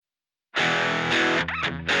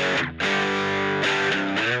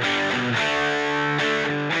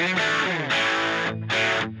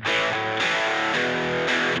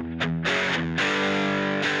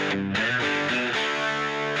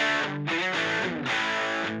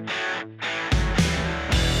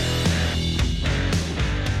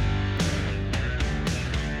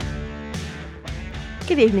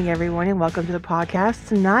Good evening, everyone, and welcome to the podcast.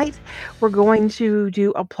 Tonight, we're going to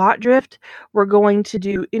do a plot drift. We're going to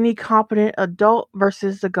do Any Competent Adult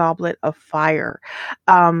versus the Goblet of Fire.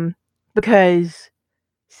 Because,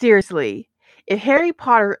 seriously, if Harry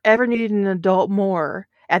Potter ever needed an adult more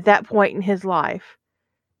at that point in his life,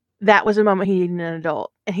 that was the moment he needed an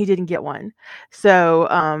adult, and he didn't get one.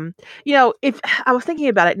 So, if I was thinking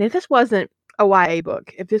about it, and if this wasn't a YA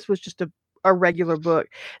book, if this was just a regular book,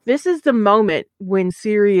 this is the moment when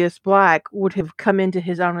Sirius Black would have come into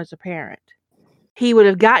his own as a parent. He would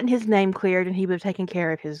have gotten his name cleared, and he would have taken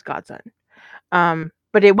care of his godson.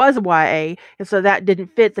 But it was a YA, and so that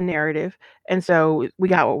didn't fit the narrative, and so we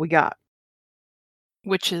got what we got.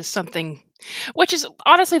 Which is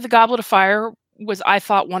honestly, the Goblet of Fire was, I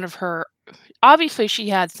thought, one of her. Obviously, she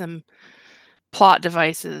had some plot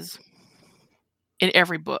devices in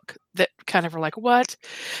every book that kind of were like, what?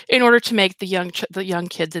 In order to make the young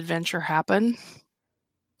kid's adventure happen.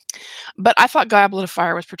 But I thought Goblet of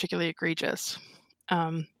Fire was particularly egregious.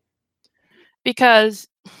 Because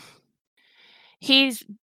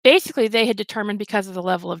they had determined, because of the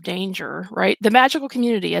level of danger, right? The magical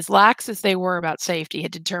community, as lax as they were about safety,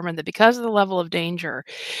 had determined that because of the level of danger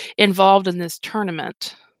involved in this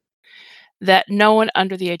tournament, that no one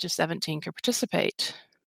under the age of 17 could participate.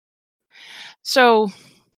 So,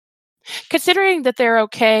 considering that they're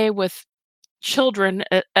okay with children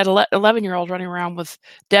at 11-year-old running around with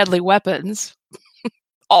deadly weapons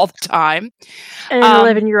all the time. And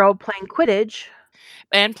an 11-year-old playing Quidditch.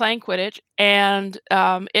 And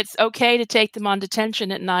it's okay to take them on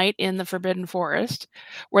detention at night in the Forbidden Forest,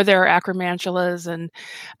 where there are acromantulas and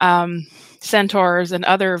centaurs and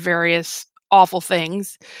other various awful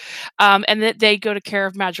things, and that they go to care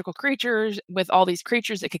of magical creatures with all these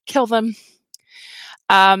creatures that could kill them.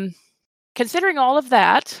 Considering all of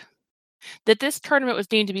that this tournament was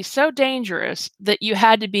deemed to be so dangerous that you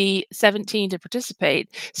had to be 17 to participate,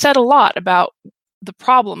 said a lot about the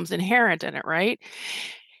problems inherent in it, right?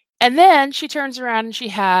 And then she turns around and she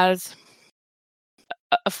has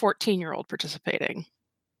a 14-year-old participating,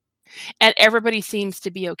 and everybody seems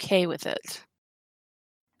to be okay with it.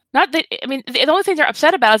 Not that, I mean, the only thing they're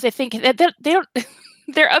upset about is they think that they don't.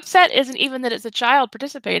 Their upset isn't even that it's a child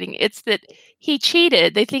participating; it's that he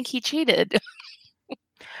cheated. They think he cheated.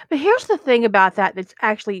 But here's the thing about that that's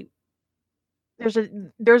actually there's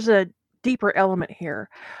a deeper element here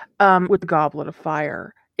with the Goblet of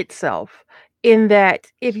Fire itself, in that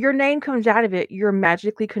if your name comes out of it, you're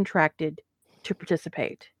magically contracted to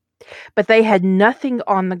participate. But they had nothing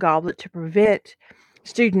on the goblet to prevent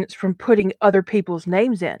students from putting other people's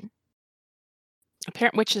names in.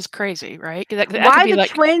 Which is crazy, right? Why the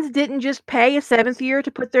twins didn't just pay a 7th year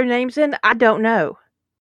to put their names in, I don't know.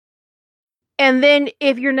 And then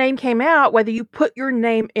if your name came out, whether you put your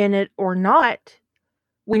name in it or not,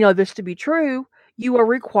 we know this to be true, you are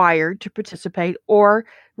required to participate or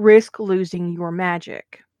risk losing your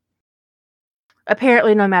magic.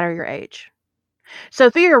 Apparently, no matter your age.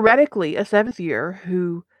 So theoretically, a 7th year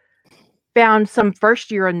who found some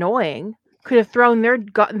first year annoying could have thrown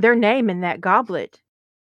their name in that goblet,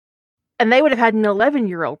 and they would have had an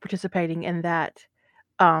 11-year-old participating in that.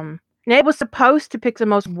 And it was supposed to pick the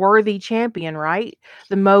most worthy champion, right?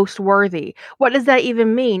 The most worthy. What does that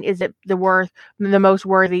even mean? Is it the most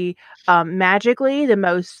worthy magically? The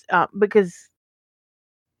most because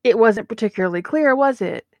it wasn't particularly clear, was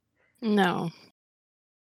it? No.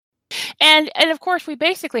 And of course, we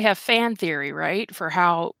basically have fan theory, right, for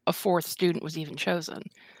how a 4th student was even chosen,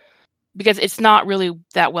 because it's not really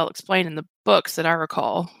that well explained in the books that I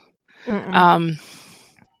recall.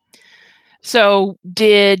 So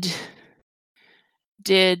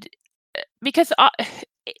because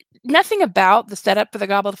nothing about the setup for the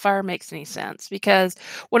Goblet of Fire makes any sense, because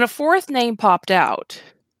when a 4th name popped out,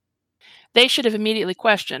 they should have immediately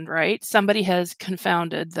questioned, right? Somebody has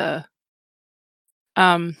confounded the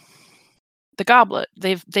goblet.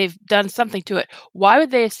 They've done something to it. Why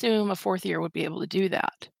would they assume a 4th year would be able to do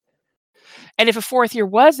that? And if a 4th year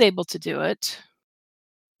was able to do it,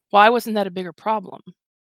 why wasn't that a bigger problem?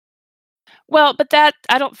 Well, but that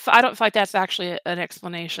I don't feel like that's actually an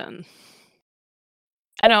explanation.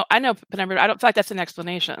 I know, Penumbra, I don't feel like that's an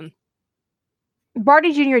explanation.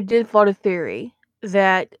 Barty Jr. did float a theory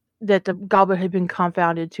that the goblet had been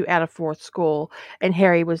confounded to add a 4th school, and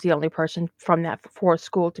Harry was the only person from that 4th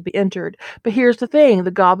school to be entered. But here's the thing,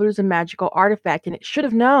 the goblet is a magical artifact, and it should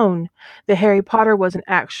have known that Harry Potter wasn't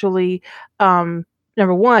actually,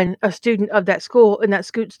 number one, a student of that school, and that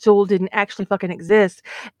school didn't actually fucking exist.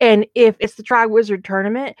 And if it's the Triwizard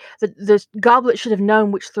Tournament, the goblet should have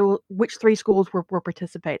known which 3 schools were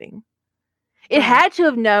participating. It Right. had to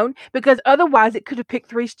have known, because otherwise it could have picked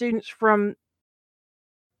 3 students from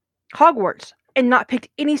Hogwarts and not picked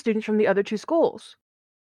any students from the other 2 schools.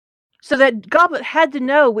 So that Goblet had to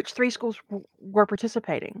know which 3 schools were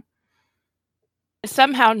participating.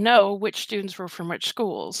 Somehow know which students were from which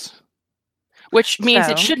schools, which means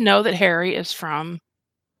it should know that Harry is from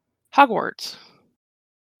Hogwarts.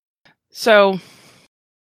 So,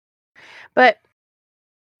 but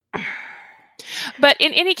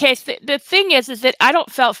in any case, the thing is that I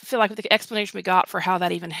don't feel like the explanation we got for how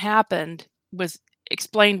that even happened was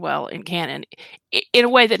explained well in canon in a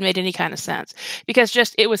way that made any kind of sense, because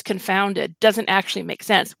just it was confounded doesn't actually make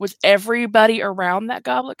sense. Was everybody around that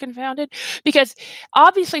goblet confounded? Because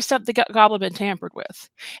obviously the goblet had been tampered with,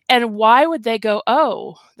 and why would they go,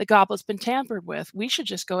 oh, the goblet's been tampered with, we should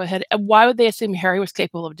just go ahead? And why would they assume Harry was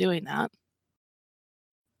capable of doing that?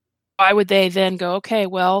 Why would they then go, okay,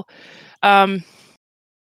 well,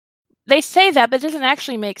 they say that, but it doesn't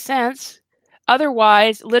actually make sense.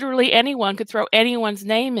 Otherwise, literally anyone could throw anyone's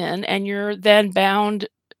name in, and you're then bound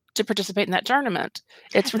to participate in that tournament.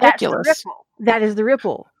 It's ridiculous. That's the ripple. That is the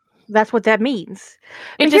ripple. That's what that means.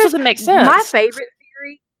 It just doesn't make sense. My favorite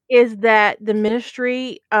theory is that the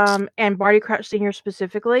Ministry and Barty Crouch Sr.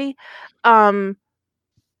 specifically,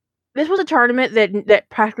 this was a tournament that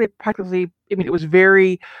practically, I mean, it was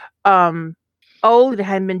very old. It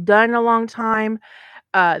hadn't been done in a long time.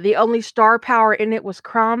 The only star power in it was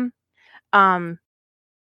Krum. And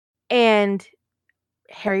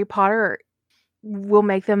Harry Potter will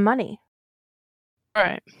make them money.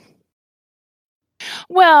 Right.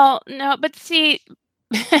 Well, no, but see,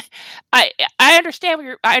 I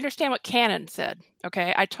understand what canon said.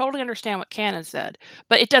 Okay, I totally understand what canon said,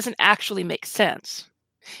 but it doesn't actually make sense.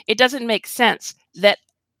 It doesn't make sense that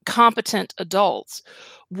competent adults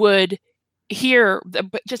would hear,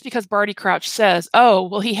 just because Barty Crouch says, oh,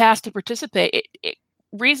 well, he has to participate.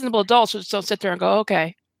 Reasonable adults would still sit there and go,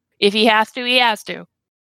 okay, if he has to, he has to.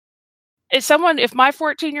 If my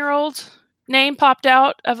 14-year-old name popped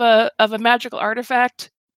out of a magical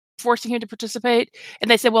artifact forcing him to participate,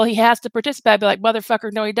 and they said, well, he has to participate, I'd be like,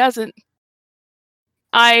 motherfucker, no, he doesn't.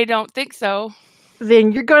 I don't think so.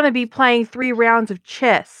 Then you're going to be playing 3 rounds of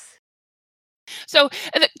chess. So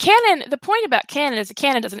the point about canon is the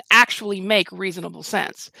canon doesn't actually make reasonable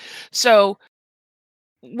sense. So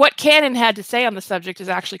what canon had to say on the subject is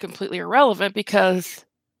actually completely irrelevant, because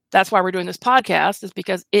that's why we're doing this podcast, is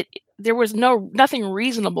because there was nothing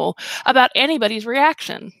reasonable about anybody's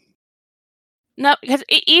reaction. No, because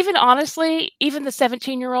even honestly, even the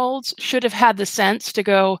 17-year-olds should have had the sense to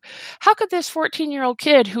go, how could this 14-year-old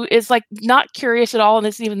kid who is like not curious at all and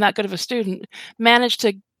isn't even that good of a student manage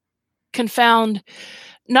to confound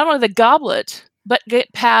not only the goblet, but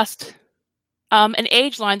get past an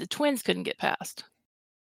age line the twins couldn't get past?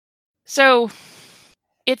 So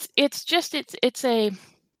it's a...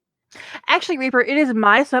 Actually, Reaper, it is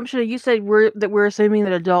my assumption. You said we're assuming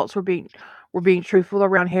that adults were being truthful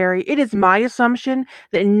around Harry. It is my assumption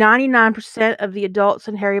that 99% of the adults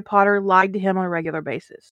in Harry Potter lied to him on a regular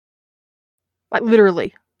basis. Like,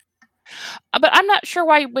 literally. But I'm not sure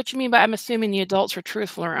what you mean by I'm assuming the adults were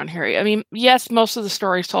truthful around Harry. I mean, yes, most of the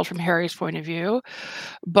story is told from Harry's point of view,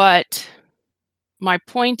 but my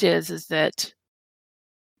point is that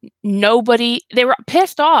they were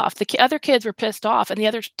pissed off. The other kids were pissed off, and the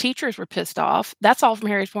other teachers were pissed off. That's all from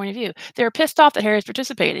Harry's point of view. They were pissed off that Harry's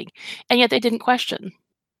participating, and yet they didn't question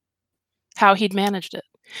how he'd managed it.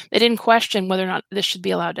 They didn't question whether or not this should be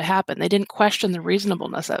allowed to happen. They didn't question the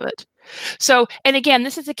reasonableness of it. So, and again,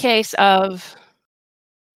 this is a case of,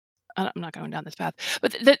 I'm not going down this path,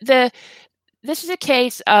 but this is a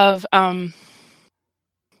case of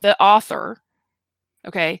the author.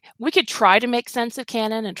 Okay, we could try to make sense of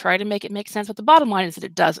canon and try to make it make sense, but the bottom line is that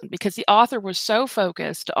it doesn't, because the author was so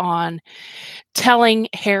focused on telling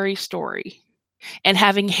Harry's story and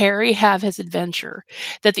having Harry have his adventure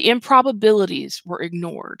that the improbabilities were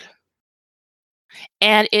ignored.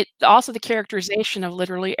 And the characterization of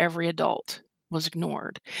literally every adult was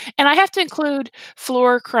ignored. And I have to include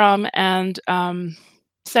Fleur, Krum, and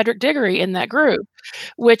Cedric Diggory in that group,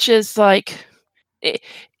 which is like...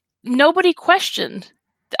 nobody questioned.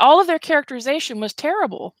 All of their characterization was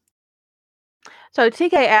terrible. So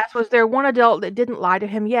TK asked, was there one adult that didn't lie to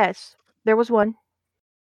him? Yes, there was one.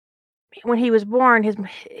 When he was born,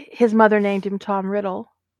 his mother named him Tom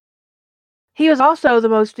Riddle. He was also the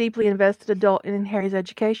most deeply invested adult in Harry's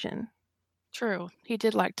education. True. He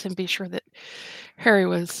did like to be sure that Harry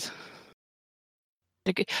was...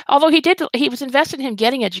 Although he was invested in him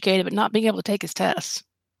getting educated, but not being able to take his tests.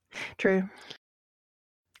 True.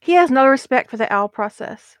 He has no respect for the OWL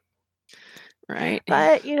process. Right.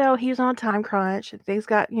 But, he was on a time crunch and things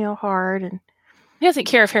got, hard, and He doesn't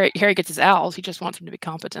care if Harry gets his owls. He just wants him to be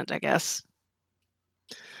competent, I guess.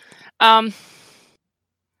 But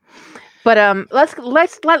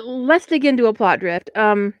let's dig into a plot drift.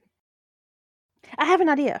 I have an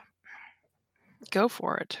idea. Go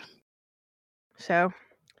for it. So,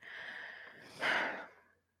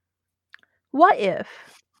 what if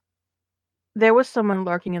there was someone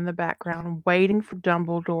lurking in the background waiting for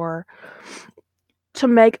Dumbledore to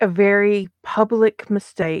make a very public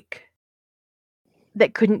mistake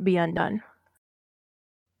that couldn't be undone?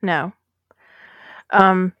 No.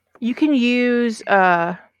 You can use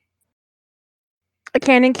a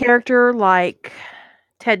canon character like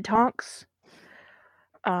Ted Tonks,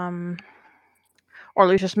 or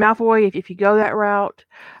Lucius Malfoy if you go that route.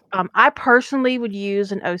 I personally would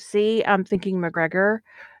use an OC. I'm thinking McGregor,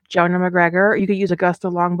 Jonah McGregor. You could use Augusta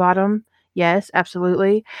Longbottom. Yes,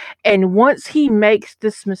 absolutely. And once he makes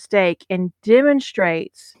this mistake and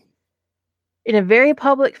demonstrates in a very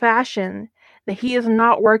public fashion that he is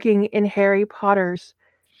not working in Harry Potter's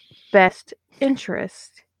best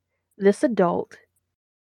interest, this adult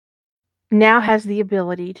now has the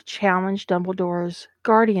ability to challenge Dumbledore's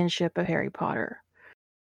guardianship of Harry Potter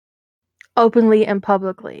openly and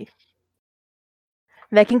publicly.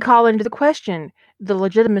 They can call into the question the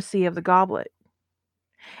legitimacy of the goblet.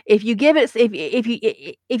 If you give it,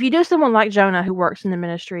 if you do someone like Jonah who works in the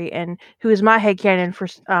ministry and who is my headcanon for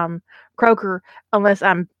Croaker, unless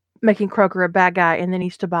I'm making Croaker a bad guy and then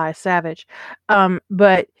he's Tobias Savage,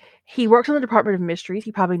 but he works in the Department of Mysteries.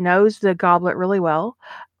 He probably knows the goblet really well.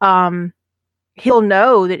 He'll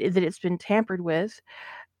know that it's been tampered with,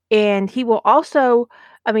 and he will also.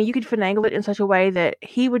 I mean, you could finagle it in such a way that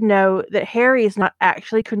he would know that Harry is not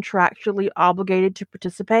actually contractually obligated to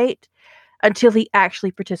participate until he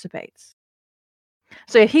actually participates.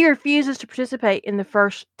 So if he refuses to participate in the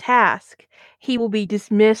first task, he will be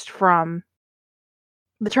dismissed from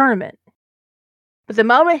the tournament. But the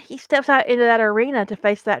moment he steps out into that arena to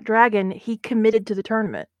face that dragon, he committed to the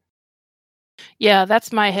tournament. Yeah,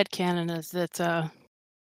 that's my headcanon, is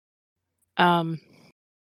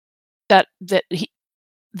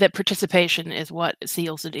that participation is what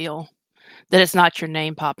seals the deal. That it's not your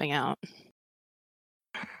name popping out.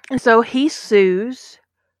 And so he sues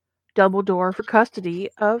Dumbledore for custody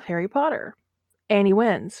of Harry Potter. And he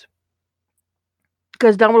wins.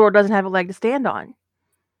 Because Dumbledore doesn't have a leg to stand on.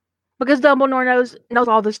 Because Dumbledore knows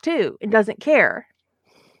all this too and doesn't care.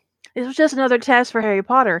 This was just another test for Harry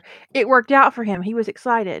Potter. It worked out for him. He was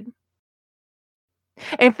excited.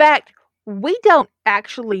 In fact, we don't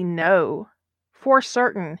actually know for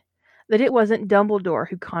certain that it wasn't Dumbledore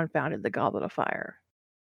who confounded the Goblet of Fire.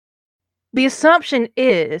 The assumption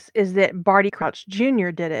is that Barty Crouch Jr.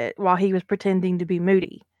 did it while he was pretending to be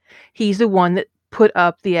Moody. He's the one that put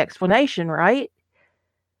up the explanation, right?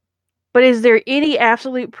 But is there any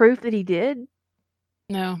absolute proof that he did?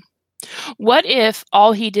 No. What if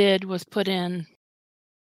all he did was put in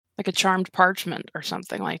like a charmed parchment or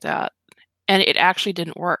something like that, and it actually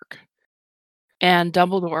didn't work? And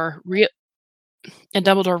Dumbledore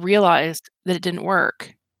realized that it didn't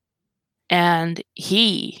work, and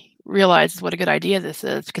he realizes what a good idea this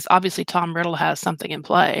is, because obviously Tom Riddle has something in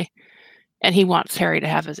play, and he wants Harry to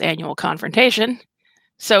have his annual confrontation.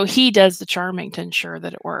 So he does the charming to ensure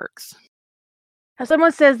that it works.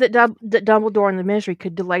 Someone says that Dumbledore and the Ministry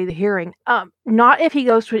could delay the hearing. Not if he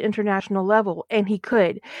goes to an international level, and he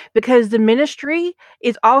could, because the Ministry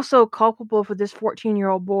is also culpable for this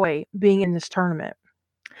 14-year-old boy being in this tournament.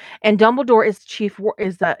 And Dumbledore is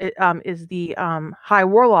the High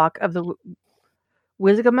Warlock of the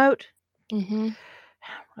Wizengamot. Mm-hmm.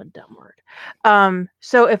 A dumb word.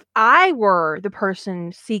 So if I were the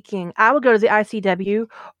person seeking, I would go to the ICW,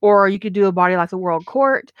 or you could do a body like the World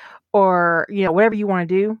Court, or whatever you want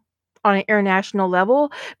to do on an international level,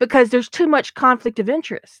 because there's too much conflict of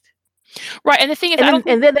interest. Right, and the thing is,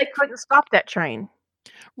 and then they couldn't stop that train.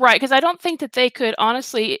 Right, because I don't think that they could,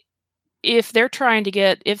 honestly, if they're trying to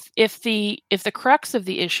get, if the crux of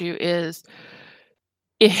the issue is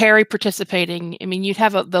if Harry participating, I mean, you'd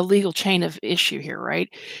have the legal chain of issue here, right?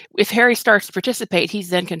 If Harry starts to participate, he's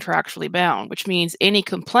then contractually bound, which means any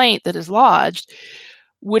complaint that is lodged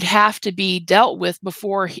would have to be dealt with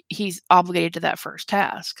before he's obligated to that first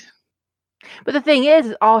task. But the thing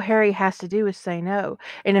is, all Harry has to do is say no.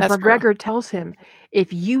 And if McGregor tells him,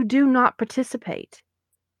 if you do not participate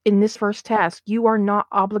in this first task, you are not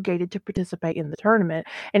obligated to participate in the tournament.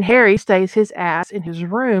 And Harry stays his ass in his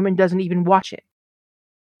room and doesn't even watch it.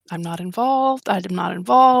 I'm not involved. I'm not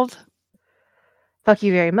involved. Fuck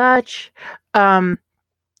you very much.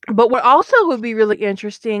 But what also would be really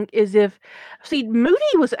interesting is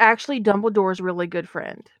Moody was actually Dumbledore's really good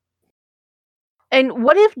friend. And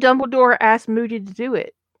what if Dumbledore asked Moody to do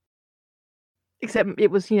it? Except it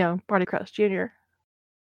was, Barty Crouch Jr.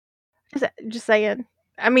 Just saying.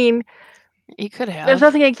 I mean, He could have. there's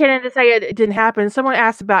nothing in canon to say it didn't happen. Someone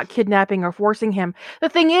asked about kidnapping or forcing him. The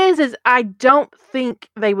thing is I don't think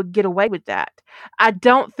they would get away with that. I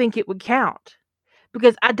don't think it would count.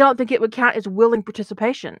 Because I don't think it would count as willing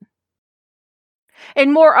participation.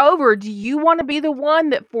 And moreover, do you want to be the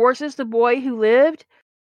one that forces the boy who lived?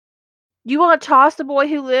 Do you want to toss the boy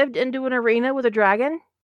who lived into an arena with a dragon?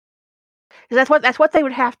 Because that's what they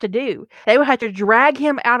would have to do. They would have to drag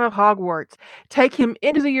him out of Hogwarts, take him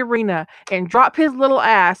into the arena, and drop his little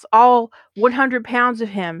ass, all 100 pounds of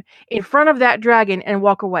him, in front of that dragon and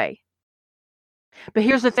walk away. But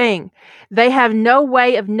here's the thing. They have no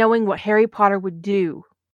way of knowing what Harry Potter would do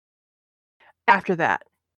after that.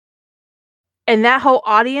 And that whole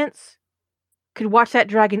audience could watch that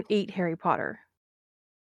dragon eat Harry Potter.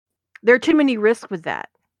 There are too many risks with that.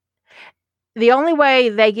 The only way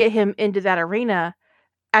they get him into that arena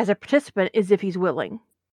as a participant is if he's willing.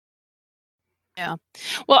 Yeah.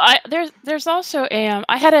 Well, there's also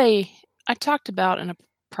I talked about in a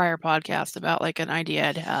prior podcast about like an idea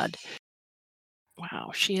I'd had.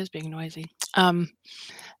 Wow, she is being noisy.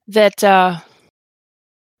 That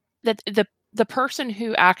the person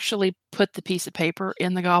who actually put the piece of paper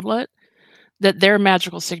in the goblet, that their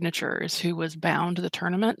magical signature is who was bound to the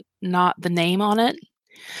tournament, not the name on it.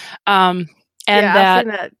 I've seen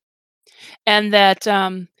that. And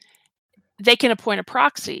that they can appoint a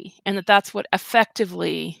proxy, and that's what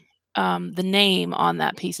effectively the name on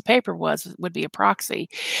that piece of paper would be a proxy.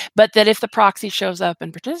 But that if the proxy shows up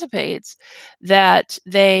and participates, that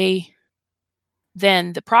the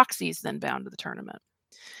proxy is then bound to the tournament.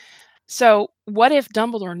 So what if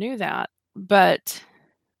Dumbledore knew that, but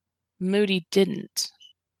Moody didn't?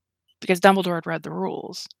 Because Dumbledore had read the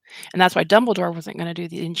rules. And that's why Dumbledore wasn't going to do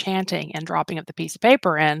the enchanting and dropping of the piece of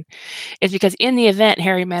paper in, is because in the event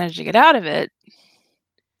Harry managed to get out of it,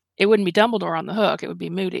 it wouldn't be Dumbledore on the hook. It would be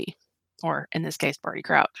Moody, or in this case, Barty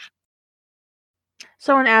Crouch.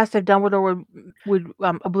 Someone asked if Dumbledore would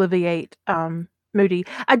obliviate Moody.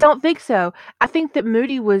 I don't think so. I think that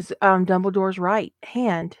Moody was Dumbledore's right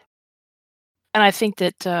hand. And I think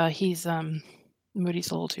that he's Moody's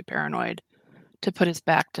a little too paranoid to put his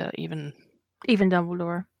back to even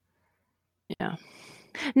Dumbledore. Yeah.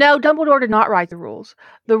 No, Dumbledore did not write the rules.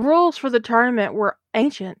 The rules for the tournament were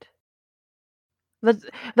ancient.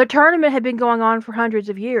 The tournament had been going on for hundreds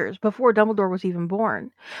of years before Dumbledore was even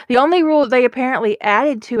born. The only rule they apparently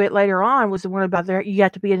added to it later on was the one about you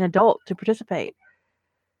have to be an adult to participate.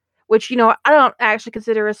 Which, I don't actually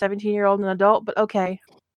consider a 17-year-old an adult, but okay.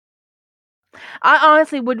 I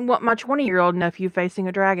honestly wouldn't want my 20-year-old nephew facing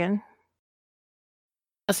a dragon.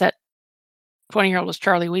 Unless that 20-year-old was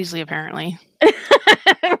Charlie Weasley, apparently.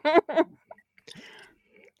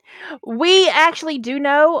 We actually do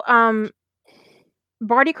know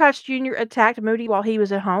Barty Crouch Jr. attacked Moody while he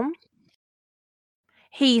was at home.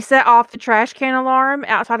 He set off the trash can alarm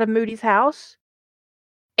outside of Moody's house,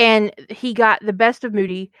 and he got the best of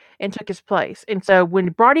Moody and took his place. And so when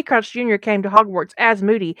Barty Crouch Jr. came to Hogwarts as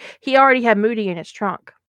Moody, he already had Moody in his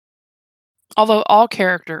trunk. Although all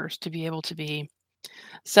characters to be able to be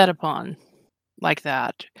set upon like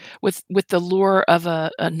that, with the lure of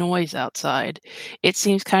a noise outside, it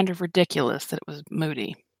seems kind of ridiculous that it was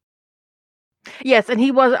Moody. Yes, and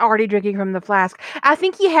he was already drinking from the flask. I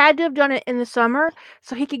think he had to have done it in the summer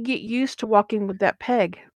so he could get used to walking with that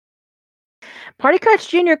peg. Barty Crouch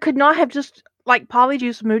Jr. could not have just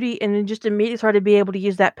polyjuiced Moody and then just immediately started to be able to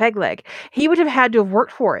use that peg leg. He would have had to have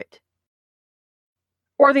worked for it.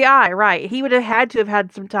 Or the eye, right. He would have had to have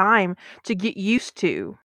had some time to get used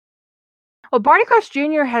to. Well, Barty Crouch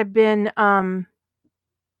Jr. had been on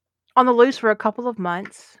the loose for a couple of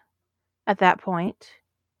months at that point.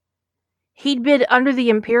 He'd been under the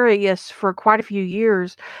Imperius for quite a few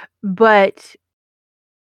years, but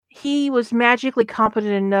he was magically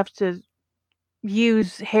competent enough to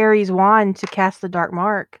use Harry's wand to cast the Dark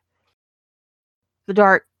Mark. The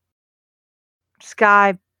Dark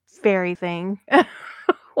Sky Fairy thing.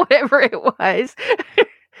 Whatever it was.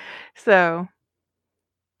 So,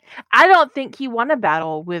 I don't think he won a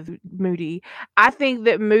battle with Moody. I think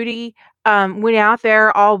that Moody went out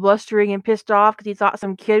there all blustering and pissed off because he thought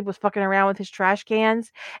some kid was fucking around with his trash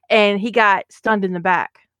cans, and he got stunned in the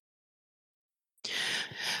back.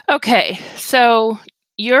 Okay, so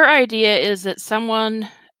your idea is that someone,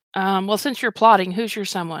 well, since you're plotting, who's your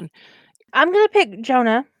someone? I'm going to pick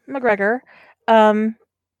Jonah McGregor.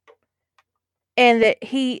 and that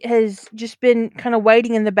he has just been kind of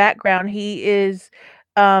waiting in the background. He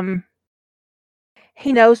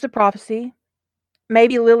knows the prophecy.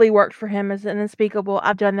 Maybe Lily worked for him as an unspeakable.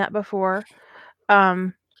 I've done that before.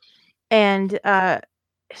 And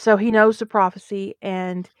so he knows the prophecy,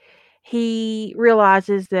 and he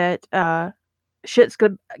realizes that shit's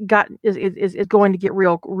is going to get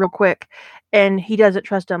real quick, and he doesn't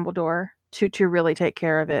trust Dumbledore to really take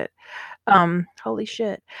care of it. Holy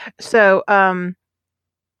shit. So and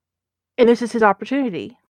this is his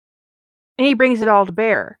opportunity. And he brings it all to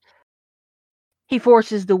bear. He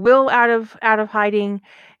forces the will out of hiding.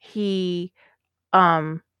 He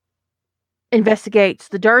investigates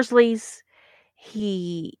the Dursleys.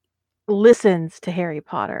 He listens to Harry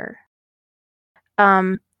Potter.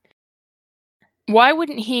 Why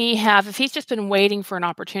wouldn't he have, if he's just been waiting for an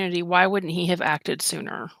opportunity, why wouldn't he have acted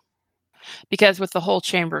sooner? Because with the whole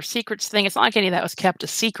Chamber of Secrets thing, it's not like any of that was kept a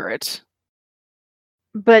secret.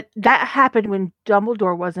 But that happened when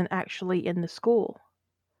Dumbledore wasn't actually in the school.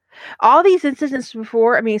 All these incidents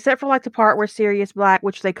before, I mean, except for like the part where Sirius Black,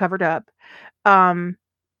 which they covered up, the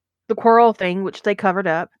Quirrell thing, which they covered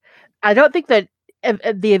up. I don't think that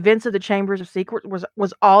the events of the Chambers of Secrets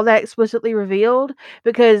was all that explicitly revealed,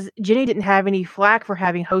 because Ginny didn't have any flack for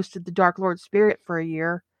having hosted the Dark Lord Spirit for a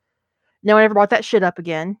year. No one ever brought that shit up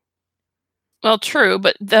again. Well, true,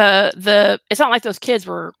 but the it's not like those kids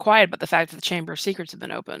were quiet about the fact that the Chamber of Secrets had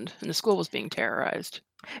been opened and the school was being terrorized.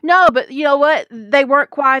 No, but you know what? They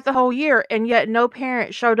weren't quiet the whole year, and yet no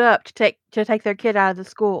parent showed up to take their kid out of the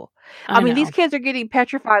school. I mean, these kids are getting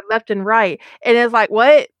petrified left and right, and it's like,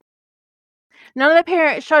 what? None of the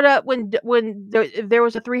parents showed up when there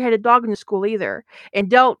was a three-headed dog in the school either.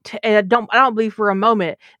 And I don't believe for a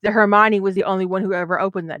moment that Hermione was the only one who ever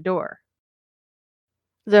opened that door.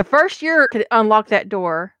 The first year could unlock that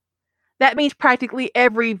door. That means practically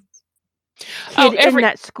every kid in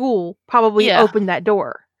that school probably opened that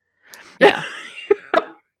door. Yeah.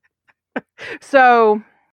 So,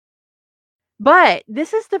 but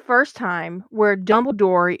this is the first time where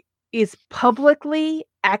Dumbledore is publicly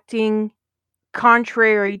acting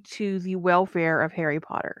contrary to the welfare of Harry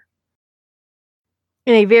Potter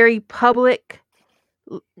in a very publicly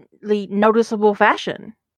noticeable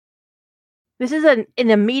fashion. This is an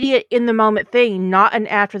immediate, in the moment thing, not an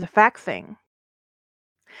after the fact thing.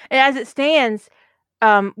 And as it stands,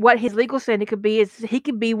 what his legal standing could be is he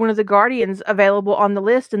could be one of the guardians available on the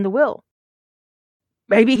list in the will.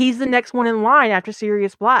 Maybe he's the next one in line after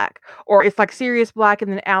Sirius Black, or it's like Sirius Black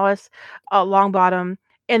and then Alice Longbottom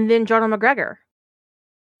and then Jonah McGregor.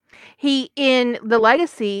 In the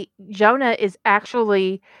Legacy, Jonah is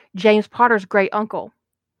actually James Potter's great uncle.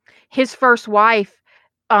 His first wife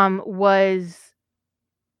was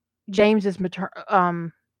James's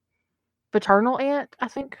paternal aunt, I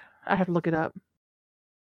think. I have to look it up.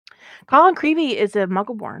 Colin Creevey is a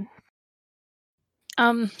Muggleborn.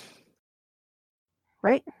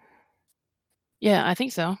 Right? Yeah, I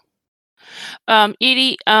think so.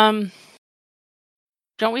 Edie, don't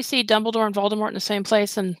we see Dumbledore and Voldemort in the same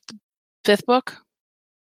place in the 5th book?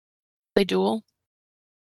 They duel?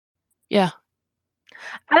 Yeah.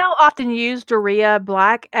 I don't often use Doria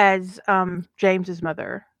Black as James's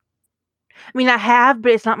mother. I mean, I have,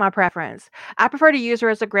 but it's not my preference. I prefer to use her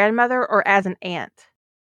as a grandmother or as an aunt.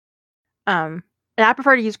 And I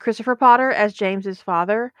prefer to use Christopher Potter as James's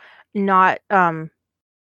father, not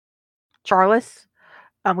Charles,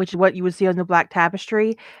 which is what you would see on the Black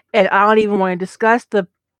Tapestry. And I don't even want to discuss the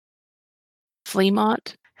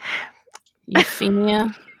Fleamont,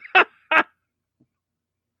 Euphemia.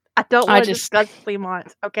 I don't want to discuss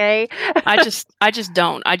Fleamont, okay? I just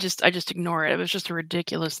don't. I just ignore it. It was just a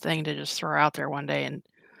ridiculous thing to just throw out there one day and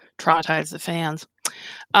traumatize the fans.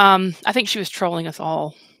 I think she was trolling us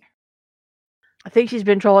all. I think she's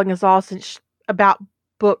been trolling us all since about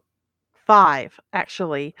book 5,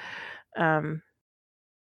 actually. And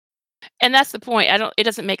that's the point. It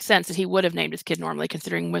doesn't make sense that he would have named his kid normally,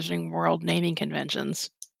 considering Wizarding World naming conventions.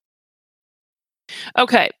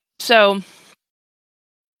 Okay, so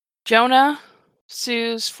Jonah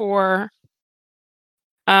sues for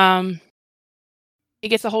he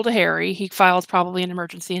gets a hold of Harry. He files probably an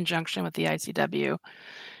emergency injunction with the ICW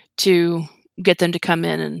to get them to come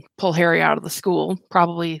in and pull Harry out of the school,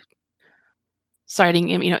 probably citing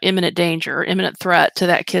imminent danger, imminent threat to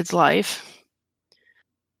that kid's life.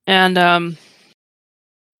 And then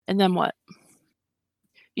what?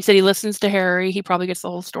 You said he listens to Harry. He probably gets the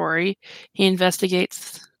whole story. He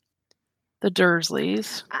investigates the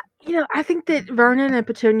Dursleys. I think that Vernon and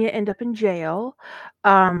Petunia end up in jail.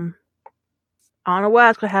 I don't know what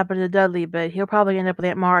else could happen to Dudley, but he'll probably end up with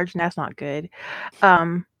Aunt Marge, and that's not good.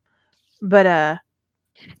 But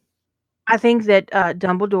I think that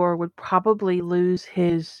Dumbledore would probably lose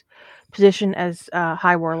his position as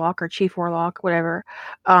High Warlock or Chief Warlock, whatever.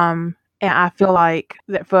 And I feel like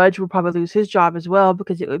that Fudge would probably lose his job as well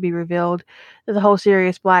because it would be revealed that the whole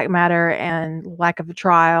Sirius Black matter and lack of a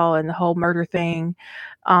trial and the whole murder thing.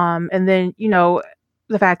 And then,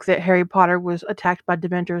 the fact that Harry Potter was attacked by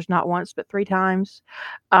Dementors not once but 3 times.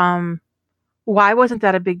 Why wasn't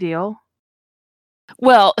that a big deal?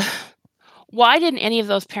 Well, why didn't any of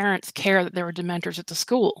those parents care that there were Dementors at the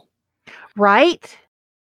school? Right?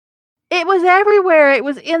 It was everywhere. It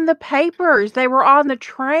was in the papers. They were on the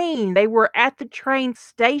train. They were at the train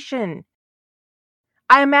station.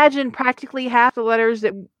 I imagine practically half the letters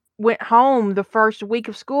that went home the first week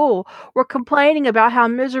of school were complaining about how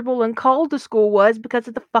miserable and cold the school was because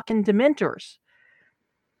of the fucking Dementors.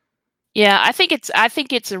 Yeah, I think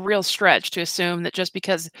it's a real stretch to assume that just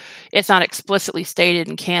because it's not explicitly stated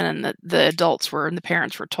in canon that the adults were and the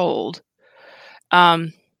parents were told.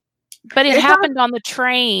 But it happened on the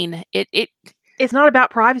train. It's not about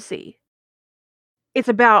privacy. It's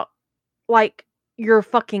about, like, your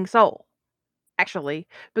fucking soul, actually,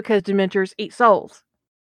 because Dementors eat souls.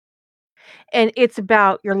 And it's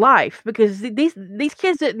about your life because these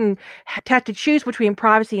kids didn't have to choose between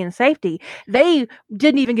privacy and safety. They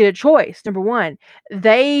didn't even get a choice. Number one,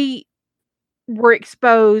 they were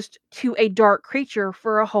exposed to a dark creature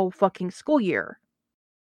for a whole fucking school year.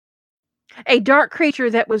 A dark creature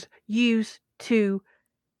that was used to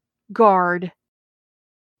guard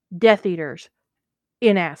Death Eaters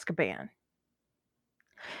in Azkaban.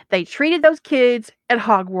 They treated those kids at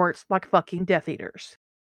Hogwarts like fucking Death Eaters.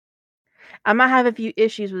 I might have a few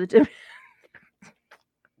issues with it.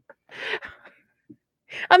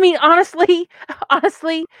 I mean, honestly,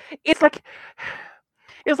 it's like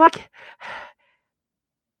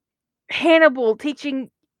Hannibal teaching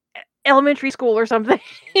elementary school or something.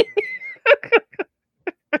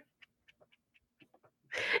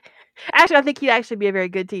 Actually, I think he'd actually be a very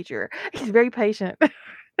good teacher. He's very patient. But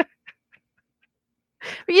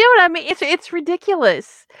you know what I mean? It's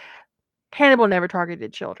ridiculous. Hannibal never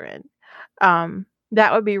targeted children.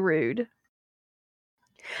 That would be rude.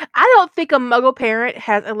 I don't think a Muggle parent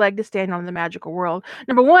has a leg to stand on in the magical world.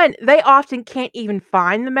 Number one, they often can't even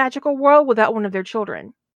find the magical world without one of their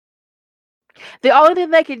children. The only thing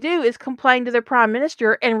they can do is complain to their prime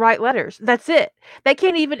minister and write letters. That's it. They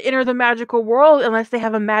can't even enter the magical world unless they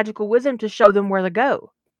have a magical wisdom to show them where to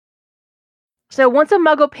go. So once a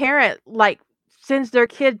Muggle parent sends their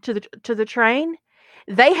kid to the train,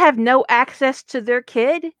 they have no access to their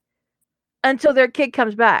kid until their kid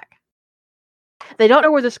comes back. They don't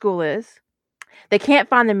know where the school is. They can't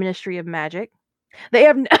find the Ministry of Magic. They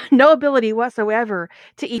have no ability whatsoever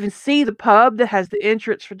to even see the pub that has the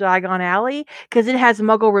entrance for Diagon Alley because it has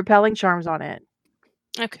Muggle repelling charms on it.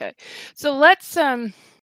 Okay, so let's I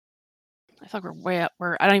thought we're way up.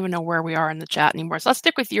 I don't even know where we are in the chat anymore. So let's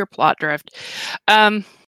stick with your plot drift.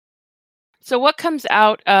 So what comes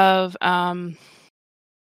out of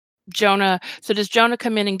Jonah? So does Jonah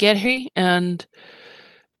come in and get Harry and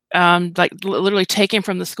literally take him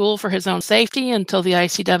from the school for his own safety until the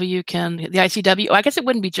ICW can? The ICW. I guess it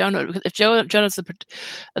wouldn't be Jonah because if Jonah's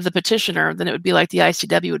the petitioner, then it would be like the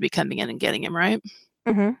ICW would be coming in and getting him, right?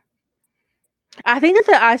 Mm-hmm. I think that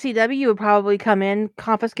the ICW would probably come in,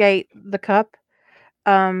 confiscate the cup,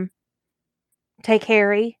 take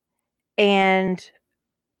Harry, and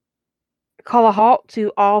call a halt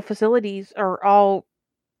to all facilities or all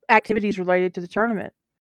activities related to the tournament.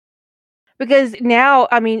 Because now,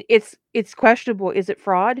 I mean, it's questionable. Is it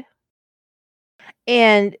fraud?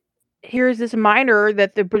 And here's this minor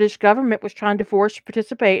that the British government was trying to force to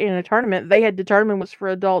participate in a tournament they had determined was for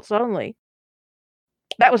adults only.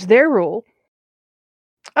 That was their rule.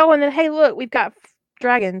 Oh, and then, hey, look, we've got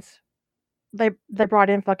dragons. They brought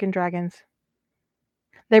in fucking dragons.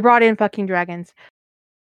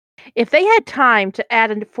 If they had time to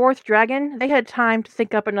add a 4th dragon, they had time to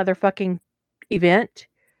think up another fucking event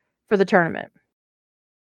for the tournament.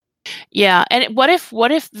 Yeah, and what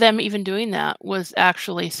if them even doing that was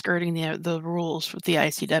actually skirting the rules with the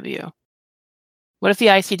ICW? What if the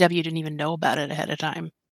ICW didn't even know about it ahead of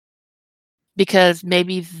time? Because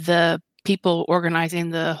maybe the people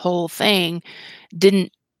organizing the whole thing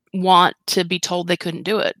didn't want to be told they couldn't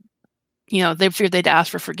do it. They feared they'd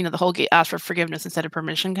ask for the whole ask for forgiveness instead of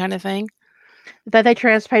permission kind of thing. That they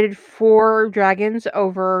transported 4 dragons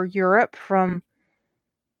over Europe from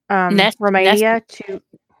Romania to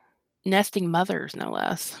nesting mothers, no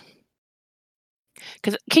less.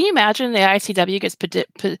 Because can you imagine the ICW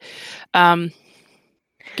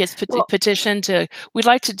gets petitioned to we'd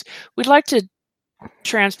like to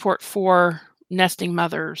transport 4 nesting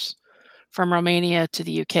mothers from Romania to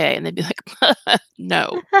the UK, and they'd be like,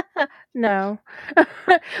 no. No.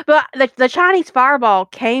 But the Chinese fireball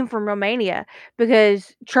came from Romania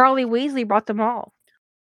because Charlie Weasley brought them all.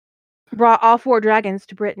 Brought all 4 dragons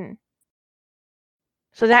to Britain.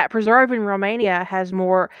 So that preserve in Romania has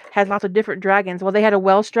lots of different dragons. Well, they had a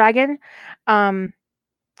Welsh dragon. Well,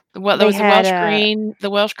 there was the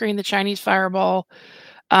Welsh green, the Chinese fireball.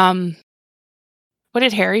 What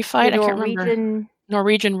did Harry fight? I can't remember.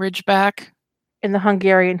 Norwegian Ridgeback. And the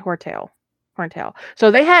Hungarian Horntail.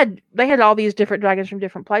 So they had all these different dragons from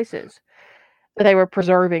different places that they were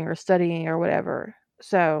preserving or studying or whatever.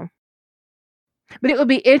 So, but it would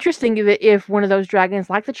be interesting if one of those dragons,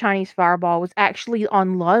 like the Chinese fireball, was actually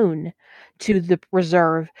on loan to the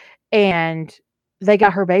reserve, and they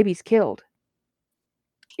got her babies killed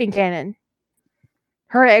in canon.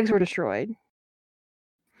 Her eggs were destroyed.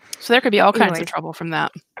 So there could be all kinds of trouble from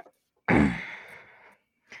that.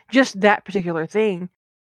 Just that particular thing.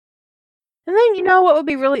 And then, you know what would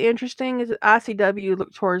be really interesting is that ICW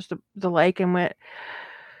looked towards the lake and went,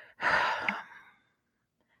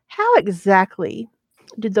 how exactly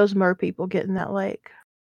did those mer people get in that lake?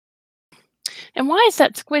 And why is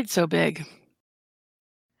that squid so big?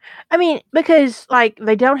 I mean, because, like,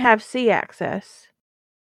 they don't have sea access.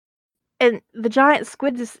 And the giant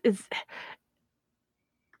squid is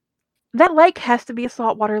that lake has to be a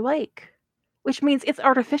saltwater lake, which means it's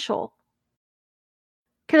artificial.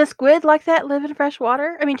 Could a squid like that live in fresh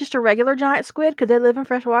water? I mean, just a regular giant squid, could they live in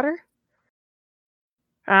fresh water?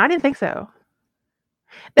 I didn't think so.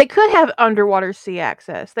 They could have underwater sea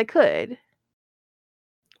access. They could.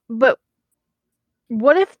 But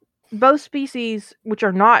what if both species, which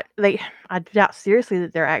are not, I doubt seriously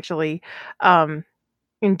that they're actually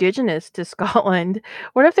indigenous to Scotland,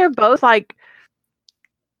 what if they're both, like,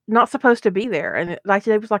 not supposed to be there? And like,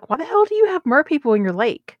 they was like, why the hell do you have mer people in your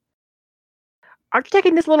lake? Aren't you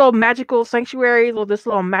taking this little magical sanctuary, this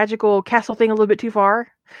little magical castle thing a little bit too far?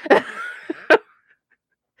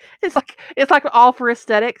 It's like all for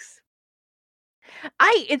aesthetics.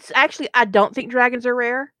 I don't think dragons are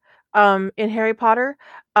rare in Harry Potter.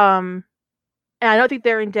 And I don't think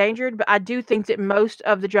they're endangered, but I do think that most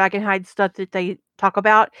of the dragonhide stuff that they talk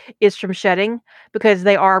about is from shedding, because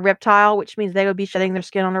they are a reptile, which means they would be shedding their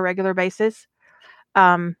skin on a regular basis.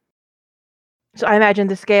 So I imagine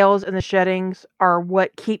the scales and the sheddings are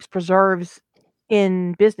what keeps preserves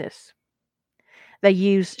in business. They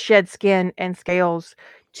use shed skin and scales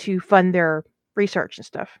to fund their research and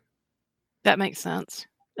stuff. That makes sense.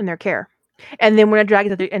 And their care. And then when a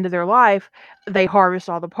dragon's at the end of their life, they harvest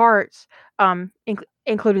all the parts,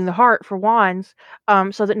 including the heart for wands,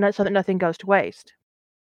 so that nothing goes to waste.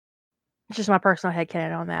 It's just my personal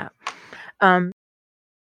headcanon on that.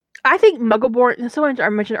 I think Muggleborn, someone I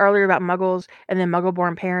mentioned earlier about Muggles and then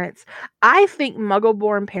Muggleborn parents. I think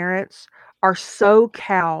Muggleborn parents are so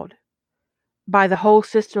cowed by the whole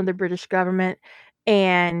system of the British government,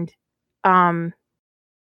 and that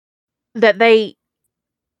they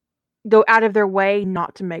go out of their way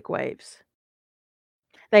not to make waves.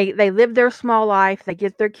 They live their small life, they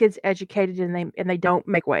get their kids educated, and they don't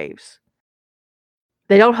make waves.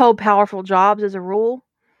 They don't hold powerful jobs as a rule.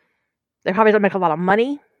 They probably don't make a lot of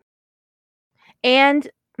money. And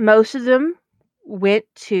most of them went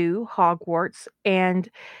to Hogwarts, and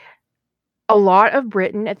a lot of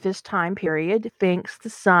Britain at this time period thinks the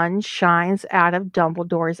sun shines out of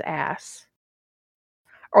Dumbledore's ass.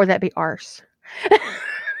 Or that'd be arse.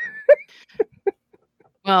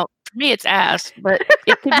 Well, for me it's ass, but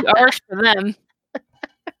it could be arse for them.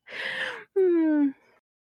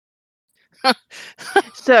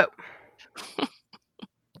 So,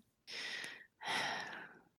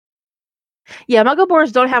 yeah,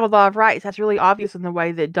 Muggleborns don't have a lot of rights. That's really obvious in the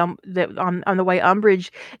way that on the way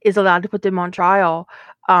Umbridge is allowed to put them on trial.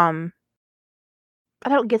 I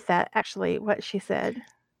don't get that, actually, what she said.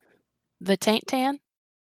 The taint tan?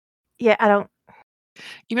 Yeah, I don't.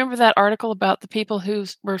 You remember that article about the people who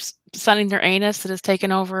were sunning their anus that has taken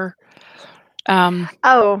over?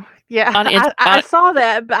 Oh, yeah. I saw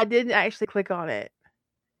that, but I didn't actually click on it.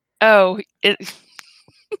 Oh,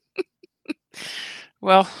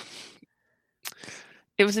 well,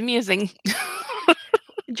 it was amusing.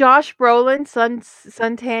 Josh Brolin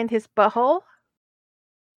suntanned his butthole.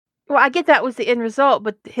 Well, I get that was the end result,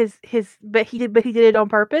 but he did it on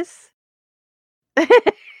purpose.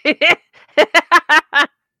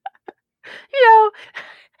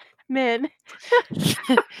 Men.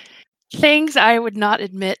 Things I would not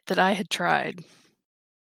admit that I had tried.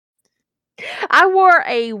 I wore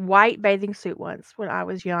a white bathing suit once when I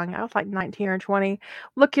was young. I was like 19 or 20,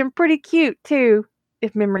 looking pretty cute too.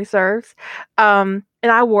 if memory serves. And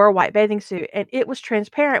I wore a white bathing suit, and it was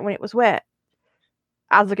transparent when it was wet.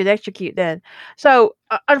 I was looking extra cute then. So,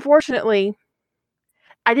 unfortunately,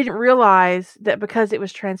 I didn't realize that because it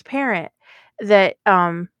was transparent that,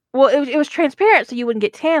 well, it was transparent so you wouldn't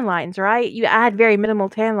get tan lines, right? I had very minimal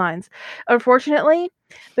tan lines. Unfortunately,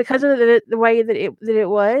 because of the way that it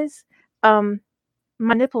was,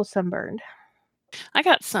 my nipples sunburned. I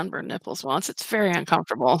got sunburned nipples once. It's very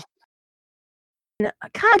uncomfortable.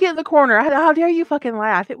 Kinda get in the corner. How dare you fucking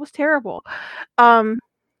laugh? It was terrible. Um,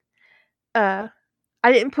 uh,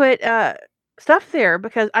 I didn't put, stuff there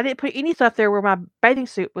because I didn't put any stuff there where my bathing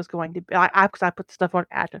suit was going to be. 'Cause I put the stuff on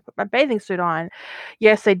after I put my bathing suit on.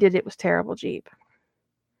 Yes, they did. It was terrible, Jeep.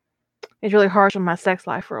 It was really harsh on my sex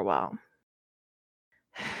life for a while.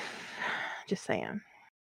 Just saying.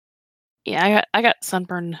 Yeah, I got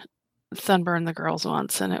sunburned the girls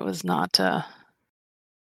once, and it was not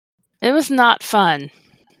fun.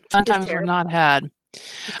 Fun times were not had.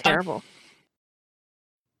 It's terrible.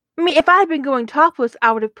 I mean, if I had been going topless,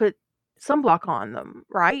 I would have put sunblock on them,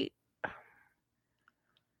 right?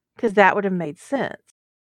 Because that would have made sense.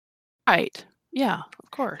 Right. Yeah,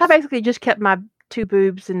 of course. I basically just kept my 2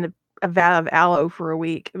 boobs in a vat of aloe for a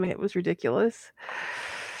week. I mean, it was ridiculous.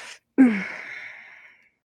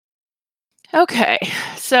 Okay,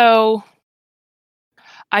 so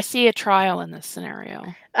I see a trial in this scenario.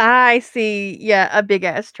 I see, yeah, a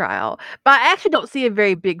big-ass trial. But I actually don't see a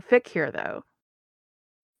very big fic here, though.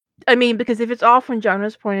 I mean, because if it's all from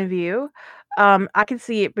Jonah's point of view, I can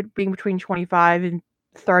see it being between 25 and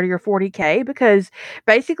 30 or 40K because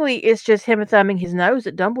basically it's just him thumbing his nose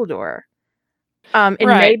at Dumbledore. And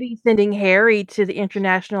Right. maybe sending Harry to the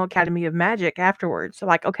International Academy of Magic afterwards. So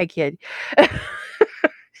like, okay, kid.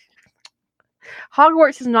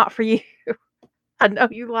 Hogwarts is not for you. I know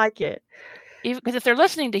you like it. Even because if they're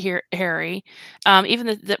listening to Harry,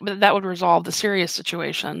 even that would resolve the Sirius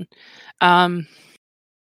situation.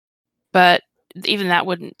 But even that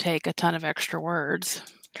wouldn't take a ton of extra words.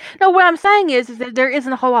 No, what I'm saying is that there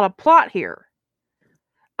isn't a whole lot of plot here.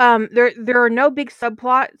 There are no big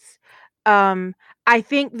subplots. I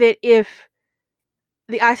think that if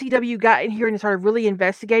the ICW got in here and started really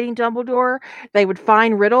investigating Dumbledore, they would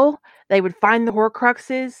find Riddle, they would find the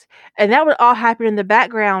Horcruxes, and that would all happen in the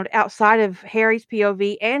background outside of Harry's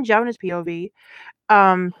POV and Jonah's POV.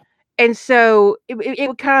 And so it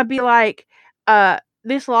would kind of be like,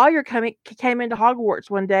 this lawyer came into Hogwarts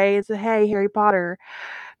one day and said, "Hey, Harry Potter,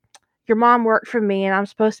 your mom worked for me and I'm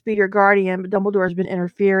supposed to be your guardian, but Dumbledore's been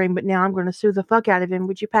interfering, but now I'm going to sue the fuck out of him.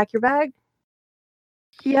 Would you pack your bag?"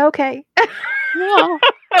 Yeah, okay. No.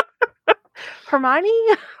 Hermione?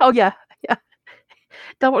 Oh, yeah. Yeah.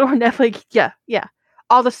 Dumbledore definitely, yeah.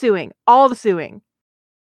 All the suing.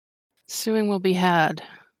 Suing will be had.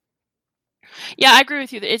 Yeah, I agree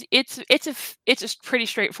with you. It's a pretty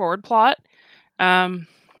straightforward plot.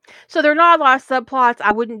 So there are not a lot of subplots.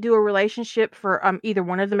 I wouldn't do a relationship for either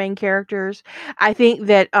one of the main characters. I think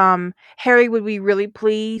that Harry would be really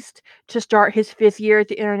pleased to start his 5th year at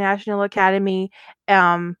the International Academy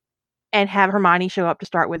and have Hermione show up to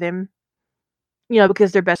start with him.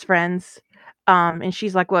 Because they're best friends. And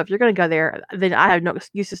she's like, "Well, if you're going to go there, then I have no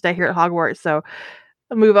excuse to stay here at Hogwarts, so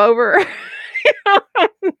move over."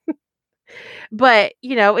 But,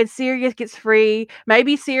 and Sirius gets free.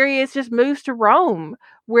 Maybe Sirius just moves to Rome,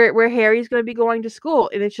 where Harry's going to be going to school.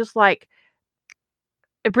 And it's just like,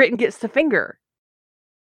 Britain gets the finger.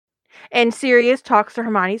 And Sirius talks to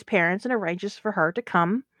Hermione's parents and arranges for her to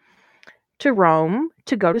come to Rome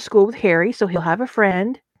to go to school with Harry, so he'll have a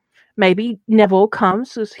friend. Maybe Neville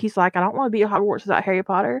comes, so he's like, "I don't want to be at Hogwarts without Harry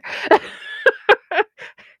Potter."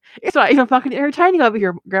 It's not even fucking entertaining over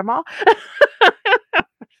here, Grandma.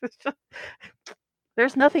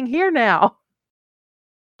 There's nothing here now.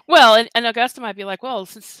 Well, and Augusta might be like, "Well,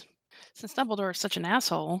 since Dumbledore is such an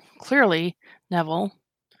asshole, clearly, Neville."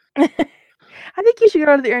 I think you should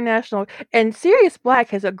go to the International. And Sirius Black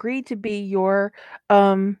has agreed to be your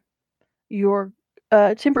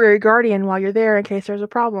temporary guardian while you're there in case there's a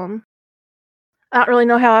problem. I don't really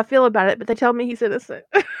know how I feel about it, but they tell me he's innocent.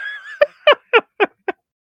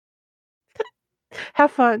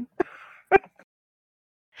 Have fun.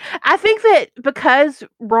 I think that because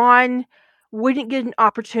Ron wouldn't get an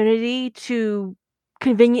opportunity to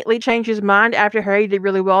conveniently change his mind after Harry did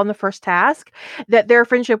really well in the first task, that their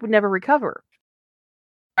friendship would never recover.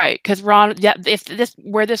 Right, because Ron, yeah, if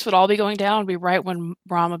where this would all be going down would be right when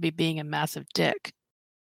Ron would be being a massive dick.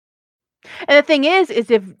 And the thing is if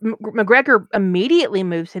McGregor immediately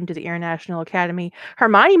moves him to the International Academy,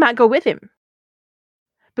 Hermione might go with him.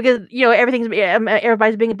 Because,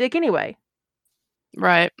 everybody's being a dick anyway.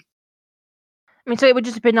 Right. I mean, so it would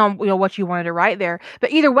just depend on what you wanted to write there.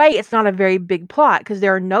 But either way, it's not a very big plot because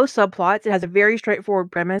there are no subplots. It has a very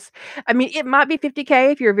straightforward premise. I mean, it might be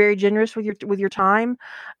 50K if you're very generous with your time,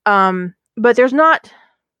 but there's not.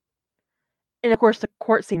 And of course, the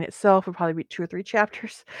court scene itself would probably be 2 or 3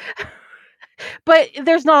 chapters. But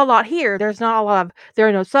there's not a lot here. There are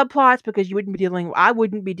no subplots because I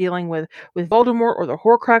wouldn't be dealing with Voldemort or the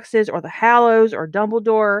Horcruxes or the Hallows or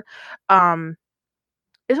Dumbledore.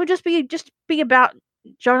 This would just be about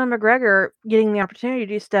Jonah McGregor getting the opportunity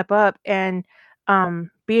to step up and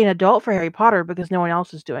be an adult for Harry Potter because no one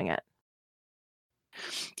else is doing it.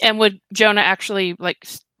 And would Jonah actually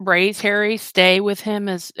raise Harry, stay with him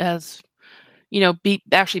as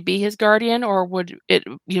be his guardian, or would it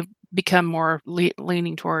become more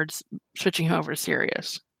leaning towards switching him over to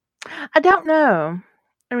Sirius? I don't know.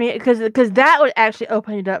 I mean, because that would actually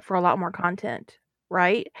open it up for a lot more content,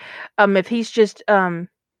 right? If he's just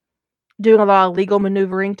doing a lot of legal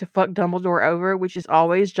maneuvering to fuck Dumbledore over, which is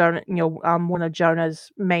always Jonah, one of Jonah's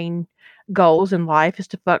main goals in life is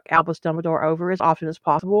to fuck Albus Dumbledore over as often as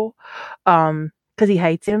possible, because he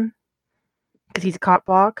hates him, because he's a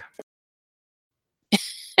cockblock.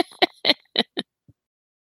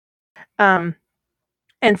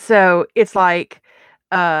 And so it's like,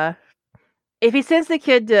 if he sends the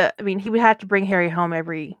kid to, I mean, he would have to bring Harry home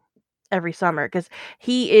every summer because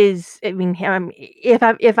he is. I mean, if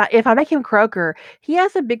I make him Croaker, he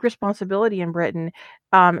has a big responsibility in Britain,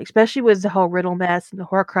 especially with the whole Riddle mess and the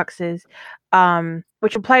Horcruxes,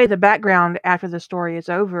 which will play in the background after the story is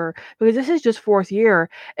over because this is just 4th year,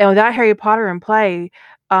 and without Harry Potter in play,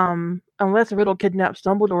 unless Riddle kidnaps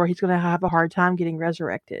Dumbledore, he's going to have a hard time getting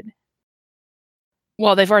resurrected.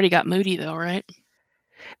 Well, they've already got Moody though, right?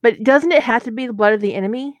 But doesn't it have to be the blood of the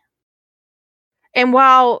enemy? And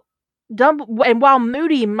while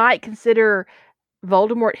Moody might consider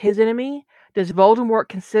Voldemort his enemy, does Voldemort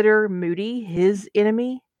consider Moody his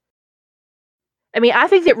enemy? I mean, I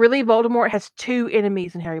think that really Voldemort has 2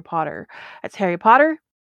 enemies in Harry Potter. That's Harry Potter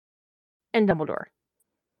and Dumbledore.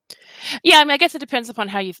 Yeah, I mean, I guess it depends upon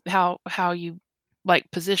how you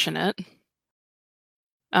position it.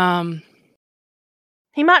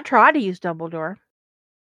 He might try to use Dumbledore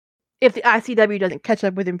if the ICW doesn't catch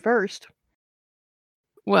up with him first.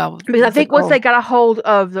 Well, because I think once they got a hold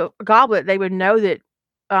of the goblet, they would know that.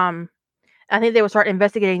 I think they would start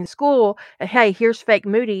investigating the school. And hey, here's fake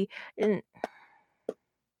Moody, and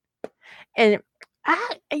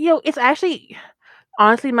it's actually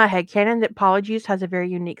honestly my headcanon that Polyjuice has a very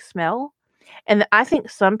unique smell, and I think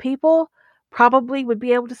some people probably would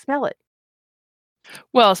be able to smell it.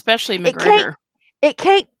 Well, especially McGregor.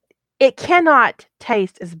 It cannot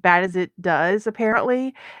taste as bad as it does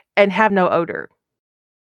apparently, and have no odor.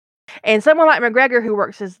 And someone like McGregor, who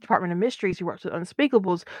works as Department of Mysteries, who works with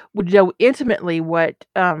Unspeakables, would know intimately what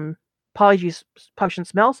Polyjuice potion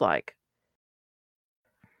smells like.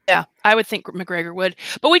 Yeah, I would think McGregor would.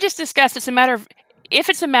 But we just discussed if it's a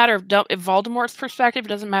matter of Voldemort's perspective, it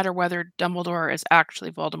doesn't matter whether Dumbledore is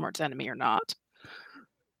actually Voldemort's enemy or not.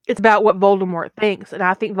 It's about what Voldemort thinks. And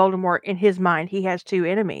I think Voldemort, in his mind, he has 2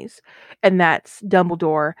 enemies. And that's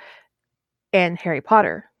Dumbledore and Harry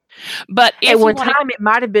Potter. But at one time, it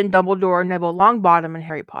might have been Dumbledore, Neville Longbottom, and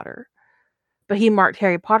Harry Potter. But he marked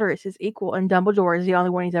Harry Potter as his equal, and Dumbledore is the only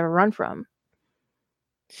one he's ever run from.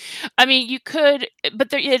 I mean, you could,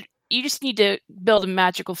 but you just need to build a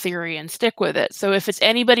magical theory and stick with it. So if it's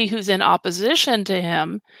anybody who's in opposition to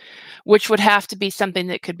him, which would have to be something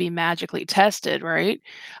that could be magically tested, right?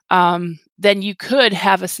 Then you could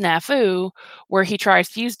have a snafu where he tries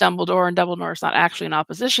to use Dumbledore and Dumbledore's not actually in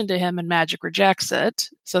opposition to him and magic rejects it.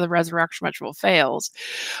 So the resurrection ritual fails.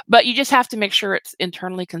 But you just have to make sure it's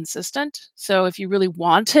internally consistent. So if you really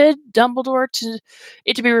wanted Dumbledore to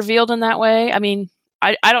be revealed in that way, I mean,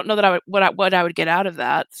 I don't know that what I would get out of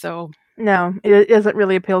that. So no, it doesn't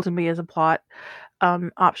really appeal to me as a plot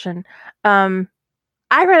option.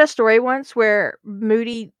 I read a story once where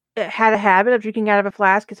Moody had a habit of drinking out of a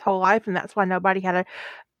flask his whole life, and that's why nobody had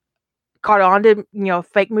caught on to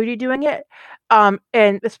fake Moody doing it. And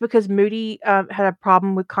it's because Moody had a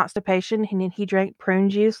problem with constipation, and he drank prune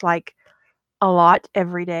juice a lot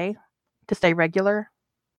every day to stay regular.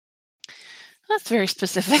 That's very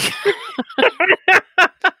specific.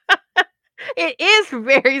 It is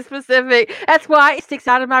very specific. That's why it sticks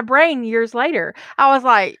out of my brain years later. I was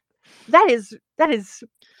like, that is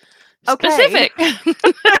okay. Specific.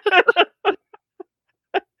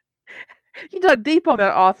 You dug deep on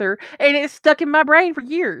that author, and it's stuck in my brain for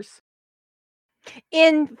years.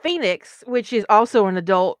 In Phoenix, which is also an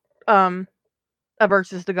adult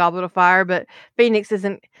versus the Goblet of Fire, but Phoenix is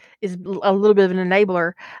a little bit of an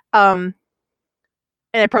enabler.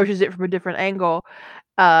 and approaches it from a different angle,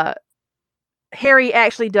 Harry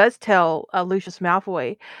actually does tell Lucius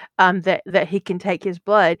Malfoy that he can take his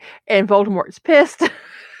blood, and Voldemort's pissed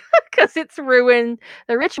because it's ruined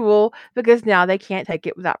the ritual because now they can't take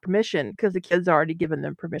it without permission because the kid's already given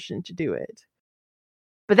them permission to do it.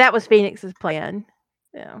 But that was Phoenix's plan.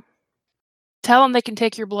 Yeah. Tell them they can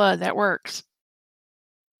take your blood. That works.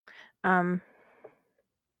 I'm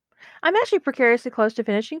actually precariously close to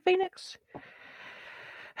finishing Phoenix.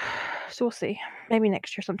 So we'll see. Maybe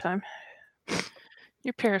next year sometime.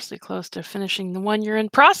 You're perilously close to finishing the one you're in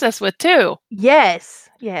process with, too. Yes,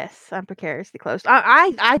 I'm precariously close.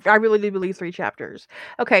 I really do believe 3 chapters.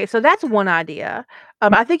 Okay, so that's one idea.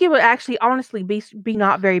 I think it would actually honestly be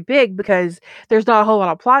not very big because there's not a whole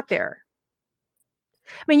lot of plot there.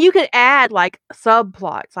 I mean, you could add like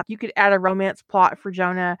subplots. Like you could add a romance plot for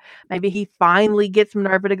Jonah. Maybe he finally gets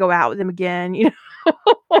Minerva to go out with him again, you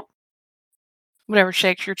know. Whatever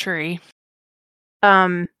shakes your tree.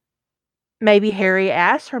 Maybe Harry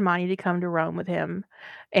asks Hermione to come to Rome with him,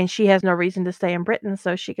 and she has no reason to stay in Britain,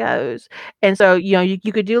 so she goes. And so, you know,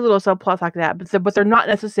 you could do little subplots like that, but they're not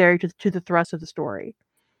necessary to the thrust of the story.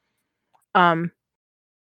 Because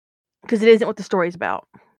it isn't what the story's about.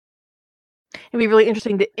 It'd be really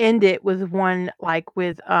interesting to end it with one like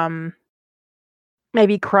with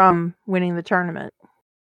maybe Krum winning the tournament.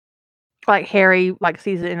 Like Harry like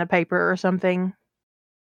sees it in a paper or something.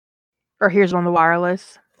 Or hears it on the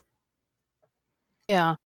wireless.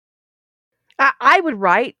 Yeah. I would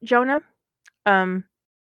write Jonah. But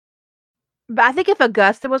I think if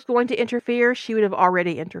Augusta was going to interfere, she would have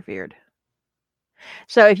already interfered.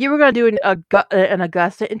 So if you were going to do an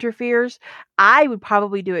Augusta interferes, I would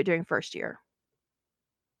probably do it during first year.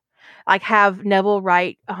 Like have Neville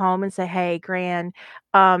write home and say, "Hey, Gran,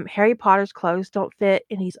 Harry Potter's clothes don't fit,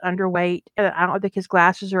 and he's underweight, and I don't think his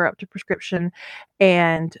glasses are up to prescription."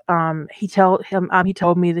 And he told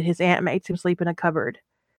me that his aunt makes him sleep in a cupboard.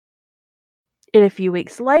 And a few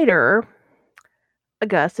weeks later,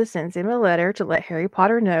 Augusta sends him a letter to let Harry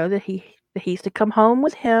Potter know that he's to come home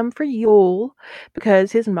with him for Yule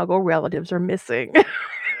because his Muggle relatives are missing.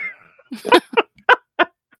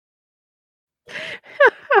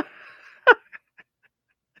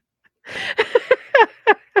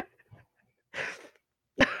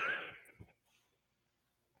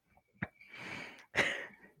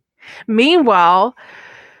 Meanwhile,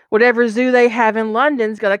 whatever zoo they have in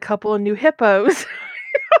London's got a couple of new hippos.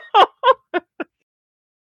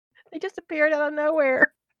 They just appeared out of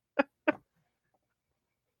nowhere.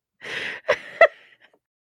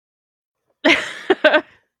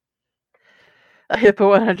 A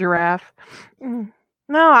hippo and a giraffe. No,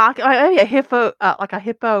 a hippo, like a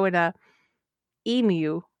hippo and a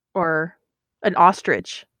emu or an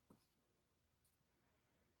ostrich.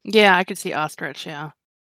 Yeah, I could see ostrich, yeah.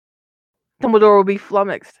 Dumbledore will be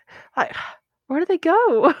flummoxed. Like, where do they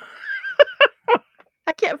go?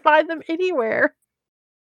 I can't find them anywhere.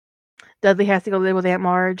 Dudley has to go live with Aunt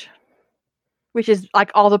Marge, which is like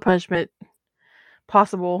all the punishment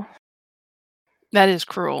possible. That is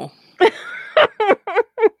cruel.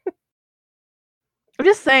 I'm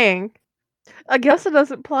just saying, Augusta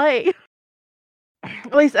doesn't play.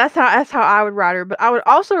 At least that's how I would write her. But I would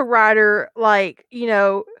also write her like, you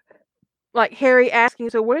know, like Harry asking,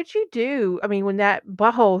 "So what did you do? I mean, when that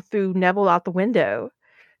butthole threw Neville out the window?"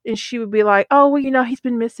 And she would be like, "Oh, well, you know, he's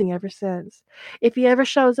been missing ever since. If he ever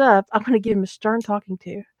shows up, I'm going to give him a stern talking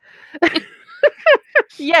to."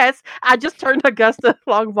 Yes, I just turned Augusta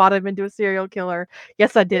Longbottom into a serial killer.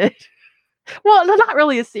 Yes, I did. Well, no, not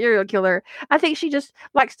really a serial killer. I think she just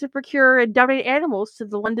likes to procure and donate animals to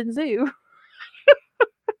the London Zoo.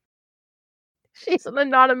 She's an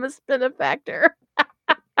anonymous benefactor.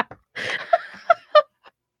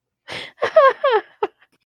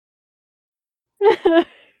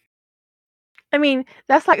 I mean,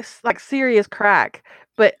 that's like serious crack,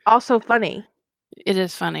 but also funny. It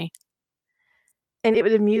is funny. And it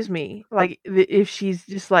would amuse me, like, if she's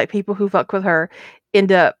just like people who fuck with her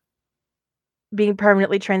end up being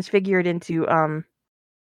permanently transfigured into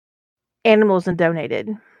animals and donated.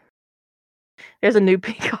 There's a new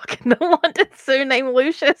peacock in the London Zoo named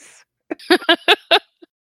Lucius.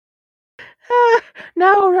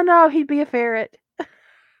 No, he'd be a ferret.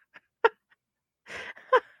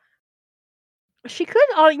 She could,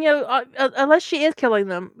 you know, unless she is killing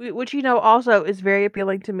them, which, you know, also is very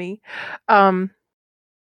appealing to me.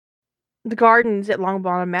 The gardens at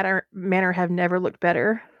Longbottom Manor have never looked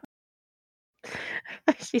better.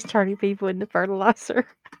 She's turning people into fertilizer.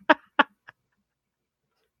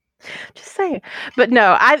 Just saying. But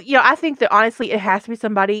no, I think that honestly, it has to be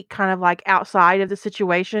somebody kind of like outside of the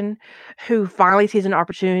situation who finally sees an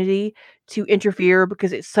opportunity to interfere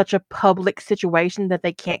because it's such a public situation that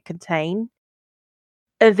they can't contain.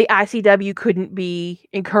 The ICW couldn't be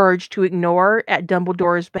encouraged to ignore at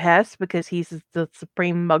Dumbledore's behest because he's the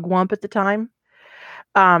supreme mugwump at the time.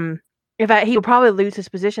 In fact, he would probably lose his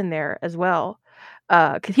position there as well,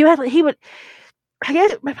 because he would. I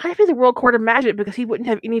guess it might be the World Court of Magic because he wouldn't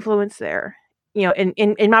have any influence there.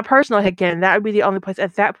 In my personal headcanon, that would be the only place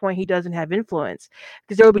at that point he doesn't have influence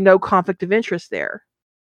because there would be no conflict of interest there.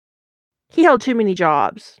 He held too many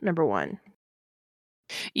jobs, number one.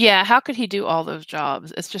 Yeah, how could he do all those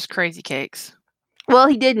jobs? It's just crazy cakes. Well,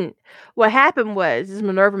 he didn't. What happened was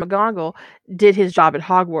Minerva McGonagall did his job at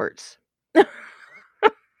Hogwarts.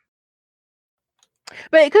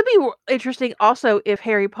 But it could be interesting also if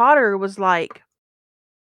Harry Potter was like,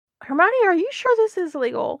 Hermione, are you sure this is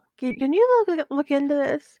legal? Can you look into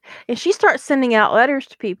this? And she starts sending out letters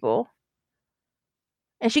to people.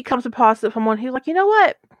 And she comes upon someone who's like, you know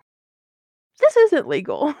what? This isn't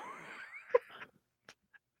legal.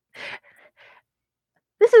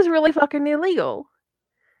 This is really fucking illegal.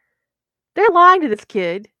 They're lying to this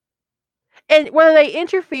kid. And whether they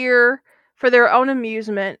interfere for their own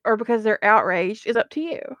amusement or because they're outraged is up to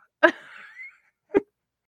you.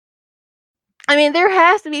 I mean, there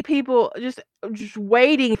has to be people just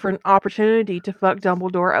waiting for an opportunity to fuck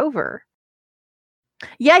Dumbledore over.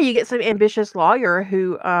 Yeah, you get some ambitious lawyer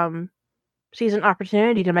who sees an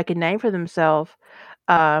opportunity to make a name for themselves,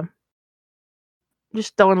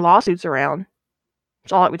 just throwing lawsuits around.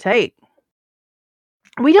 That's all it would take.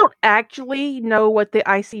 We don't actually know what the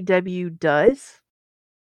ICW does,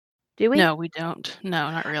 do we? No, we don't. No,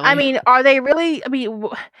 not really. I mean, are they really? I mean,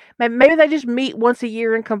 maybe they just meet once a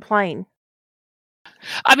year and complain.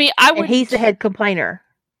 I mean, I would. And he's the head complainer.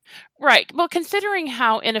 Right. Well, considering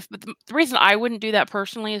how, the reason I wouldn't do that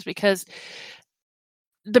personally is because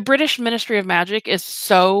the British Ministry of Magic is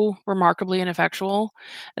so remarkably ineffectual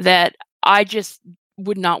that I just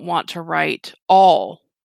would not want to write all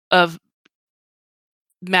of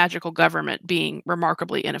magical government being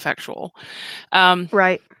remarkably ineffectual.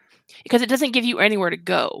 Right. Because it doesn't give you anywhere to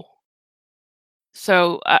go.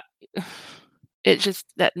 So it just,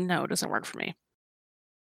 that, no, it doesn't work for me.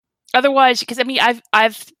 Otherwise, because I mean,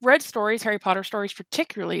 I've read stories, Harry Potter stories,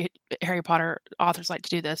 particularly Harry Potter authors like to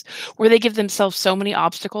do this, where they give themselves so many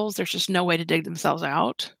obstacles, there's just no way to dig themselves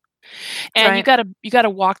out. And Right. you gotta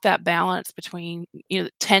walk that balance between, the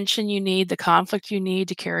tension you need, the conflict you need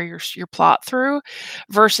to carry your plot through,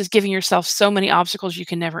 versus giving yourself so many obstacles you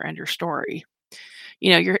can never end your story.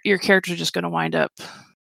 Your characters are just going to wind up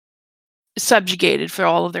subjugated for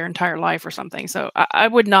all of their entire life or something. So I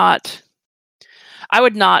would not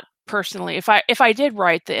personally, if I did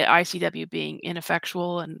write the ICW being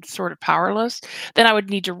ineffectual and sort of powerless, then I would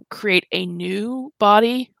need to create a new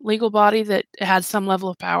legal body that has some level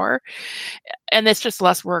of power. And it's just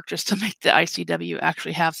less work just to make the ICW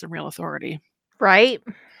actually have some real authority. Right.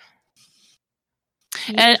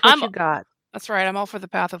 And you got. That's right. I'm all for the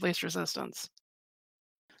path of least resistance.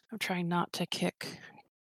 I'm trying not to kick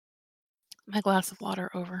my glass of water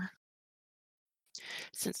over.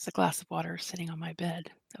 Since the glass of water is sitting on my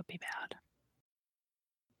bed, that would be bad.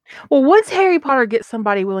 Well, once Harry Potter gets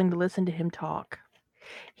somebody willing to listen to him talk,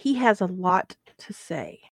 he has a lot to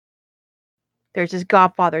say. There's his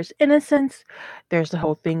godfather's innocence. There's the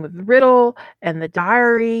whole thing with Riddle and the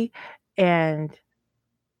diary and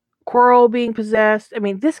Quirrell being possessed. I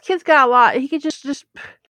mean, this kid's got a lot. He could just...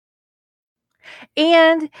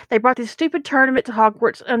 And they brought this stupid tournament to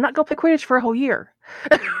Hogwarts. I'm not going to play Quidditch for a whole year.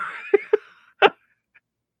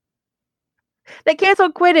 They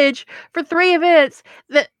canceled Quidditch for 3 events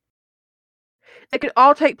that could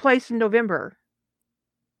all take place in November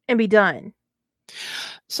and be done.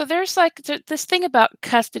 So there's like this thing about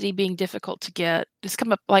custody being difficult to get. It's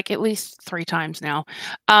come up like at least 3 times now.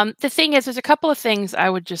 The thing is, there's a couple of things I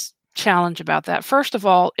would just challenge about that. First of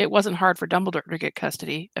all, it wasn't hard for Dumbledore to get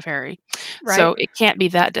custody of Harry. Right. So it can't be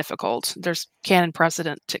that difficult. There's canon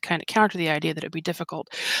precedent to kind of counter the idea that it'd be difficult.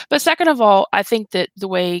 But second of all, I think that the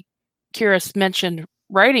way Kyrus mentioned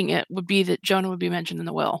writing it would be that Jonah would be mentioned in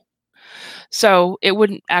the will. So it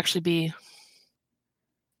wouldn't actually be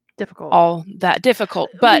all that difficult.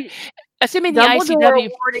 But assuming the ICW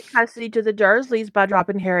awarded custody to the Dursleys by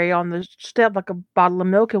dropping Harry on the step like a bottle of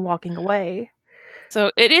milk and walking away.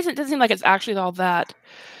 So it doesn't seem like it's actually all that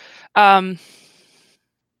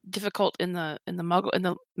difficult in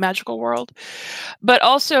the magical world. But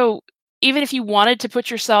also, even if you wanted to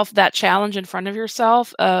put yourself that challenge in front of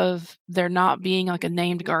yourself of there not being like a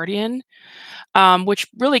named guardian, which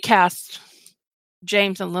really casts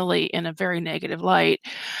James and Lily in a very negative light.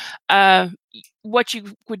 What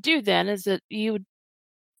you would do then is that you would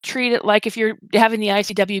treat it like if you're having the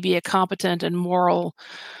ICW be a competent and moral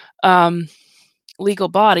legal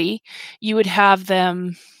body, you would have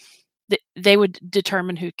them, they would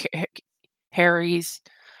determine who Harry's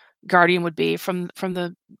guardian would be from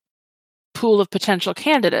the pool of potential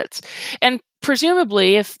candidates. And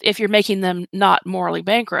presumably, if you're making them not morally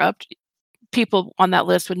bankrupt, people on that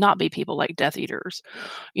list would not be people like Death Eaters,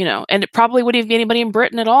 and it probably wouldn't even be anybody in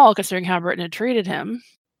Britain at all, considering how Britain had treated him.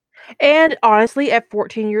 And honestly, at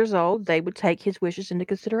 14 years old, they would take his wishes into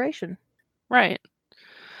consideration. Right.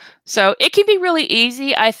 So it can be really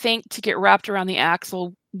easy, I think, to get wrapped around the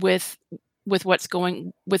axle with what's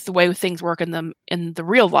going, with the way things work in the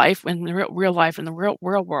real life, in the real life, in the real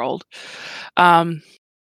world. I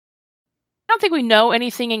don't think we know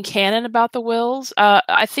anything in canon about the wills.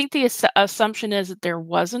 I think the assumption is that there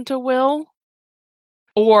wasn't a will,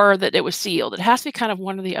 or that it was sealed. It has to be kind of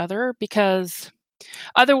one or the other, because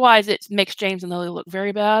otherwise it makes James and Lily look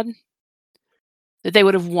very bad. That they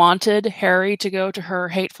would have wanted Harry to go to her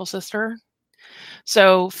hateful sister.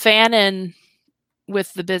 So Fannin,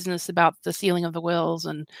 with the business about the sealing of the wills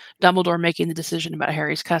and Dumbledore making the decision about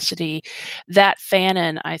Harry's custody, that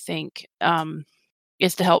Fannin, I think,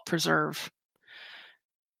 is to help preserve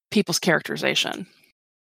people's characterization.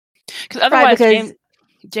 Because otherwise,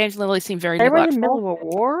 James and Lily seem very they neglectful. were in the middle of a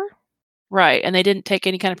war? Right, and they didn't take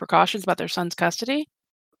any kind of precautions about their son's custody?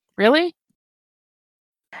 Really?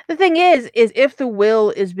 The thing is if the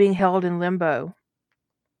will is being held in limbo,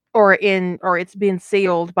 or it's being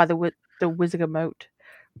sealed by the Wizarding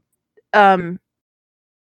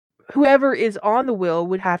whoever is on the will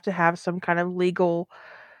would have to have some kind of legal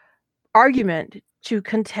argument to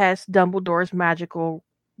contest Dumbledore's magical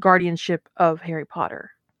guardianship of Harry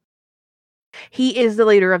Potter. He is the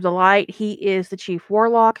leader of the light, he is the chief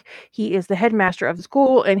warlock, he is the headmaster of the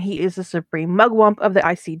school, and he is the supreme mugwump of the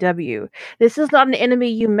ICW. This is not an enemy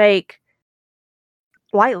you make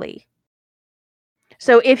lightly.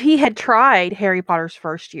 So if he had tried Harry Potter's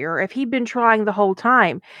first year, if he'd been trying the whole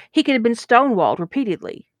time, he could have been stonewalled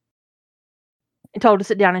repeatedly and told to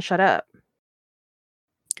sit down and shut up.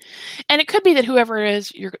 And it could be that whoever it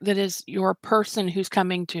is that is your person who's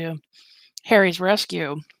coming to Harry's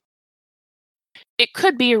rescue, it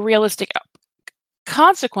could be a realistic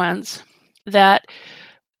consequence that,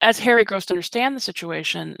 as Harry grows to understand the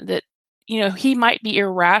situation, that he might be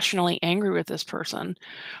irrationally angry with this person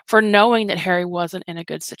for knowing that Harry wasn't in a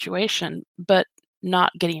good situation, but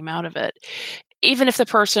not getting him out of it. Even if the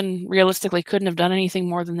person realistically couldn't have done anything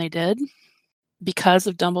more than they did, because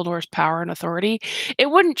of Dumbledore's power and authority, it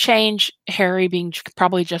wouldn't change Harry being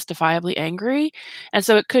probably justifiably angry. And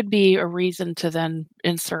so it could be a reason to then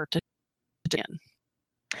insert it in.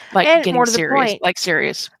 Like and getting more to the serious, point, like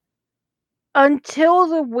serious. Until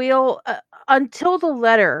the until the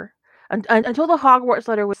letter, until the Hogwarts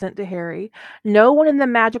letter was sent to Harry, no one in the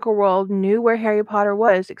magical world knew where Harry Potter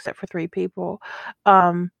was except for 3 people.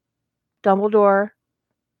 Dumbledore,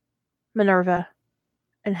 Minerva,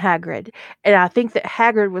 and Hagrid. And I think that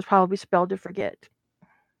Hagrid was probably spelled to forget,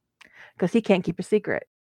 because he can't keep a secret.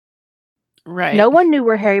 Right. No one knew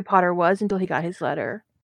where Harry Potter was until he got his letter.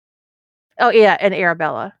 Oh yeah, and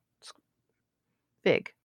Arabella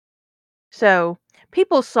Fig. So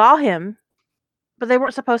people saw him, but they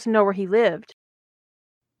weren't supposed to know where he lived.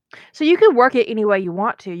 So you can work it any way you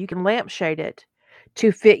want to. You can lampshade it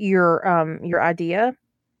to fit your idea.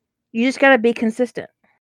 You just gotta be consistent.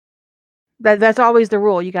 That's always the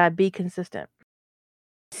rule. You gotta be consistent.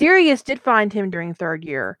 Sirius did find him during 3rd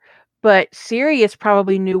year, but Sirius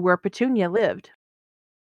probably knew where Petunia lived.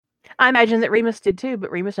 I imagine that Remus did too,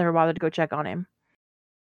 but Remus never bothered to go check on him.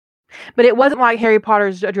 But it wasn't like Harry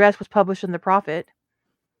Potter's address was published in the Prophet.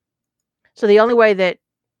 So the only way that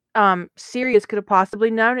Sirius could have possibly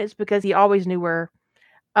known is because he always knew where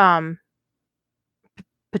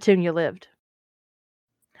Petunia lived.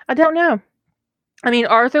 I don't know. I mean,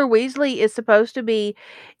 Arthur Weasley is supposed to be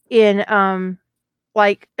in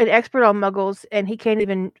like an expert on muggles, and he can't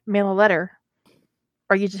even mail a letter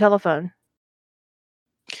or use a telephone.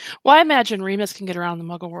 Well, I imagine Remus can get around the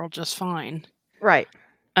Muggle world just fine. Right.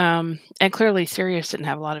 And clearly Sirius didn't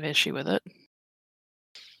have a lot of issue with it.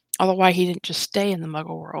 Although why he didn't just stay in the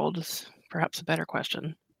Muggle world is perhaps a better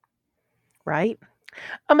question. Right.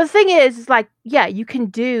 The thing is like, yeah, you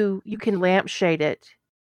can lampshade it.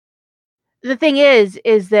 The thing is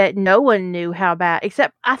that no one knew how bad,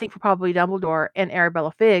 except I think for probably Dumbledore and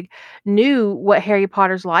Arabella Fig, knew what Harry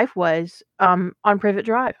Potter's life was on Privet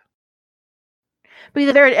Drive. Because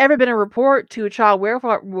if there had ever been a report to a child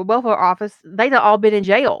welfare office, they'd have all been in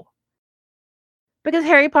jail. Because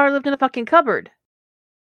Harry Potter lived in a fucking cupboard.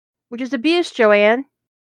 Which is abuse, Joanne.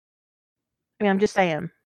 I mean, I'm just saying.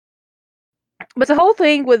 But the whole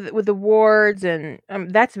thing with the wards and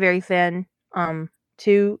that's very thin,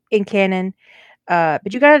 too, in canon.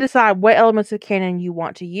 But you gotta decide what elements of canon you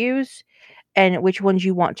want to use and which ones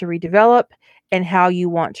you want to redevelop and how you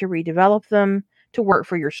want to redevelop them to work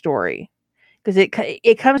for your story. Because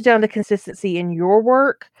it comes down to consistency in your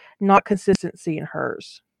work, not consistency in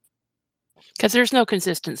hers. Because there's no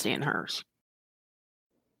consistency in hers.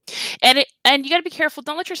 And you got to be careful.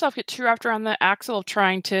 Don't let yourself get too wrapped around the axle of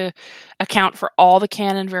trying to account for all the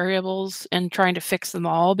canon variables and trying to fix them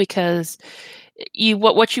all, because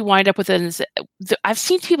what you wind up with is I've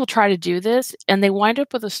seen people try to do this and they wind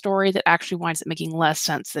up with a story that actually winds up making less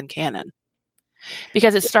sense than canon,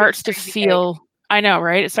 because it starts to feel, I know,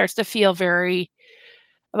 right? It starts to feel very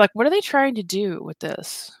like, what are they trying to do with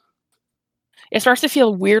this? It starts to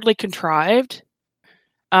feel weirdly contrived.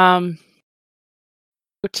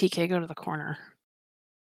 TK, go to the corner.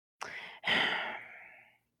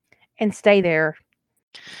 And stay there.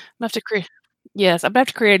 I'm going to have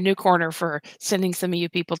to create a new corner for sending some of you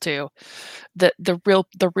people to. The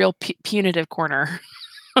real punitive corner.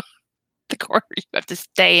 The corner you have to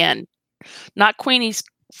stay in. Not Queenie's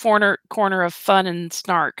corner of fun and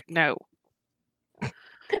snark. No.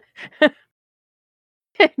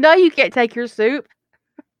 No, you can't take your soup.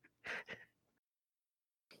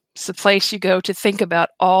 It's the place you go to think about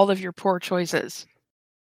all of your poor choices.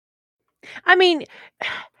 I mean,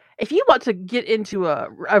 if you want to get into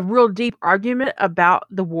a real deep argument about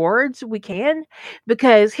the wards, we can.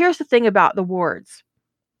 Because here's the thing about the wards.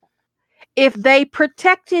 If they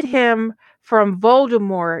protected him from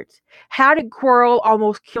Voldemort, how did Quirrell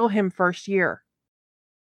almost kill him first year?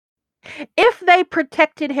 If they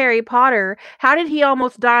protected Harry Potter, how did he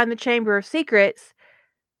almost die in the Chamber of Secrets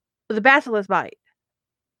with a basilisk bite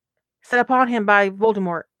set upon him by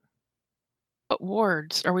Voldemort? What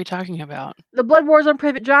wards are we talking about? The Blood Wars on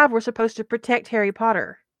Privet Drive were supposed to protect Harry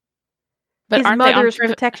Potter. But his mother's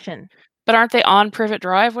protection. But aren't they on Privet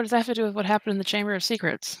Drive? What does that have to do with what happened in the Chamber of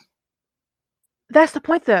Secrets? That's the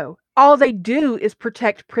point, though. All they do is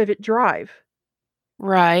protect Privet Drive.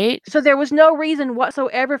 Right. So there was no reason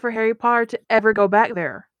whatsoever for Harry Potter to ever go back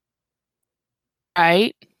there.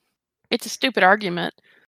 Right. It's a stupid argument.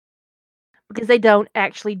 Because they don't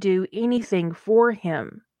actually do anything for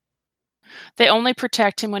him. They only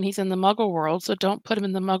protect him when he's in the Muggle world, so don't put him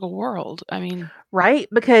in the Muggle world. I mean... Right,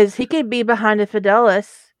 because he could be behind a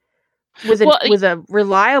Fidelis with a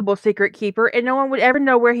reliable secret keeper, and no one would ever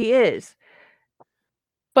know where he is.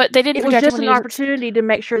 But they didn't protect him. It was just an opportunity to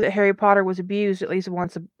make sure that Harry Potter was abused at least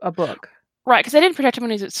once a book. Right, because they didn't protect him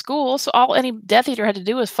when he was at school, so all any Death Eater had to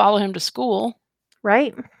do was follow him to school.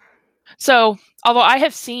 Right. So, although I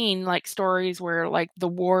have seen like stories where like the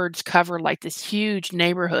wards cover like this huge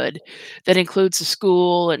neighborhood that includes a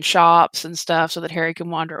school and shops and stuff so that Harry can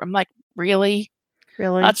wander. I'm like, really?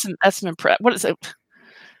 Really? That's some impressive. What is it?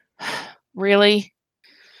 Really?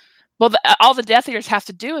 Well, all the Death Eaters have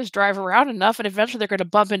to do is drive around enough, and eventually they're going to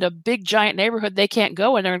bump into a big, giant neighborhood they can't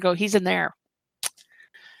go, and they're going to go, he's in there.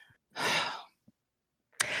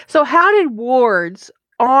 So how did wards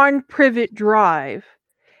on Privet Drive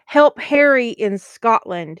help Harry in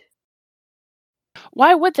Scotland?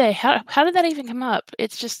 Why would they? How did that even come up?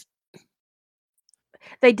 It's just...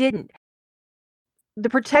 They didn't. The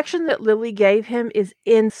protection that Lily gave him is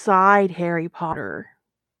inside Harry Potter.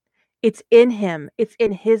 It's in him. It's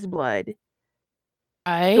in his blood.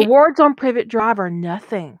 Right. The wards on Privet Drive are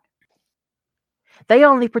nothing. They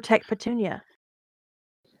only protect Petunia.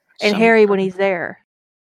 And Harry when he's there.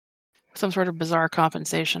 Some sort of bizarre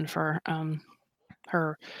compensation for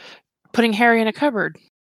her putting Harry in a cupboard.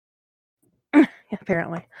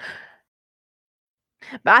 Apparently.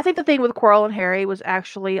 But I think the thing with Quirrell and Harry was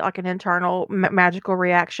actually like an internal magical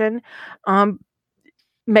reaction.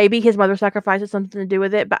 Maybe his mother sacrifice had something to do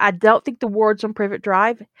with it, but I don't think the wards on Privet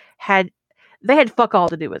Drive had fuck all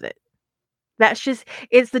to do with it.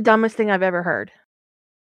 It's the dumbest thing I've ever heard.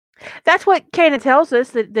 That's what canon tells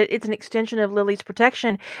us, that it's an extension of Lily's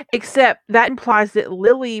protection, except that implies that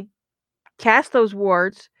Lily cast those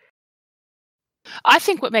wards. I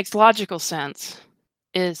think what makes logical sense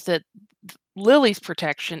is that Lily's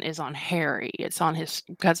protection is on Harry. It's on his,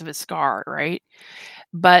 because of his scar, right?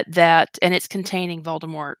 But and it's containing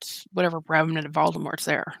Voldemort's, whatever remnant of Voldemort's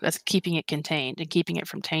there. That's keeping it contained and keeping it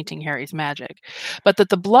from tainting Harry's magic. But that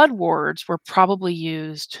the blood wards were probably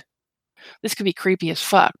used... This could be creepy as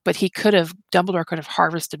fuck, but Dumbledore could have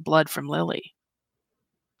harvested blood from Lily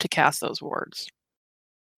to cast those wards.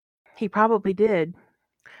 He probably did.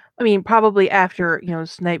 I mean, probably after,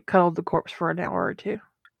 Snape cuddled the corpse for an hour or two.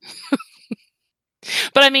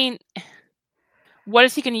 But I mean, what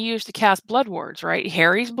is he going to use to cast blood wards, right?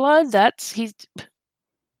 Harry's blood?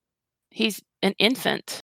 He's an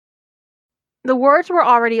infant. The wards were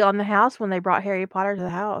already on the house when they brought Harry Potter to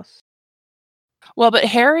the house. Well, but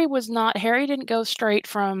Harry didn't go straight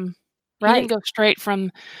from Right. He didn't go straight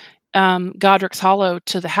from Godric's Hollow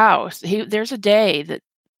to the house. There's a day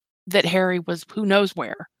that Harry was who knows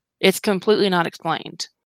where. It's completely not explained.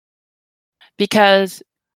 Because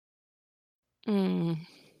I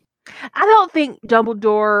don't think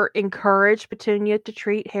Dumbledore encouraged Petunia to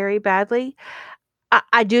treat Harry badly.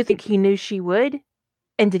 I do think he knew she would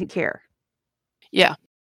and didn't care. Yeah.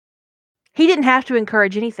 He didn't have to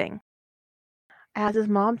encourage anything. As his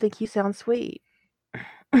mom think you sound sweet.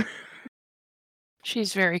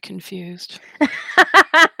 She's very confused.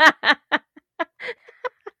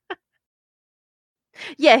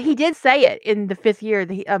 Yeah, he did say it in the 5th year.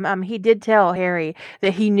 He did tell Harry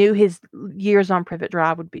that he knew his years on Privet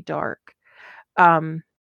Drive would be dark. But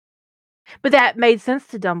that made sense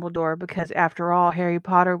to Dumbledore because, after all, Harry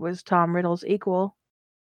Potter was Tom Riddle's equal.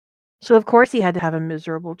 So, of course, he had to have a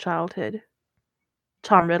miserable childhood.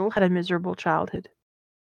 Tom Riddle had a miserable childhood.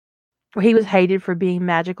 Where he was hated for being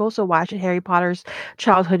magical, so why should Harry Potter's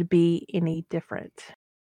childhood be any different?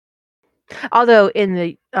 Although in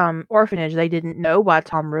the orphanage, they didn't know why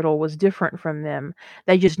Tom Riddle was different from them.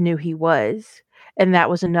 They just knew he was. And that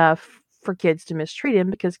was enough for kids to mistreat him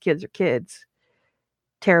because kids are kids.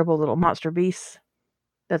 Terrible little monster beasts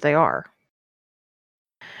that they are.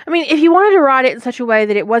 I mean, if you wanted to write it in such a way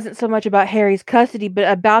that it wasn't so much about Harry's custody, but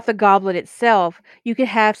about the goblet itself, you could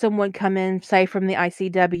have someone come in, say, from the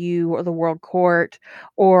ICW or the World Court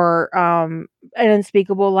or an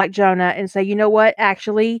Unspeakable like Jonah and say, you know what,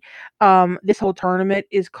 actually, this whole tournament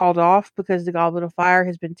is called off because the Goblet of Fire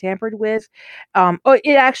has been tampered with.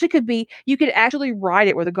 It actually could be, you could actually write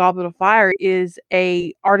it where the Goblet of Fire is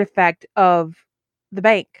a artifact of the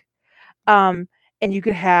bank. And you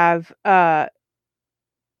could have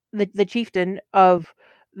the chieftain of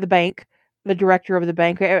the bank, the director of the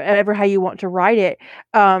bank, whatever how you want to write it,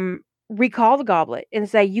 recall the goblet and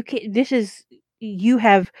say you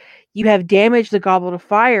have damaged the Goblet of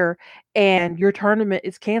Fire and your tournament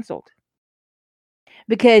is canceled.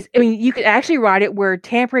 Because I mean, you could actually write it where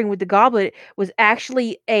tampering with the goblet was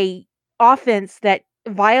actually a offense that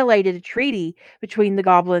violated a treaty between the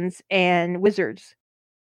goblins and wizards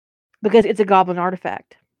because it's a goblin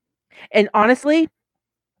artifact. And honestly,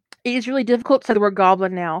 it is really difficult to say the word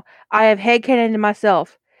goblin now. I have headcanoned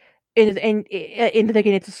myself into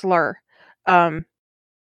thinking it's a slur. Yeah,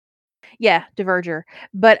 Diverger.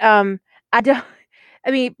 But I don't.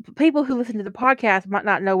 I mean, people who listen to the podcast might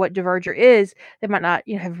not know what Diverger is. They might not,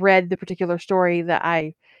 have read the particular story that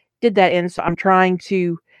I did that in. So I'm trying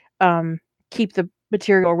to keep the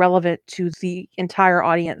material relevant to the entire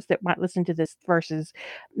audience that might listen to this versus,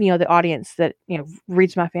 the audience that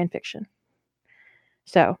reads my fan fiction.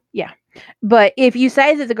 So, yeah. But if you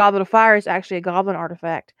say that the Goblet of Fire is actually a goblin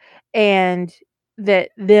artifact and that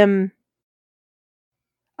them...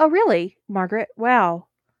 Oh, really, Margaret? Wow.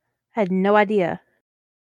 I had no idea.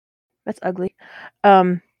 That's ugly.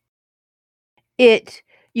 You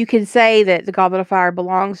can say that the Goblet of Fire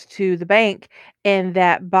belongs to the bank and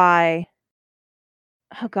that by...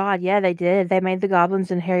 Oh, God, yeah, they did. They made the goblins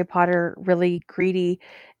in Harry Potter really greedy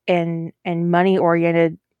and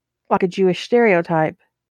money-oriented, like a Jewish stereotype.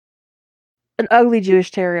 An ugly Jewish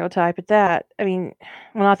stereotype at that. I mean,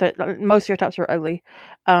 well, not that most stereotypes are ugly.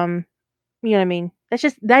 You know what I mean? That's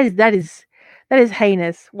just that is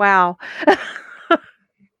heinous. Wow.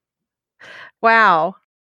 Wow.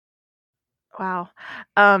 Wow.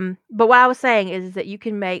 But what I was saying is that you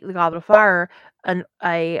can make the Goblet of Fire an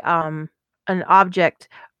object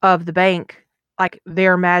of the bank, like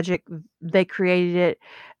their magic. They created it,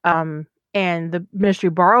 and the ministry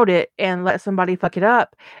borrowed it and let somebody fuck it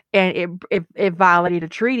up, and it violated a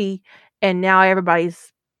treaty, and now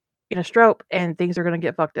everybody's in a stroke, and things are gonna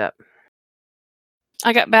get fucked up.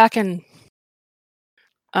 I got back and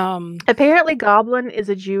apparently goblin is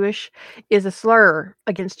a slur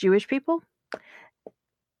against Jewish people.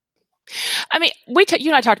 I mean, you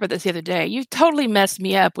and I talked about this the other day. You totally messed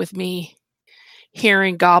me up with me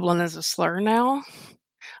hearing goblin as a slur now.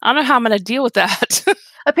 I don't know how I'm going to deal with that.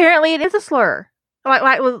 Apparently it is a slur.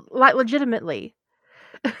 Like legitimately.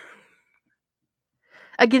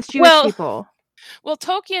 Against Jewish people. Well,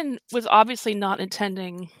 Tolkien was obviously not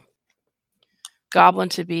intending goblin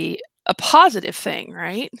to be a positive thing,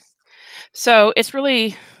 right? So it's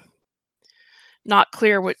really not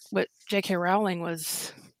clear what J.K. Rowling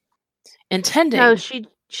was intending. No,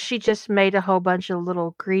 she just made a whole bunch of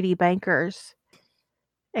little greedy bankers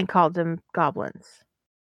and called them goblins.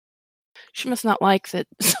 She must not like that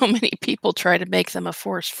so many people try to make them a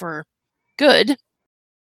force for good.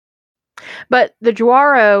 But the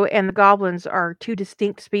Dwaro and the goblins are two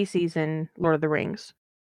distinct species in Lord of the Rings.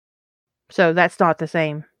 So that's not the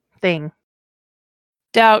same thing.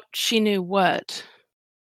 Doubt she knew what.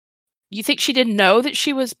 You think she didn't know that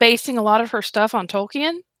she was basing a lot of her stuff on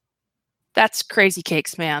Tolkien? That's crazy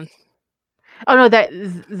cakes, man. Oh no,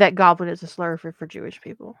 that goblin is a slur for Jewish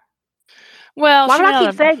people. Well, why she do I may not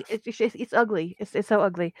keep have. saying it's ugly? It's so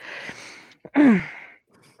ugly.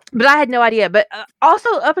 But I had no idea. But also,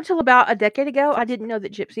 up until about a decade ago, I didn't know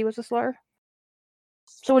that gypsy was a slur.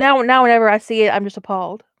 So now whenever I see it, I'm just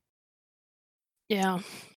appalled. Yeah.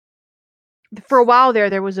 For a while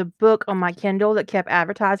there was a book on my Kindle that kept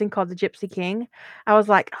advertising called The Gypsy King. I was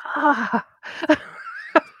like, ah.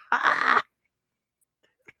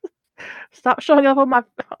 Stop showing up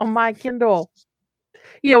on my Kindle.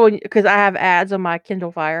 You know, because I have ads on my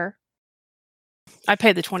Kindle Fire. I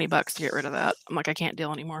paid the $20 to get rid of that. I'm like, I can't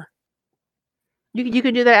deal anymore. You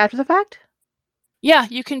can do that after the fact? Yeah,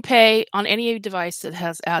 you can pay on any device that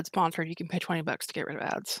has ad sponsored. You can pay $20 to get rid of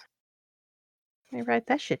ads. Let me write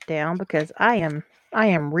that shit down because I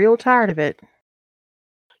am real tired of it.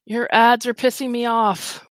 Your ads are pissing me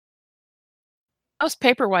off. Most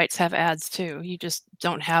Paperwhites have ads too. You just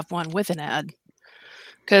don't have one with an ad.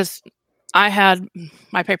 Because I had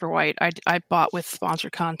my Paperwhite I bought with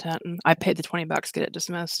sponsored content, and I paid the $20 to get it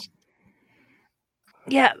dismissed.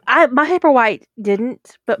 Yeah, my Paperwhite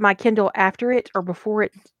didn't, but my Kindle after it or before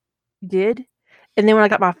it did. And then when I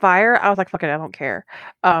got my Fire, I was like, "Fuck it, I don't care."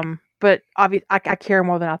 But obviously, I care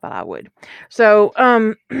more than I thought I would. So,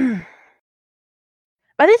 I think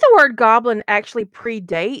the word goblin actually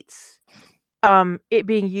predates it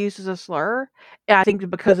being used as a slur. And I think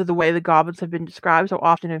because of the way the goblins have been described so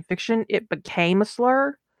often in fiction, it became a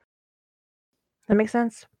slur. That makes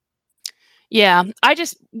sense? Yeah, I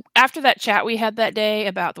just after that chat we had that day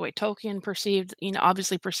about the way Tolkien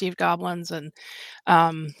obviously perceived goblins, and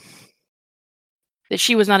that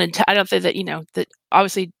she was not. I don't think that that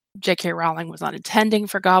obviously J.K. Rowling was not intending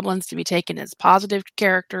for goblins to be taken as positive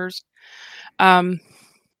characters. That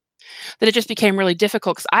it just became really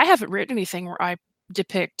difficult because I haven't written anything where I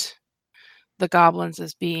depict the goblins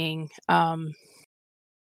as being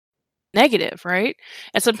negative, right?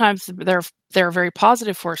 And sometimes they're a very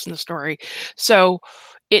positive force in the story. So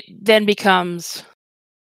it then becomes,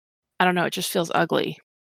 I don't know, it just feels ugly.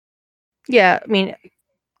 Yeah, I mean,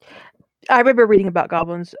 I remember reading about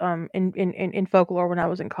goblins in folklore when I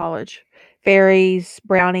was in college. Fairies,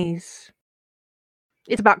 brownies.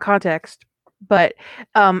 It's about context. But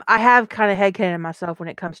I have kind of headcanon myself when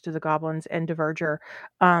it comes to the goblins and Diverger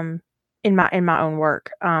in my own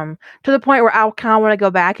work. To the point where I kind of want to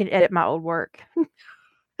go back and edit my old work to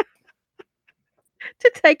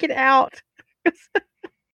take it out.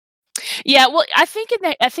 Yeah, well, I think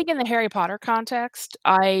in the Harry Potter context,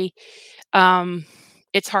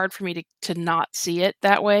 it's hard for me to not see it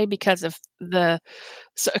that way because of the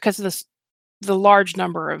large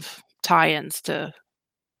number of tie-ins to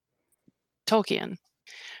Tolkien.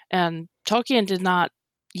 And Tolkien did not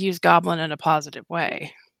use goblin in a positive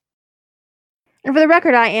way. And for the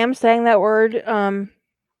record, I am saying that word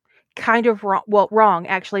kind of wrong. Well, wrong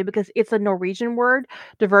actually, because it's a Norwegian word,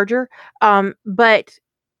 diverger. But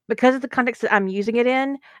because of the context that I'm using it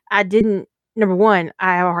in, I didn't. Number one,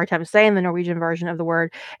 I have a hard time saying the Norwegian version of the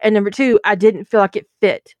word, and number two, I didn't feel like it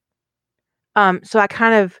fit. So I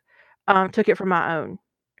kind of took it from my own.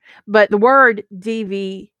 But the word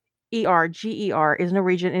Dverger is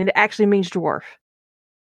Norwegian, and it actually means dwarf.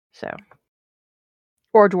 So,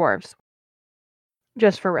 or dwarves,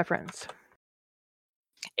 just for reference.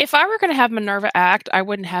 If I were going to have Minerva act, I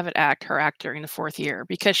wouldn't have it her act during the 4th year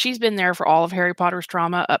because she's been there for all of Harry Potter's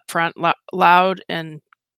trauma up front, loud and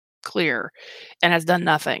clear, and has done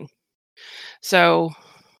nothing. So,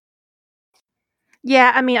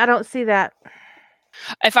 yeah, I mean, I don't see that.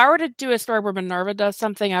 If I were to do a story where Minerva does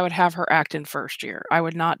something, I would have her act in 1st year. I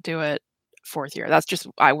would not do it 4th year. That's just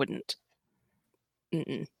I wouldn't.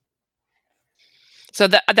 Mm-mm. So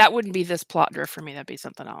that wouldn't be this plot drift for me. That'd be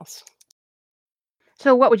something else.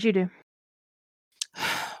 So what would you do?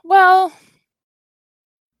 Well,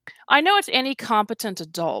 I know it's any competent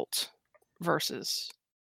adult versus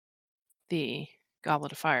the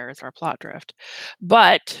Goblet of Fire is our plot drift.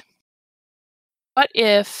 But what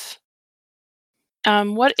if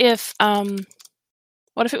what if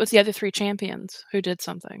it was the other 3 champions who did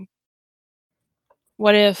something?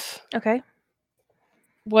 What if Okay.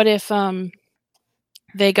 What if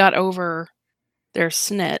they got over their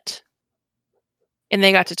snit, and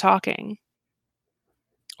they got to talking.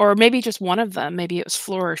 Or maybe just one of them, maybe it was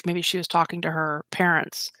Flourish, maybe she was talking to her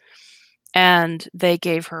parents, and they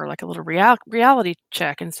gave her, like, a little reality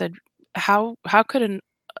check and said, "How could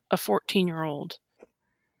a 14-year-old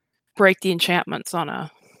break the enchantments on a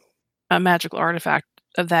magical artifact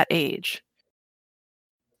of that age?"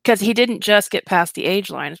 Because he didn't just get past the age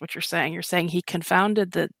line is what you're saying. You're saying he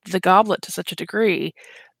confounded the goblet to such a degree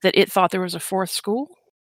that it thought there was a 4th school?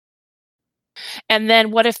 And then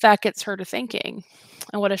what if that gets her to thinking?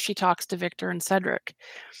 And what if she talks to Victor and Cedric?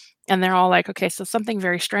 And they're all like, "Okay, so something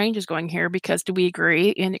very strange is going here because do we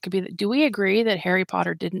agree?" And it could be that, "Do we agree that Harry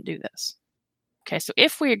Potter didn't do this?" Okay, so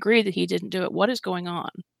if we agree that he didn't do it, what is going on?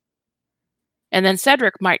 And then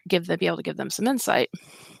Cedric might be able to give them some insight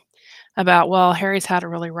about, well, Harry's had a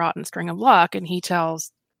really rotten string of luck, and he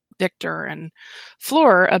tells Victor and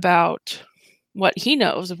Fleur about what he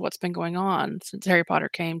knows of what's been going on since Harry Potter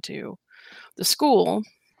came to the school.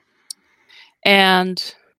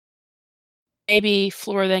 And maybe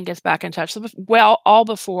Fleur then gets back in touch. So, all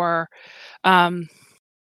before the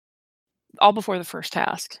first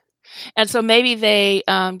task. And so maybe they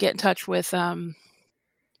get in touch with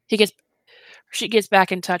she gets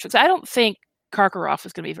back in touch with. I don't think Karkaroff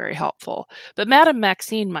is going to be very helpful, but Madame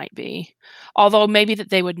Maxine might be. Although maybe that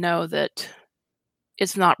they would know that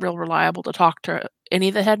it's not real reliable to talk to any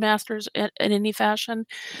of the headmasters in any fashion,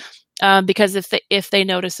 because if they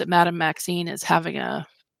notice that Madame Maxine is having a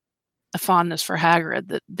fondness for Hagrid,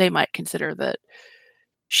 that they might consider that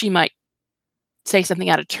she might say something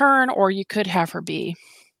out of turn, or you could have her be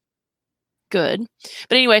good.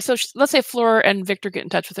 But anyway, so let's say Fleur and Victor get in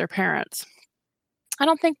touch with their parents. I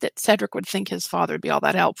don't think that Cedric would think his father would be all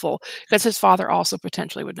that helpful, because his father also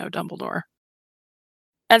potentially would know Dumbledore.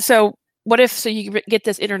 And so what if you get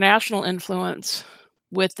this international influence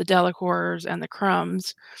with the Delacours and the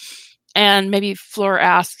Crumbs, and maybe Fleur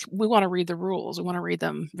asks, "We want to read the rules. We want to read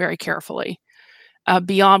them very carefully,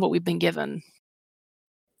 beyond what we've been given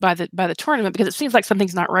by the tournament, because it seems like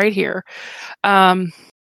something's not right here."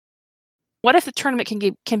 What if the tournament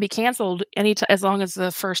can be canceled as long as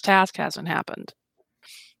the first task hasn't happened?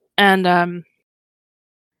 And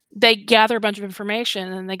they gather a bunch of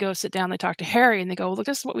information, and they go sit down, they talk to Harry, and they go, "Well, look,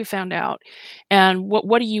 this is what we found out, and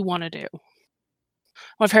what do you wanna do?"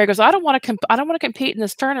 Well, if Harry goes, I don't wanna compete in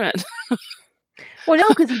this tournament." Well, no,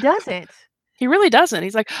 because he doesn't. He really doesn't.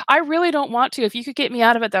 He's like, "I really don't want to. If you could get me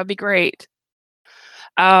out of it, that would be great."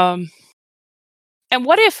 And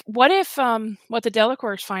what if what the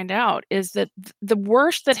Delacours find out is that the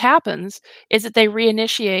worst that happens is that they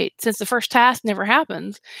reinitiate, since the first task never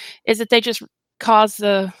happens, is that they just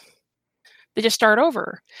start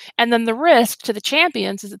over. And then the risk to the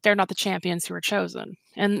champions is that they're not the champions who are chosen.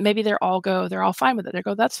 And maybe they're all fine with it. They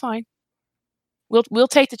go, "That's fine. We'll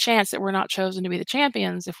take the chance that we're not chosen to be the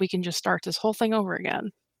champions if we can just start this whole thing over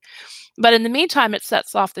again." But in the meantime, it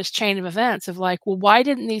sets off this chain of events of like, well, why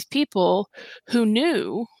didn't these people who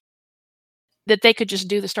knew that they could just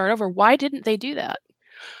do the start over, why didn't they do that?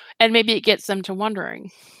 And maybe it gets them to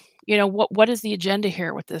wondering, what is the agenda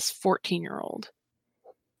here with this 14-year-old?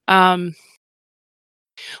 Well,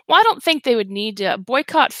 I don't think they would need to.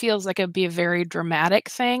 Boycott feels like it'd be a very dramatic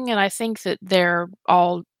thing, and I think that they're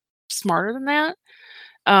all smarter than that.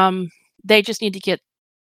 They just need to get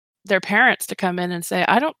their parents to come in and say,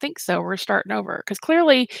 "I don't think so. We're starting over." Because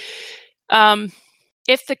clearly,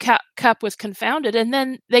 if the cup was confounded, and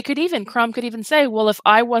then Crumb could even say, "Well, if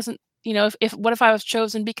I wasn't, if what if I was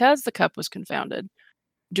chosen because the cup was confounded?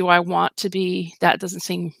 Do I want to be? That doesn't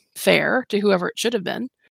seem fair to whoever it should have been."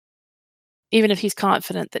 Even if he's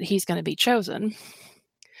confident that he's gonna be chosen.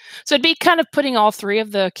 So it'd be kind of putting all 3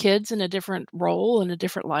 of the kids in a different role, in a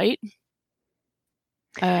different light.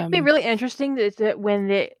 It'd be really interesting that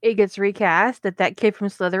when it gets recast, that kid from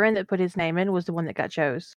Slytherin that put his name in was the one that got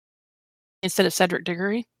chose. Instead of Cedric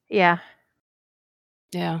Diggory. Yeah.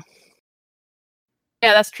 Yeah.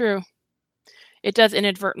 Yeah, that's true. It does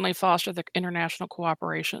inadvertently foster the international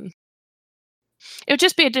cooperation. It would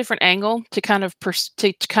just be a different angle to kind of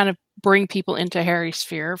bring people into Harry's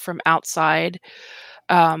sphere from outside,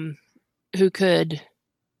 who could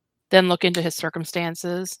then look into his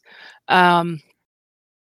circumstances. And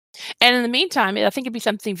in the meantime, I think it'd be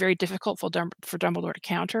something very difficult for Dumbledore to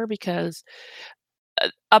counter, because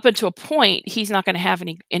up until a point, he's not going to have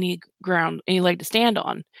any leg to stand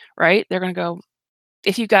on, right? They're going to go,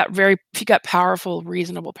 if you've got powerful,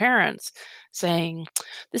 reasonable parents saying,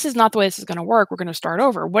 "This is not the way this is going to work. We're going to start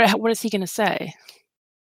over." What is he going to say?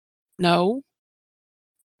 No.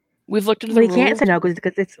 We've looked into But the he can't rules. say no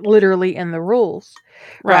because it's literally in the rules,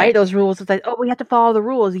 right? Those rules is like, oh, we have to follow the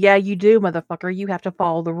rules. Yeah, you do, motherfucker. You have to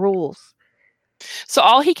follow the rules. So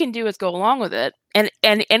all he can do is go along with it, and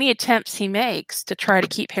any attempts he makes to try to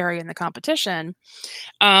keep Harry in the competition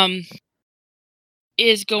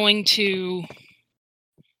is going to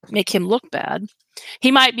make him look bad.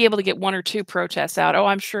 He might be able to get 1 or 2 protests out. Oh,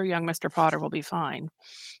 I'm sure young Mr. Potter will be fine.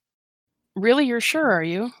 Really, you're sure, are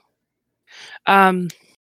you?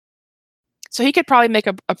 So he could probably make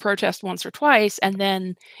a protest once or twice, and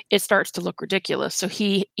then it starts to look ridiculous. So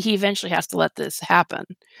he eventually has to let this happen.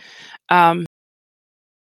 And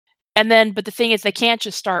then, but the thing is, they can't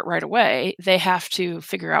just start right away. They have to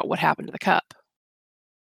figure out what happened to the cup.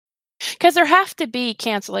 Because there have to be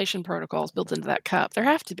cancellation protocols built into that cup. There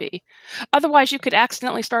have to be. Otherwise, you could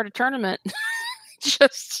accidentally start a tournament.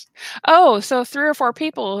 So 3 or 4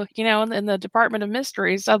 people, in the Department of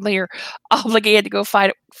Mysteries suddenly are obligated to go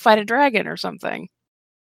fight a dragon or something.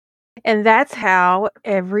 And that's how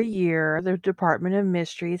every year the Department of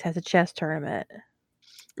Mysteries has a chess tournament.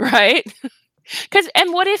 Right?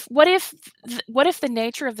 And what if the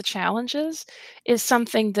nature of the challenges is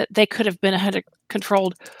something that they could have been ahead of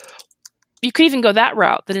controlled? You could even go that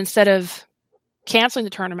route, that instead of canceling the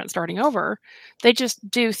tournament and starting over, they just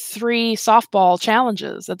do 3 softball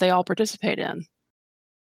challenges that they all participate in.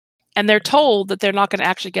 And they're told that they're not going to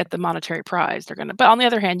actually get the monetary prize. But on the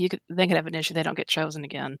other hand, they could have an issue they don't get chosen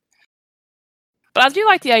again. But I do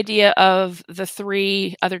like the idea of the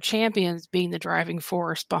 3 other champions being the driving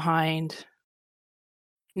force behind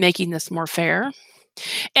making this more fair.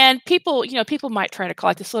 And people might try to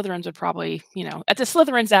collect the Slytherins would probably, at the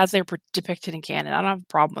Slytherins as they're depicted in canon. I don't have a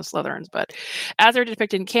problem with Slytherins, but as they're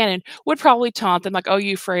depicted in canon, would probably taunt them like, "Oh,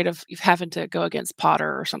 you afraid of having to go against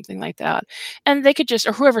Potter or something like that?" And they could just,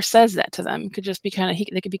 or whoever says that to them, could just be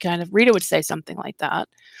they could be kind of, Rita would say something like that,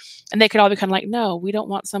 and they could all be kind of like, "No, we don't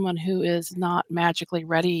want someone who is not magically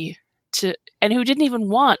ready to, and who didn't even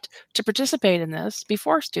want to participate in this, be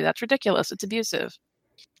forced to. That's ridiculous. It's abusive."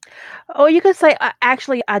 Oh, you could say,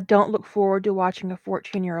 actually, I don't look forward to watching a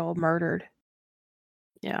 14-year-old murdered.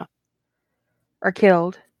 Yeah. Or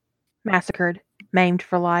killed, massacred, maimed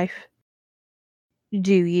for life.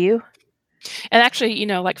 Do you? And actually,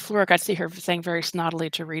 like Florrick, I'd see her saying very snottily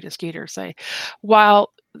to Rita Skeeter, say,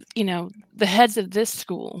 while, the heads of this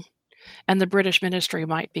school and the British ministry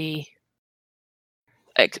might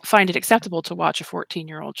find it acceptable to watch a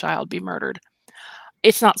 14-year-old child be murdered,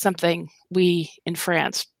 it's not something we in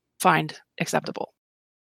France find acceptable.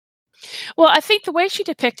 Well, I think the way she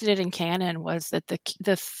depicted it in canon was that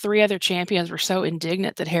the 3 other champions were so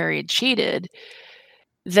indignant that Harry had cheated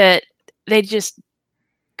that they just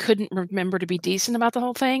couldn't remember to be decent about the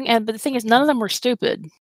whole thing. But the thing is, none of them were stupid.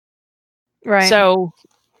 Right. So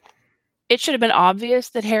it should have been obvious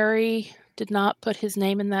that Harry did not put his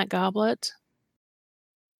name in that goblet.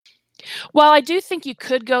 Well, I do think you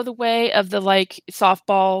could go the way of the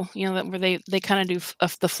softball, where they kind of do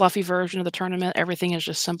the fluffy version of the tournament. Everything is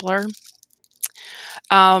just simpler.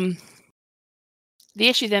 The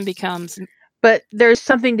issue then becomes. But there's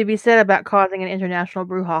something to be said about causing an international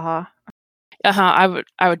brouhaha. I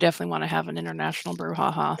would definitely want to have an international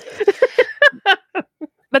brouhaha.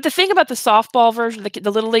 But the thing about the softball version,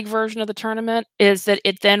 the Little League version of the tournament, is that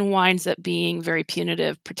it then winds up being very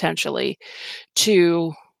punitive, potentially,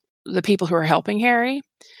 to the people who are helping Harry,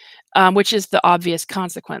 which is the obvious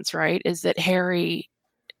consequence, right? Is that Harry,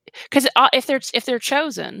 because if they're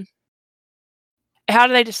chosen, how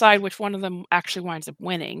do they decide which one of them actually winds up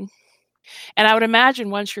winning? And I would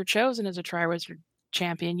imagine once you're chosen as a Triwizard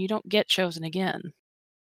champion, you don't get chosen again.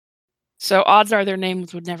 So odds are their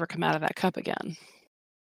names would never come out of that cup again.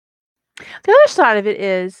 The other side of it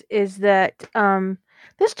is that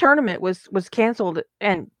this tournament was canceled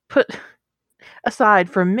and put aside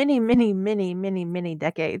for many, many, many, many, many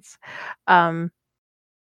decades. So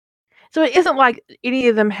it isn't like any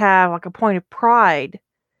of them have like a point of pride,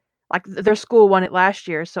 like their school won it last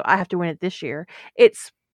year, so I have to win it this year.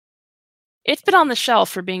 It's been on the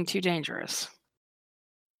shelf for being too dangerous.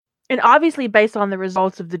 And obviously, based on the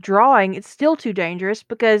results of the drawing, it's still too dangerous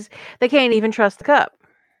because they can't even trust the cup.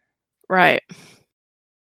 Right.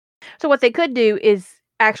 So what they could do is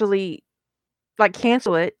actually,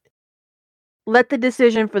 cancel it, let the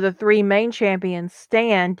decision for the 3 main champions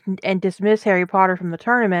stand and dismiss Harry Potter from the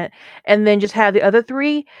tournament, and then just have the other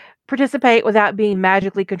 3 participate without being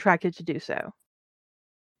magically contracted to do so.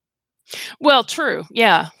 Well, true.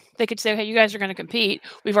 Yeah. They could say, hey, you guys are going to compete.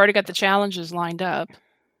 We've already got the challenges lined up.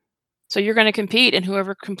 So you're going to compete, and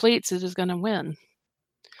whoever completes it is going to win.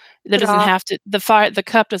 That doesn't have to, the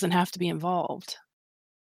cup doesn't have to be involved.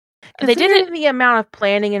 They did it. Considering the amount of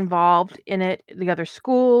planning involved in it, the other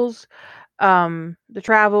schools, the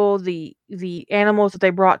travel, the animals that they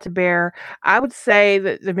brought to bear, I would say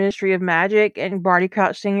that the Ministry of Magic and Barty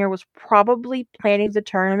Crouch Sr. was probably planning the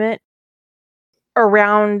tournament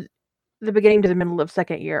around the beginning to the middle of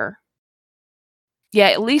second year. Yeah,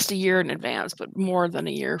 at least a year in advance, but more than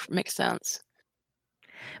a year makes sense.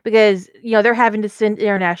 Because, they're having to send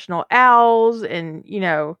international owls and,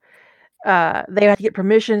 they have to get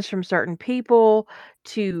permissions from certain people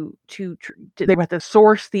they have to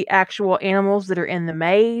source the actual animals that are in the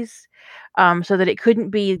maze, so that it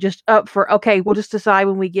couldn't be just up for, okay, we'll just decide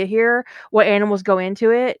when we get here what animals go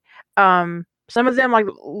into it. Some of them,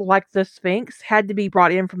 like the Sphinx, had to be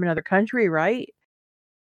brought in from another country, right?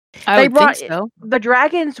 I would think so. The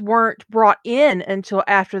dragons weren't brought in until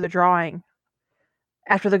after the drawing,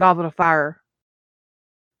 after the Goblet of Fire.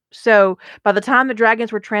 So by the time the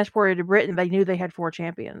dragons were transported to Britain, they knew they had 4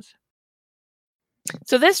 champions.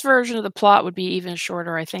 So this version of the plot would be even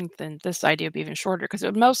shorter, I think, than this idea would be even shorter, because it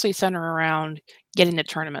would mostly center around getting the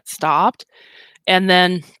tournament stopped. And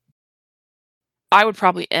then I would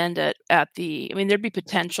probably end it at there'd be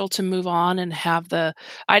potential to move on and have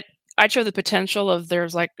I'd show the potential of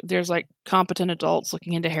there's competent adults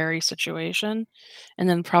looking into Harry's situation, and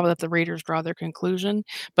then probably let the readers draw their conclusion.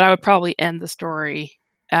 But I would probably end the story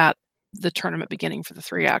at the tournament beginning for the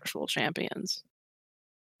 3 actual champions.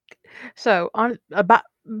 So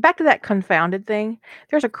back to that confounded thing.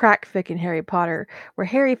 There's a crack fic in Harry Potter where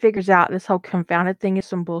Harry figures out this whole confounded thing is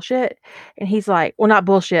some bullshit, and he's like, well, not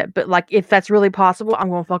bullshit, but like, if that's really possible, I'm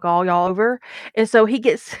gonna fuck all y'all over. And so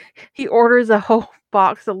he orders a whole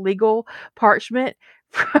box of legal parchment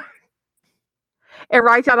and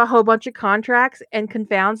writes out a whole bunch of contracts and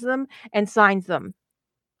confounds them and signs them.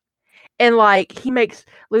 And, he makes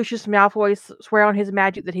Lucius Malfoy swear on his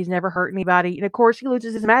magic that he's never hurt anybody, and of course he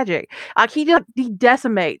loses his magic. He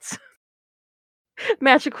decimates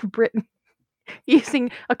magical Britain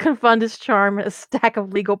using a Confundus charm and a stack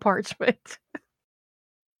of legal parchment.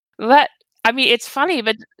 It's funny,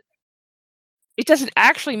 but it doesn't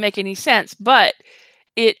actually make any sense, but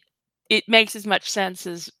it makes as much sense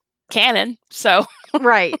as canon, so.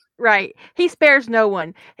 Right. He spares no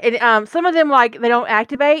one. And some of them, they don't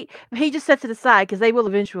activate, but he just sets it aside because they will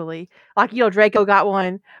eventually. Draco got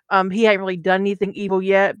one. He ain't really done anything evil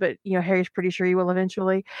yet, but Harry's pretty sure he will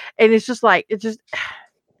eventually. And it's just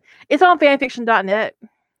it's on fanfiction.net.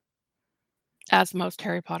 As most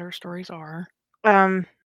Harry Potter stories are. And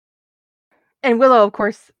Willow, of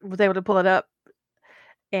course, was able to pull it up.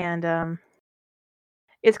 And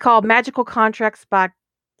it's called Magical Contracts by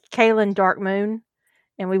Kaylin Darkmoon.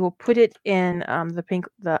 And we will put it in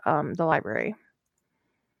the library.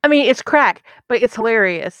 I mean, it's crack, but it's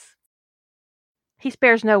hilarious. He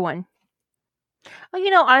spares no one.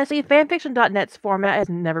 Well, honestly, fanfiction.net's format has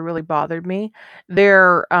never really bothered me.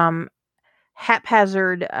 Their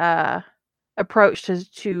haphazard approach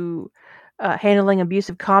to handling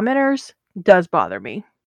abusive commenters does bother me.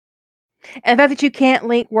 And the fact that you can't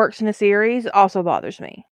link works in a series also bothers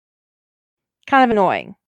me. Kind of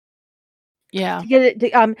annoying. Yeah.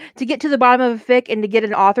 To get to the bottom of a fic and to get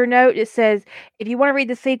an author note, it says, if you want to read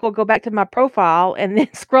the sequel, go back to my profile and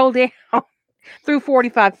then scroll down through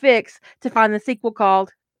 45 fics to find the sequel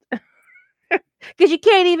called. Because you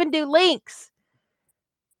can't even do links.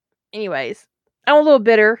 Anyways, I'm a little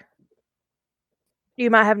bitter. You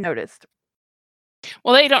might have noticed.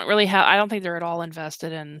 Well, they don't really have. I don't think they're at all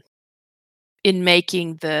invested in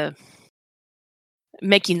making the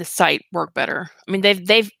site work better. I mean,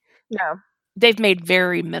 they've made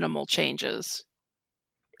very minimal changes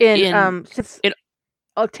since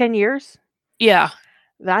 10 years. Yeah,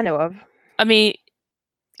 that I know of. I mean,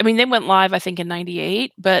 they went live, I think, in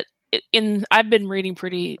 '98, but I've been reading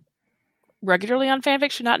pretty regularly on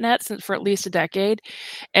fanfiction.net for at least a decade,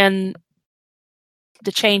 and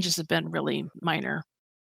the changes have been really minor.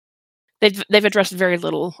 They've addressed very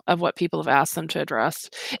little of what people have asked them to address,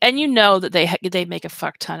 and that they make a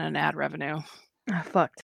fuck ton in ad revenue.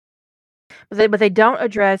 Fucked. But they don't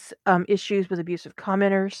address issues with abusive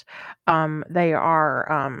commenters.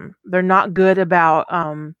 They're not good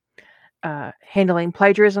about handling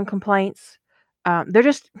plagiarism complaints.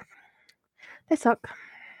 They suck.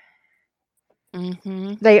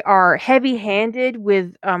 Mm-hmm. They are heavy-handed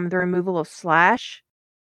with the removal of slash,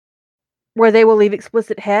 where they will leave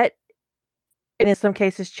explicit het, and in some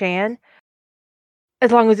cases Chan,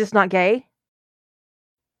 as long as it's not gay.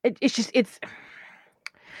 It's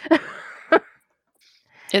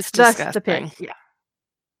it's disgusting. Yeah.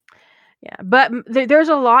 Yeah, but there's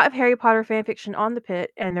a lot of Harry Potter fan fiction on the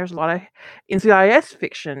Pit, and there's a lot of NCIS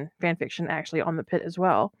fan fiction actually on the Pit as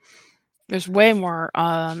well. There's way more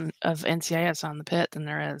of NCIS on the Pit than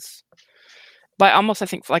there is, by almost, I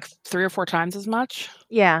think, like 3 or 4 times as much.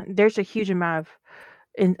 Yeah, there's a huge amount of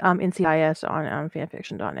NCIS on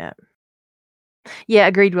fanfiction.net. Yeah,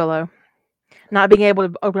 agreed, Willow. Not being able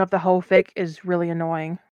to open up the whole fic is really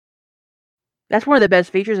annoying. That's one of the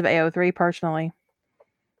best features of AO3, personally.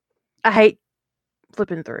 I hate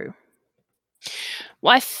flipping through.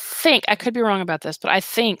 Well, I think, I could be wrong about this, but I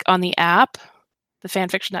think on the app, the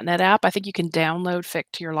fanfiction.net app, I think you can download fic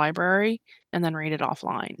to your library and then read it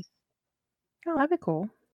offline. Oh, that'd be cool.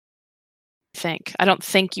 I don't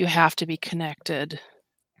think you have to be connected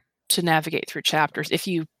to navigate through chapters if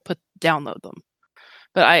you download them.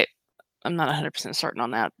 But I'm not 100% certain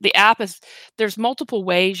on that. The app there's multiple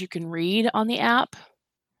ways you can read on the app.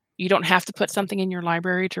 You don't have to put something in your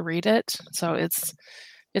library to read it. So it's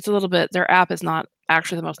a little bit, their app is not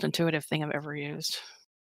actually the most intuitive thing I've ever used.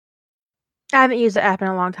 I haven't used the app in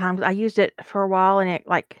a long time. I used it for a while, and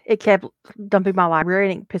it kept dumping my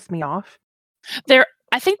library, and it pissed me off.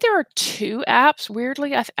 I think there are 2 apps.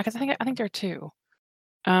 Weirdly, I think there are 2.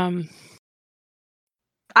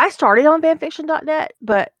 I started on fanfiction.net,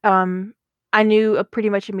 but I knew pretty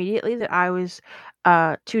much immediately that I was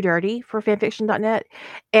too dirty for fanfiction.net,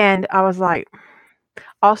 and I was like,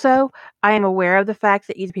 also, I am aware of the fact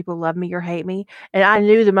that either people love me or hate me, and I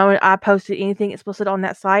knew the moment I posted anything explicit on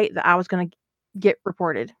that site that I was going to get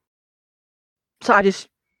reported. So I just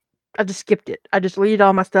skipped it. I just deleted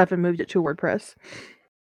all my stuff and moved it to WordPress,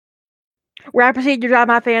 where I proceeded to drive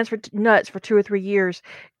my fans nuts for 2 or 3 years,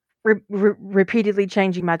 repeatedly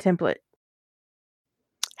changing my template.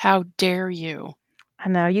 How dare you? I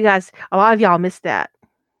know, you guys, a lot of y'all missed that.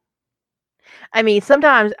 I mean,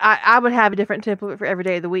 sometimes I would have a different template for every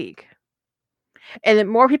day of the week. And the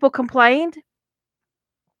more people complained,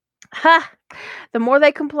 the more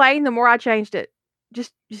they complained, the more I changed it.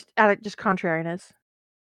 Just out of contrariness.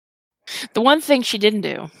 The one thing she didn't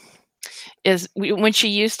do is when she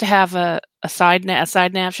used to have a side nav,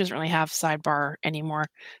 she doesn't really have sidebar anymore,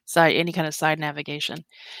 any kind of side navigation,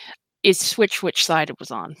 is switch which side it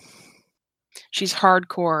was on. She's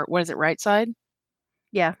hardcore, what is it, right side?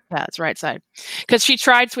 Yeah. Yeah, it's right side. Because she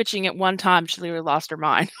tried switching it one time, she literally lost her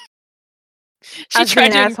mind. I was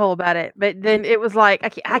being an asshole about it, but then it was like,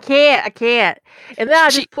 I can't. And then I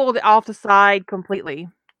just pulled it off the side completely.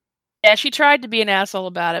 Yeah, she tried to be an asshole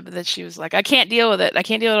about it, but then she was like, I can't deal with it. I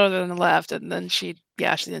can't deal with it other than the left. And then she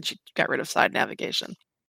got rid of side navigation.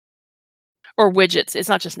 Or widgets. It's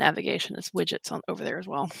not just navigation, it's widgets over there as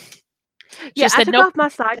well. Yeah, I took off my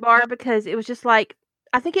sidebar because it was just like,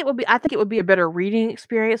 I think it would be a better reading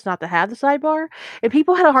experience not to have the sidebar. And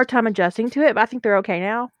people had a hard time adjusting to it, but I think they're okay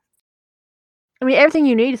now. I mean, everything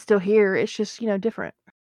you need is still here. It's just, different.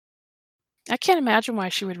 I can't imagine why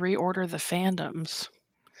she would reorder the fandoms.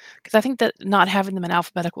 Because I think that not having them in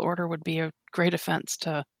alphabetical order would be a great offense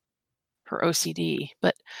to her OCD.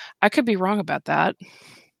 But I could be wrong about that.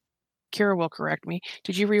 Kira will correct me.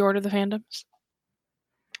 Did you reorder the fandoms?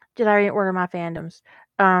 Did I reorder my fandoms?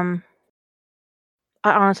 I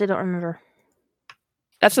honestly don't remember.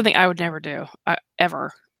 That's something I would never do,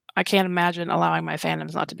 ever. I can't imagine allowing my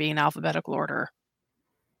fandoms not to be in alphabetical order.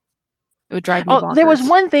 It would drive me bonkers. There was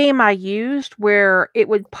one theme I used where it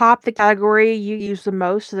would pop the category you used the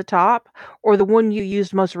most to the top, or the one you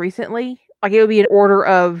used most recently. Like, it would be an order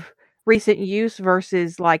of recent use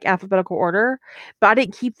versus like alphabetical order. But I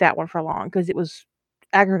didn't keep that one for long because it was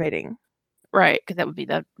aggravating. Right, because I'd be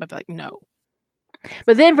like, no.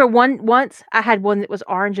 But then once I had one that was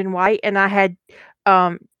orange and white, and I had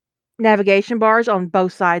navigation bars on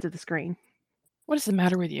both sides of the screen. What is the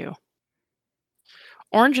matter with you?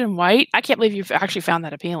 Orange and white? I can't believe you've actually found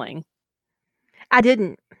that appealing. I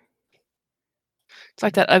didn't. It's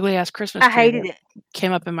like that ugly ass Christmas tree. I hated it.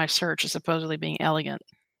 Came up in my search as supposedly being elegant.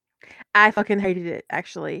 I fucking hated it,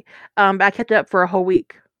 actually. I kept it up for a whole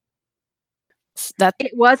week.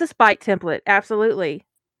 It was a spite template, absolutely.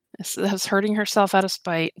 That was hurting herself out of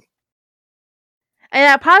spite.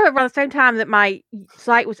 And probably around the same time that my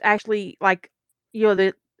site was actually like,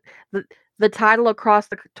 the title across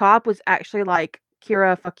the top was actually like,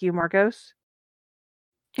 Kira, fuck you, Marcos.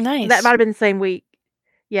 Nice. That might have been the same week.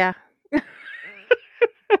 Yeah.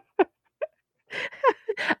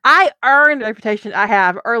 I earned the reputation I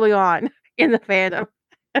have early on in the fandom.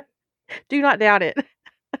 Do not doubt it.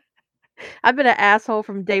 I've been an asshole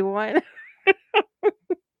from day one.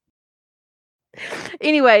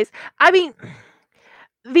 Anyways, I mean,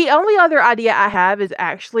 the only other idea I have is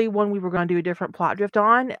actually one we were going to do a different plot drift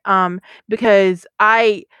on, because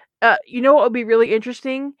I You know what would be really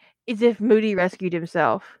interesting is if Moody rescued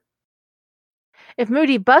himself. If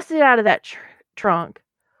Moody busted out of that trunk,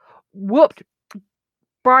 whooped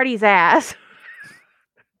Barty's ass,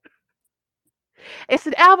 and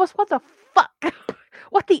said, "Albus, what the fuck?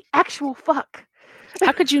 What the actual fuck?"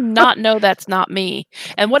 How could you not know that's not me?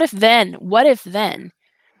 And what if then?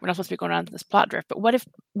 We're not supposed to be going on to this plot drift, but what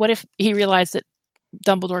if he realized that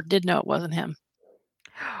Dumbledore did know it wasn't him?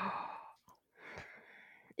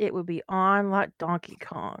 It would be on like Donkey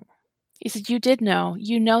Kong. He said, "You did know.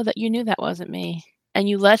 You knew that wasn't me, and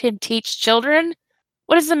you let him teach children.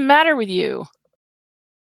 What is the matter with you?"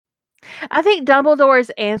 I think Dumbledore's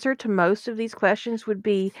answer to most of these questions would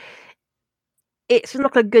be, "It seemed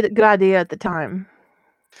like a good idea at the time."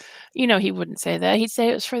 You know, he wouldn't say that. He'd say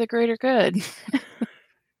it was for the greater good.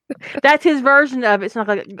 That's his version of it's not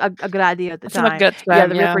like a good idea at the time. Yeah,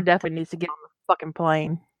 the Ripper definitely needs to get on the fucking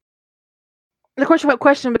plane. The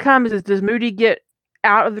question becomes is, does Moody get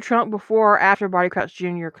out of the trunk before or after Barty Crouch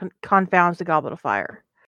Jr. confounds the Goblet of Fire?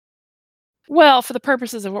 Well, for the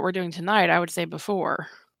purposes of what we're doing tonight, I would say before.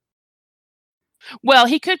 Well,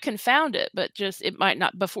 he could confound it, but it might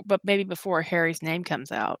not before, but maybe before Harry's name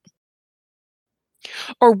comes out.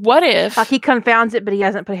 Or what if... Like he confounds it, but he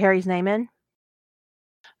hasn't put Harry's name in?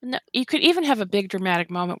 No, you could even have a big dramatic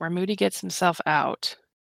moment where Moody gets himself out.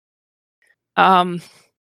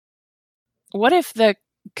 What if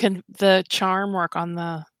the charm work on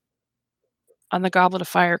the Goblet of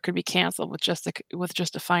Fire could be canceled with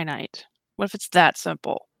just a finite? What if it's that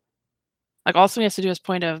simple? Like all somebody has to do is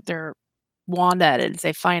point their wand at it and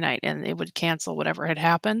say finite, and it would cancel whatever had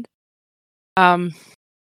happened.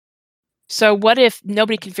 So what if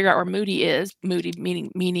nobody can figure out where Moody is? Moody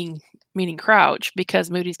meaning Crouch, because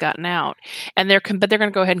Moody's gotten out, and but they're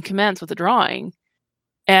going to go ahead and commence with the drawing.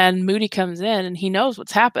 And Moody comes in and he knows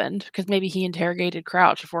what's happened because maybe he interrogated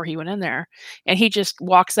Crouch before he went in there, and he just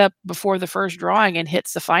walks up before the first drawing and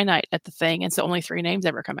hits the finite at the thing, and so only 3 names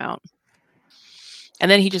ever come out. And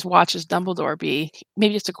then he just watches Dumbledore be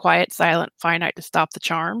maybe just a quiet, silent finite to stop the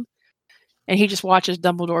charm, and he just watches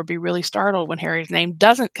Dumbledore be really startled when Harry's name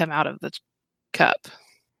doesn't come out of the cup.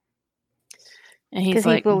 And he's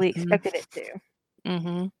like, he fully expected it to.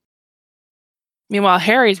 Mm-hmm. Meanwhile,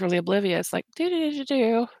 Harry's really oblivious, like,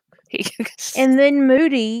 do. And then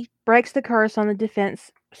Moody breaks the curse on the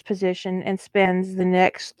defense position and spends the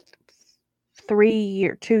next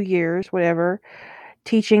 2 years, whatever,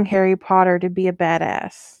 teaching Harry Potter to be a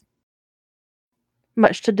badass.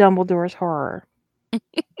 Much to Dumbledore's horror.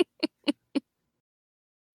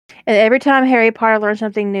 And every time Harry Potter learns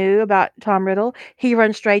something new about Tom Riddle, he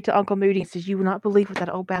runs straight to Uncle Moody and says, "You will not believe what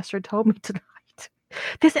that old bastard told me tonight.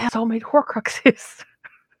 This asshole made Horcruxes."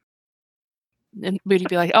 And Moody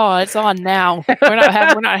be like, "Oh, it's on now. We're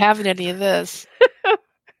not having any of this."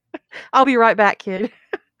 I'll be right back, kid.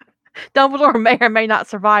 Dumbledore may or may not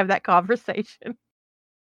survive that conversation.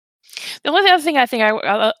 The only other thing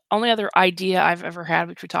only other idea I've ever had,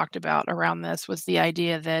 which we talked about around this, was the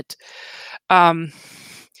idea that,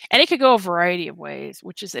 and it could go a variety of ways,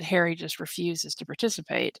 which is that Harry just refuses to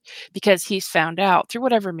participate because he's found out through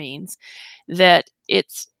whatever means that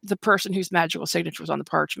it's the person whose magical signature was on the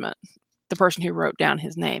parchment, the person who wrote down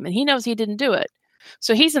his name, and he knows he didn't do it.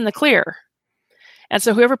 So he's in the clear. And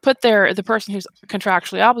so whoever put the person who's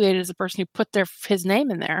contractually obligated is the person who put his name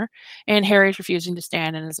in there, and Harry's refusing to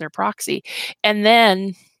stand in as their proxy. And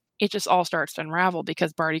then it just all starts to unravel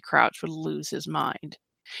because Barty Crouch would lose his mind.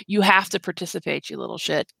 "You have to participate, you little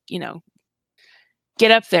shit.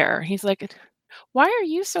 Get up there." He's like, "Why are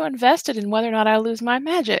you so invested in whether or not I lose my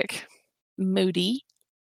magic, Moody?"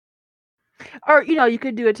 Or, you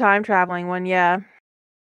could do a time traveling one, yeah.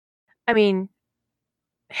 I mean,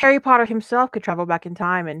 Harry Potter himself could travel back in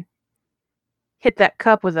time and hit that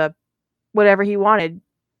cup with whatever he wanted,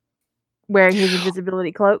 wearing his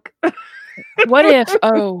invisibility cloak. What if,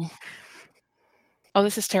 oh,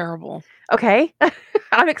 this is terrible. Okay.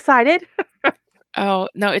 I'm excited. Oh,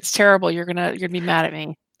 no, it's terrible. You're gonna be mad at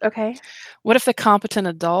me. Okay. What if the competent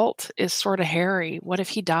adult is sort of Harry? What if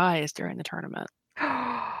he dies during the tournament?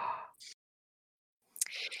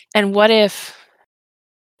 And what if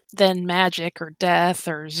then Magic or Death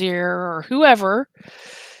or Zir or whoever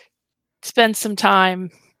spends some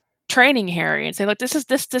time training Harry and say, "Look, this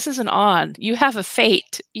isn't on. You have a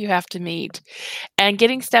fate you have to meet, and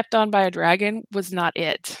getting stepped on by a dragon was not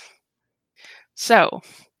it. So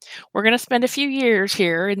we're going to spend a few years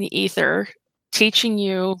here in the ether teaching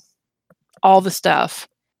you all the stuff,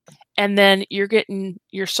 and then you're getting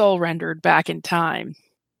your soul rendered back in time,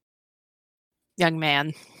 young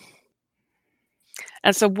man."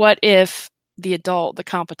 And so what if the adult, the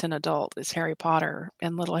competent adult, is Harry Potter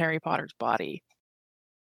and little Harry Potter's body.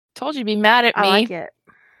 Told you'd be mad at I me. like it.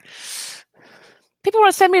 People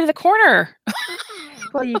want to send me to the corner.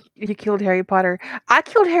 Well, you killed Harry Potter. I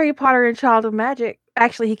killed Harry Potter in Child of Magic.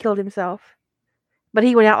 Actually, he killed himself. But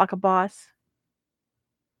he went out like a boss.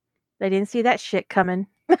 They didn't see that shit coming.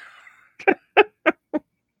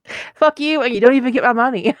 Fuck you, and you don't even get my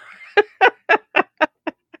money.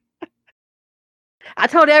 I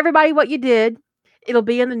told everybody what you did. It'll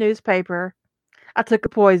be in the newspaper. I took a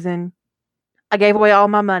poison. I gave away all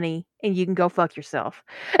my money, and you can go fuck yourself.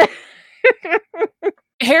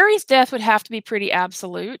 Harry's death would have to be pretty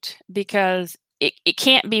absolute because it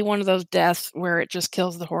can't be one of those deaths where it just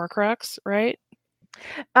kills the Horcrux, right?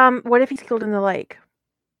 What if he's killed in the lake?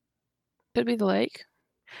 Could be the lake.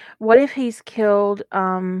 What if he's killed,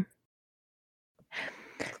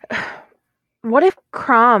 what if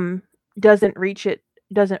Krum doesn't reach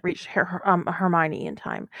Hermione in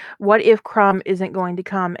time? What if Krum isn't going to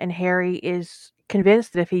come and Harry is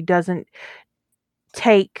convinced that if he doesn't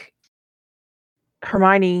take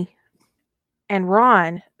Hermione and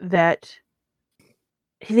Ron, that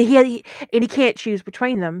he can't choose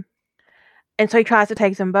between them, and so he tries to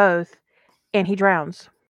take them both, and he drowns.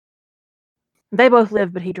 They both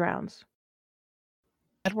live, but he drowns.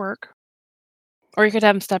 That'd work. Or you could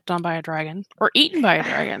have him stepped on by a dragon, or eaten by a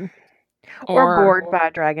dragon, or gored by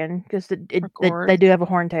a dragon, because they do have a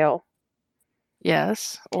horn tail.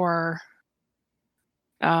 Yes, or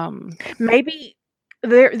maybe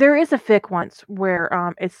there is a fic once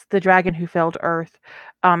where it's The Dragon Who Fell to Earth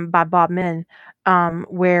by Bob Min,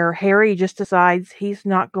 where Harry just decides he's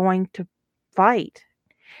not going to fight.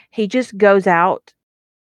 He just goes out,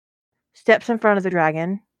 steps in front of the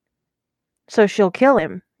dragon, so she'll kill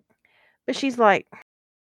him. But she's like,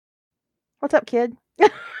 "What's up, kid?"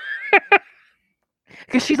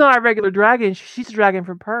 Because she's not a regular dragon. She's a dragon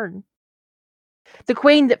from Pern. The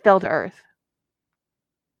Queen That Fell to Earth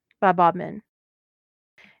by Bob Min.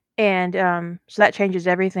 And so that changes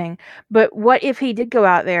everything. But what if he did go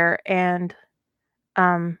out there and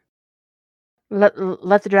let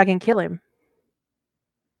the dragon kill him?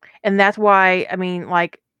 And that's why, I mean,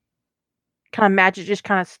 like, kind of magic just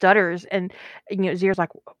kind of stutters, and Zier's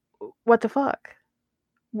like, what the fuck?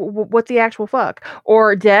 What the actual fuck?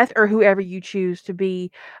 Or Death, or whoever you choose to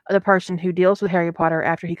be the person who deals with Harry Potter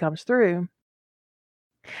after he comes through.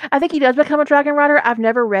 I think he does become a dragon rider. I've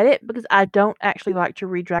never read it because I don't actually like to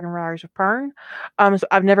read Dragon Riders of Pern. So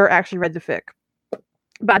I've never actually read the fic.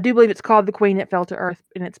 But I do believe it's called The Queen That Fell to Earth,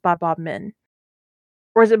 and it's by Bob Min.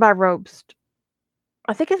 Or is it by Robst?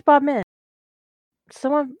 I think it's Bob Min.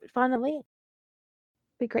 Someone find the link.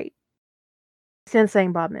 Be great.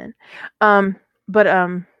 Saying Bob Min. But what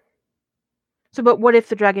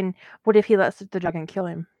if he lets the dragon kill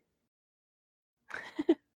him?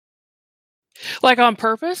 Like on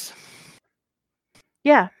purpose?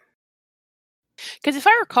 Yeah. Because if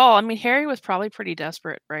I recall, I mean, Harry was probably pretty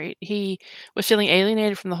desperate, right? He was feeling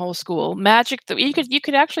alienated from the whole school. Magic, you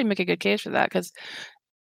could actually make a good case for that, because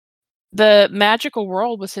the magical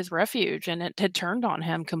world was his refuge, and it had turned on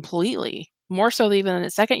him completely, more so even in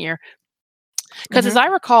his second year. Because as I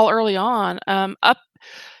recall early on,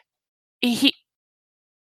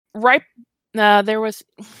 there was,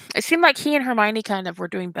 it seemed like he and Hermione kind of were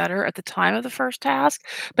doing better at the time of the first task,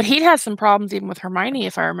 but he'd had some problems even with Hermione,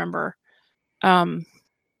 if I remember,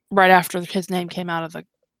 right after his name came out of the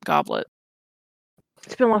goblet.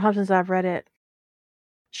 It's been a long time since I've read it.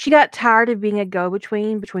 She got tired of being a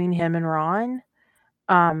go-between between him and Ron.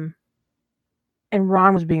 And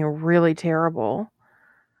Ron was being really terrible.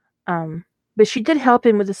 But she did help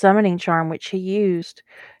him with the summoning charm, which he used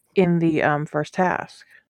in the first task.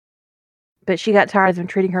 But she got tired of him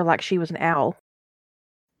treating her like she was an owl.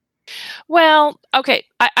 Well, okay,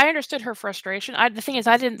 I understood her frustration. The thing is,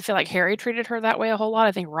 I didn't feel like Harry treated her that way a whole lot.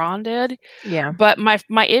 I think Ron did. Yeah. But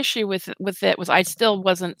my issue with it was I still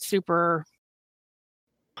wasn't super.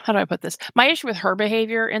 How do I put this? My issue with her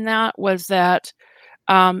behavior in that was that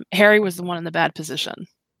Harry was the one in the bad position,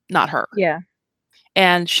 not her. Yeah.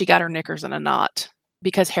 And she got her knickers in a knot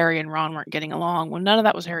because Harry and Ron weren't getting along. Well, none of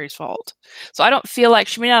that was Harry's fault. So I don't feel like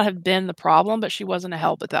she may not have been the problem, but she wasn't a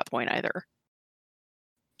help at that point either.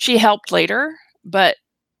 She helped later, but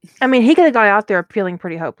I mean, he could have gone out there feeling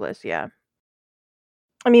pretty hopeless, yeah.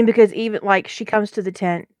 I mean, because even, like, she comes to the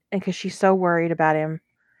tent, and because she's so worried about him,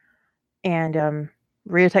 and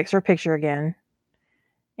Rita takes her picture again,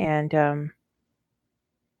 and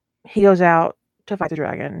he goes out to fight the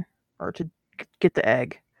dragon, or to get the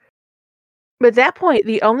egg. But at that point,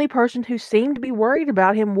 the only person who seemed to be worried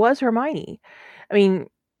about him was Hermione. I mean,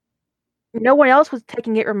 No one else was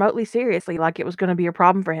taking it remotely seriously, like it was going to be a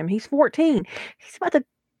problem for him. He's 14. He's about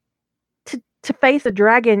to face a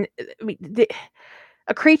dragon. I mean,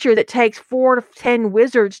 a creature that takes 4 to 10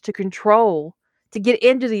 wizards to control to get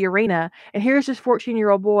into the arena, and here's this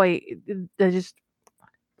 14-year-old boy that just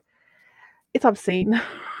it's obscene.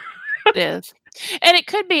 It is. And it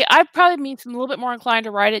could be, I probably mean I'm a little bit more inclined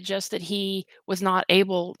to write it just that he was not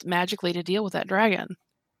able magically to deal with that dragon.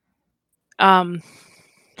 Well,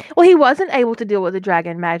 he wasn't able to deal with the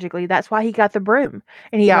dragon magically. That's why he got the broom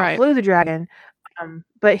and he Right. outflew the dragon.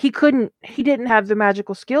 But he didn't have the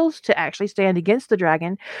magical skills to actually stand against the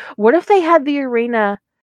dragon. What if they had the arena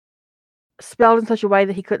spelled in such a way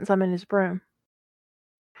that he couldn't summon his broom?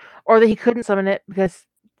 Or that he couldn't summon it because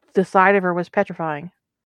the sight of her was petrifying?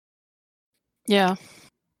 Yeah.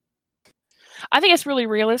 I think it's really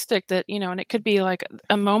realistic that, and it could be like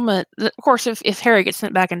a moment. Of course, if Harry gets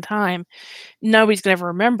sent back in time, nobody's going to ever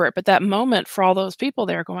remember it. But that moment for all those people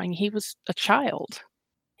there going, he was a child.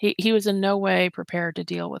 He was in no way prepared to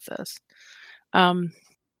deal with this. And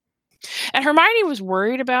Hermione was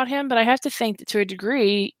worried about him, but I have to think that to a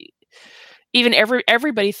degree, even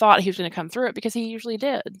everybody thought he was going to come through it because he usually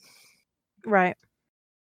did. Right.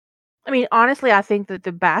 I mean, honestly, I think that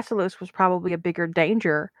the basilisk was probably a bigger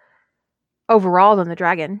danger overall than the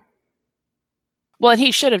dragon. Well, and he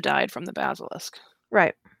should have died from the basilisk.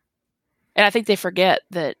 Right. And I think they forget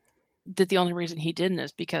that the only reason he didn't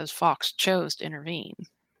is because Fawkes chose to intervene.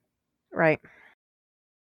 Right.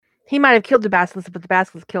 He might have killed the basilisk, but the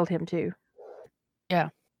basilisk killed him too. Yeah.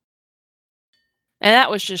 And that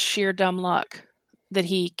was just sheer dumb luck that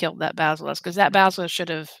he killed that basilisk, because that basilisk should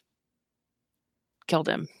have killed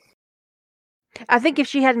him. I think if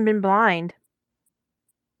she hadn't been blind,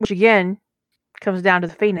 which again comes down to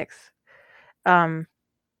the Phoenix,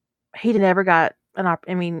 he'd never got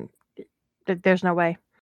I mean, there's no way.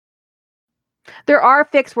 There are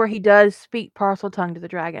fics where he does speak Parseltongue to the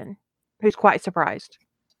dragon, who's quite surprised.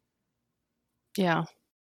 Yeah.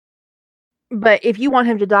 But if you want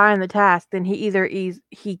him to die on the task, then he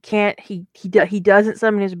doesn't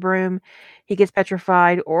summon his broom, he gets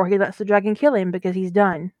petrified, or he lets the dragon kill him because he's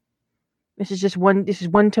done. This is one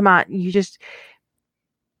tomat. He just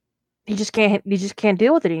can't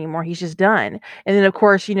deal with it anymore. He's just done. And then of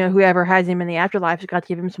course, whoever has him in the afterlife has got to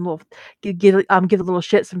give him some little give the little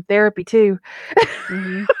shit some therapy too.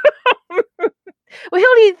 Mm-hmm. Well,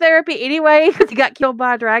 he'll need therapy anyway because he got killed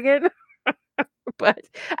by a dragon. But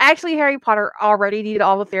actually, Harry Potter already needed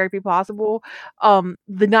all the therapy possible the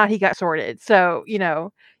night he got sorted. So, you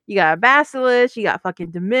got a basilisk, you got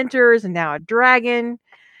fucking dementors, and now a dragon.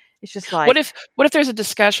 It's just like, what if there's a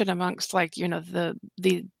discussion amongst, like, the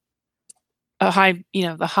high,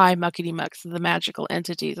 the high muckety mucks, the magical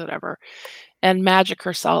entities, whatever, and Magic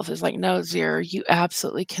herself is like, no, Zir, you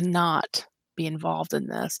absolutely cannot be involved in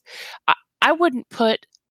this. I wouldn't put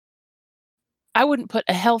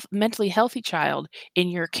a mentally healthy child in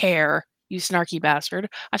your care, you snarky bastard.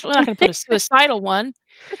 I'm certainly not going to put a suicidal one.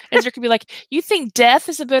 And Zir could be like, you think death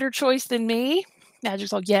is a better choice than me?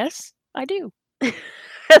 Magic's like, yes, I do.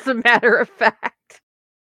 As a matter of fact.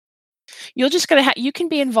 You're just going to you can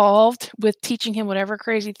be involved with teaching him whatever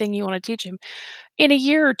crazy thing you want to teach him in a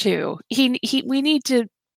year or two. We need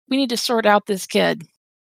to sort out this kid.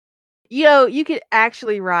 You could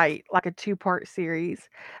actually write like a 2-part series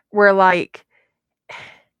where like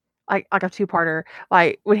a 2-parter.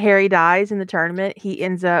 Like when Harry dies in the tournament, he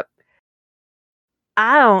ends up,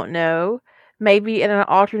 I don't know, maybe in an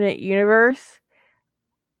alternate universe,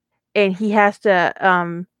 and he has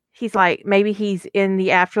to he's like, maybe he's in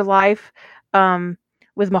the afterlife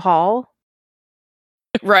with Mahal.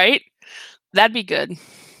 Right? That'd be good.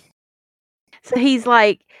 So he's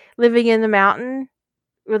like living in the mountain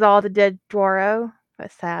with all the dead Dwaro.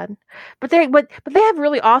 That's sad. But they have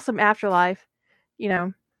really awesome afterlife.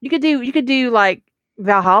 You could do like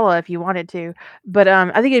Valhalla if you wanted to. But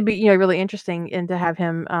I think it'd be really interesting and to have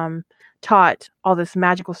him taught all this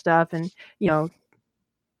magical stuff and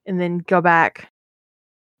and then go back,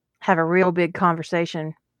 have a real big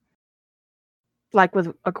conversation. Like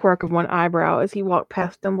with a quirk of one eyebrow as he walked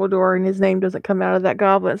past Dumbledore and his name doesn't come out of that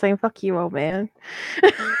goblet saying, "Fuck you, old man."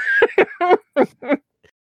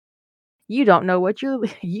 You don't know what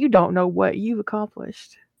you've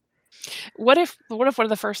accomplished. What if one of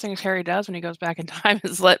the first things Harry does when he goes back in time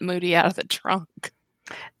is let Moody out of the trunk?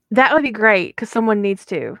 That would be great because someone needs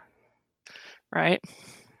to. Right.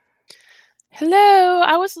 Hello,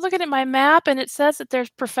 I was looking at my map and it says that there's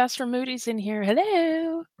Professor Moody's in here.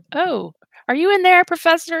 Hello. Oh, are you in there,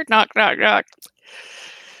 Professor? Knock, knock, knock.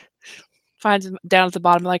 Finds him down at the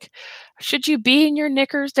bottom, like, should you be in your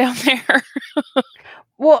knickers down there?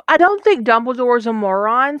 Well, I don't think Dumbledore's a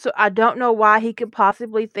moron, so I don't know why he could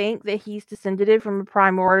possibly think that he's descended from a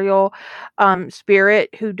primordial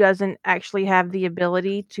spirit who doesn't actually have the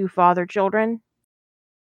ability to father children.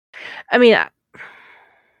 I mean,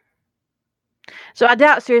 so I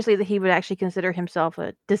doubt seriously that he would actually consider himself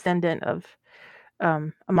a descendant of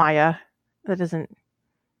Amaya. That doesn't.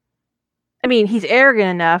 I mean, he's arrogant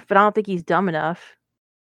enough, but I don't think he's dumb enough.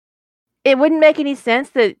 It wouldn't make any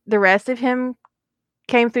sense that the rest of him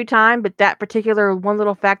came through time, but that particular one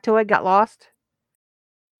little factoid got lost.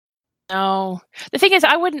 No, the thing is,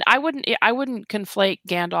 I wouldn't conflate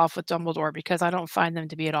Gandalf with Dumbledore because I don't find them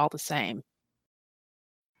to be at all the same.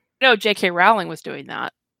 No, J.K. Rowling was doing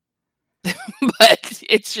that, but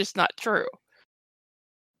it's just not true.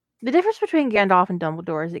 The difference between Gandalf and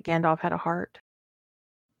Dumbledore is that Gandalf had a heart.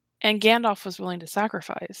 And Gandalf was willing to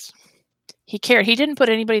sacrifice. He cared. He didn't put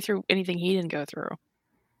anybody through anything he didn't go through.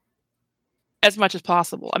 As much as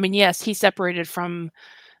possible. I mean, yes, he separated from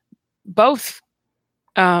both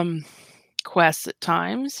quests at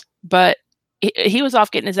times, but he was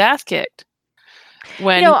off getting his ass kicked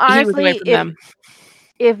when honestly, he was away from them.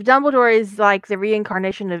 If Dumbledore is like the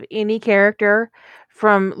reincarnation of any character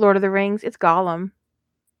from Lord of the Rings, it's Gollum.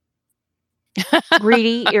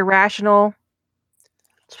 Greedy, irrational,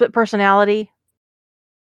 split personality.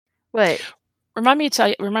 What? Remind me to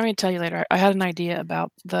tell you later. I had an idea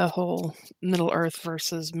about the whole Middle Earth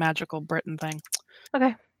versus magical Britain thing.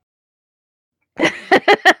 Okay.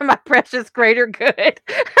 My precious greater good.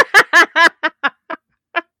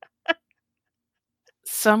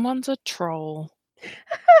 Someone's a troll.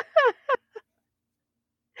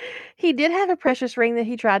 He did have a precious ring that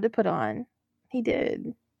he tried to put on. He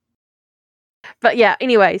did. But yeah,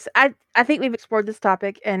 anyways, I think we've explored this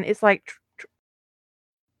topic, and it's like,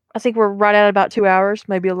 I think we're right at about 2 hours,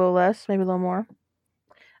 maybe a little less, maybe a little more.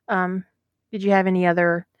 Did you have any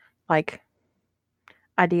other, like,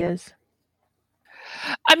 ideas?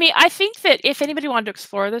 I mean, I think that if anybody wanted to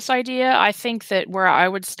explore this idea, I think that where I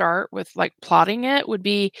would start with like plotting it would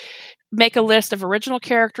be make a list of original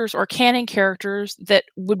characters or canon characters that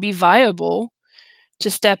would be viable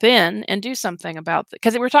to step in and do something about it.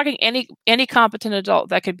 Because we're talking any competent adult.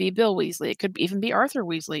 That could be Bill Weasley. It could even be Arthur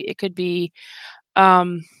Weasley. It could be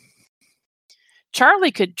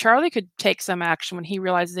Charlie could take some action when he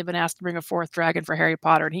realizes they've been asked to bring a fourth dragon for Harry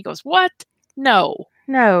Potter, and he goes, "What? No,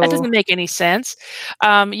 that doesn't make any sense."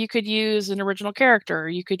 You could use an original character.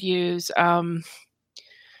 You could use who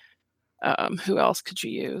else could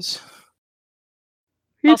you use?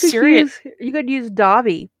 You could use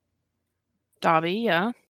Dobby. Dobby,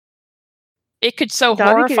 yeah. It could Dobby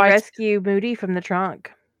horrify. Could rescue Moody from the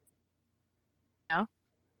trunk. Yeah.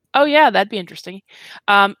 Oh yeah, that'd be interesting.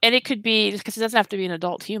 And it could be, because it doesn't have to be an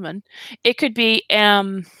adult human. It could be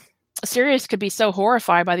Sirius could be so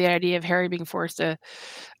horrified by the idea of Harry being forced to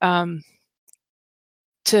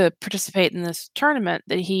participate in this tournament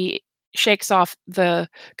that he shakes off the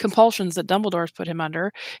compulsions that Dumbledore's put him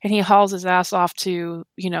under, and he hauls his ass off to,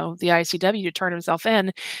 the ICW to turn himself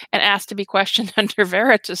in and ask to be questioned under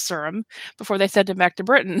Veritaserum before they send him back to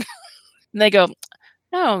Britain. And they go,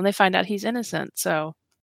 no, and they find out he's innocent. So,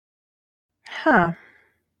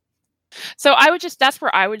 So that's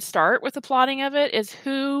where I would start with the plotting of it, is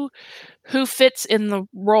who fits in the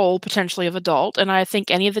role potentially of adult. And I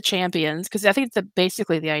think any of the champions, because I think it's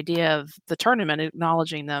basically the idea of the tournament,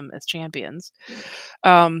 acknowledging them as champions.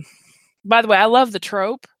 By the way, I love the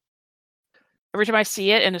trope. Every time I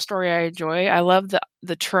see it in a story I enjoy, I love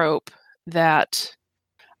the trope that,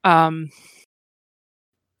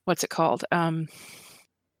 what's it called?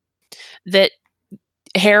 That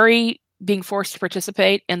Harry being forced to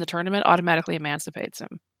participate in the tournament automatically emancipates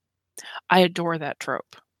him. I adore that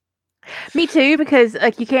trope. Me too, because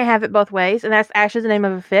you can't have it both ways, and that's actually the name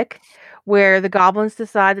of a fic where the goblins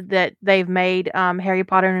decided that they've made Harry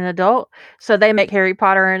Potter an adult, so they make Harry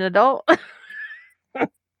Potter an adult.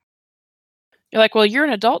 You're like, well, you're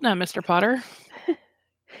an adult now, Mr. Potter.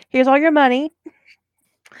 Here's all your money.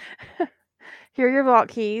 Here are your vault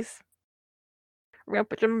keys. We're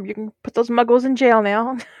gonna you can put those muggles in jail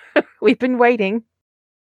now. We've been waiting.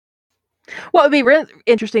 What would be really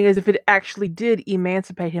interesting is if it actually did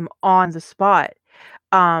emancipate him on the spot,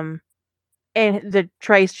 and the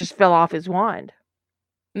trace just fell off his wand.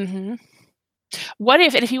 Mm-hmm. What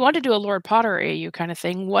if you want to do a Lord Potter AU kind of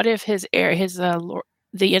thing? What if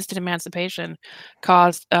the instant emancipation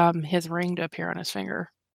caused his ring to appear on his finger?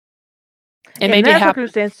 And in that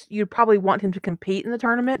circumstance, you'd probably want him to compete in the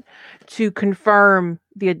tournament to confirm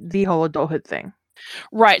the whole adulthood thing.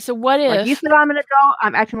 Right. So what if you said I'm an adult,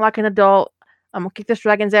 I'm acting like an adult, I'm gonna kick this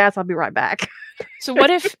dragon's ass, I'll be right back. So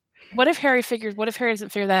what if What if Harry doesn't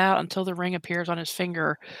figure that out until the ring appears on his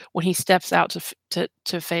finger when he steps out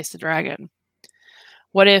to face the dragon?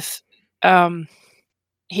 What if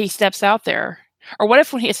he steps out there? Or what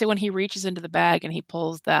if when he reaches into the bag and he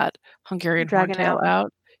pulls that Hungarian Dragon horntail out.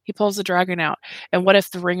 out, he pulls the dragon out, and what if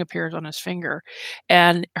the ring appears on his finger?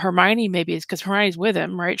 And Hermione maybe is because Hermione's with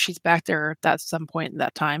him, right? She's back there at some point in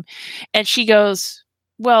that time, and she goes,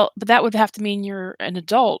 "Well, but that would have to mean you're an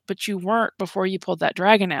adult, but you weren't before you pulled that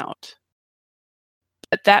dragon out.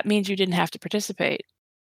 But that means you didn't have to participate,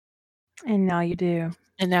 And now you do.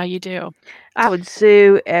 and now you do." I would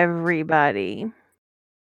sue everybody.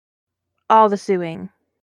 All the suing.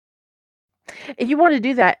 If you want to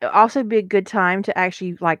do that, it'd also be a good time to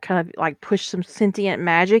actually kind of push some sentient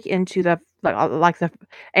magic into the the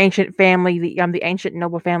ancient family, the ancient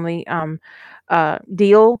noble family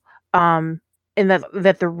deal, and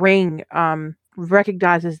that the ring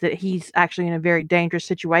recognizes that he's actually in a very dangerous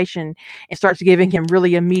situation and starts giving him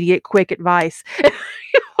really immediate, quick advice.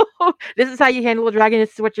 This is how you handle a dragon.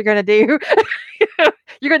 This is what you're gonna do.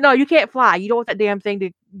 No, you can't fly. You don't want that damn thing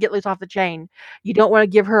to get loose off the chain. You don't want to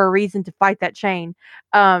give her a reason to fight that chain.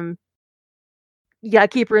 You gotta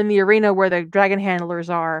keep her in the arena where the dragon handlers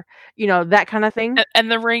are. That kind of thing.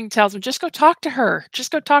 And the ring tells him, "Just go talk to her.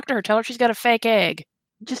 Just go talk to her. Tell her she's got a fake egg."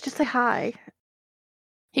 Just say hi.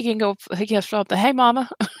 He can show up "Hey, mama."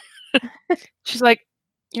 She's like,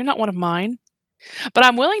 "You're not one of mine, but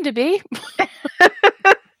I'm willing to be."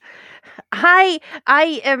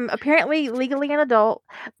 I am apparently legally an adult,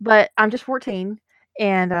 but I'm just 14,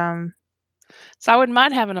 and So I wouldn't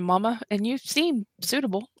mind having a mama, and you seem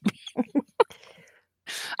suitable.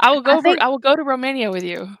 I will go to Romania with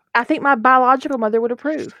you. I think my biological mother would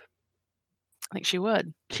approve. I think she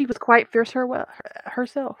would. She was quite fierce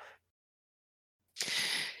herself.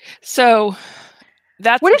 So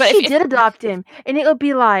that's what if she did adopt him, and it would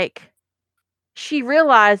be like she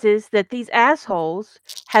realizes that these assholes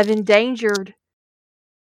have endangered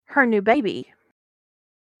her new baby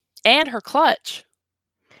and her clutch.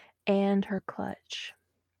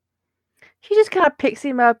 She just kind of picks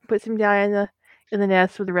him up and puts him down in the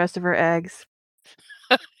nest with the rest of her eggs.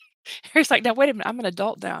 Harry's like, "Now wait a minute, I'm an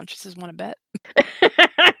adult now." And she says, "Want to bet?"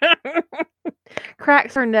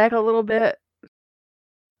 Cracks her neck a little bit.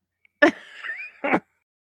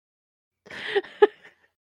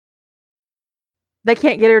 They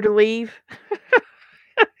can't get her to leave.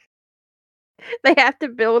 They have to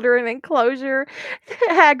build her an enclosure.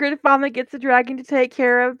 Hagrid finally gets the dragon to take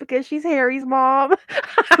care of because she's Harry's mom.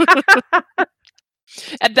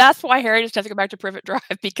 And that's why Harry just has to go back to Privet Drive,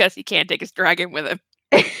 because he can't take his dragon with him.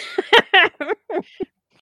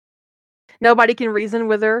 Nobody can reason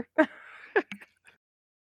with her.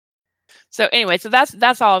 So anyway, so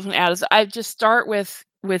that's all I was going to add. Is I just start with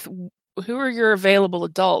who are your available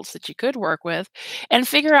adults that you could work with, and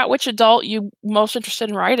figure out which adult you most interested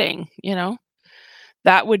in writing.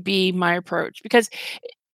 That would be my approach, because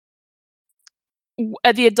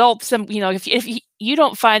the adults, if you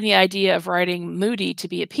don't find the idea of writing Moody to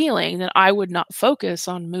be appealing, then I would not focus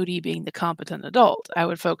on Moody being the competent adult. I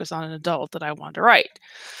would focus on an adult that I want to write.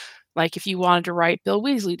 Like if you wanted to write Bill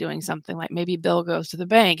Weasley doing something, like maybe Bill goes to the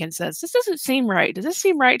bank and says, "This doesn't seem right. Does this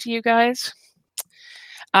seem right to you guys?"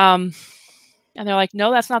 And they're like,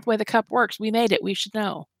 "No, that's not the way the cup works. We made it. We should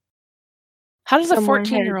know." How does a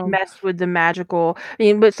 14-year-old mess with the magical?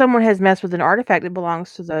 But someone has messed with an artifact that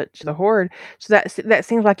belongs to the Horde. So that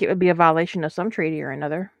seems like it would be a violation of some treaty or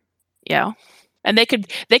another. Yeah, and they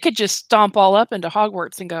could just stomp all up into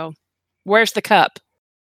Hogwarts and go, "Where's the cup?"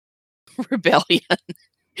 Rebellion.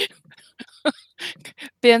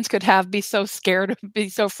 Binns could be so scared, be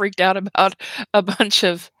so freaked out about a bunch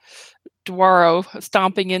of Dwaro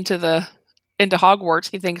stomping into Hogwarts.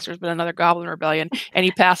 He thinks there's been another Goblin Rebellion, and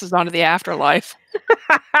he passes on to the afterlife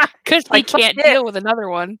because he can't deal with another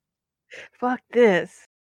one. Fuck this.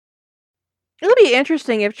 It would be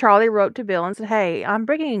interesting if Charlie wrote to Bill and said, "Hey, I'm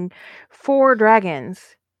bringing 4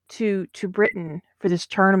 dragons to Britain for this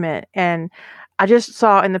tournament, and I just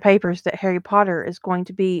saw in the papers that Harry Potter is going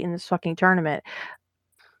to be in this fucking tournament.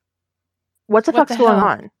 What the fuck's going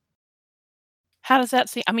on?" How does that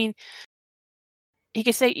seem? I mean, he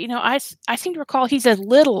could say, I seem to recall he's a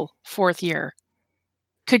little 4th year.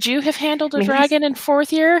 Could you have handled a dragon in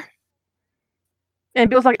 4th year? And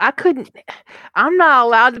Bill's like, I'm not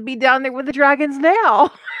allowed to be down there with the dragons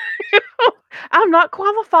now. I'm not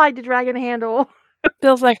qualified to dragon handle.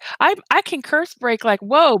 Bill's like, I can curse break like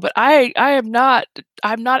whoa, but I'm not,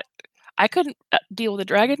 I couldn't deal with a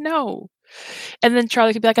dragon, no. And then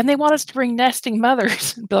Charlie could be like, and they want us to bring nesting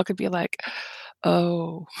mothers. And Bill could be like,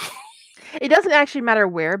 oh. It doesn't actually matter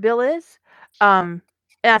where Bill is.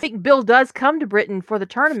 And I think Bill does come to Britain for the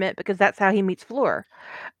tournament because that's how he meets Fleur.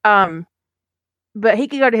 But he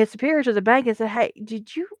could go to his superiors at the bank and say, "Hey,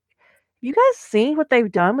 you guys seen what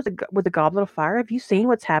they've done with the Goblet of Fire? Have you seen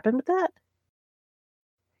what's happened with that?"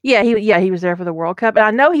 Yeah, he was there for the World Cup, and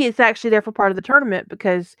I know he is actually there for part of the tournament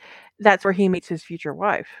because that's where he meets his future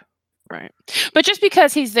wife. Right. But just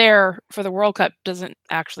because he's there for the World Cup doesn't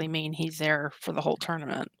actually mean he's there for the whole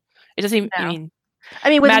tournament. It doesn't even, No. I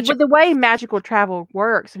mean, with magic. the way magical travel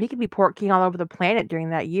works, he could be port king all over the planet during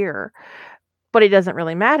that year, but it doesn't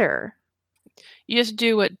really matter. You just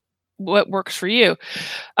do what works for you.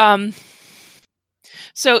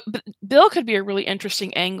 So Bill could be a really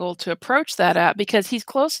interesting angle to approach that at, because he's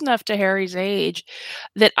close enough to Harry's age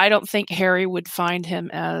that I don't think Harry would find him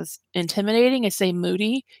as intimidating as, say,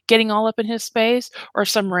 Moody getting all up in his space or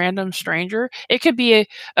some random stranger. It could be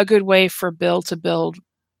a good way for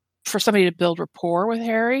somebody to build rapport with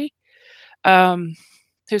Harry,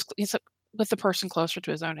 he's with the person closer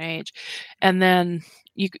to his own age, and then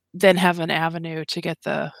you then have an avenue to get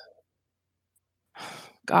the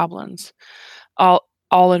goblins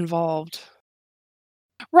all involved.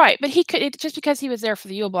 Right, but just because he was there for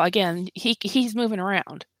the Yule Ball, again, he's moving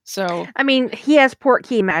around. So I mean, he has port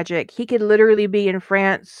key magic. He could literally be in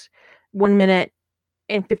France 1 minute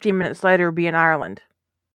and 15 minutes later be in Ireland.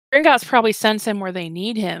 Gringotts probably sends him where they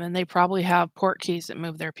need him, and they probably have port keys that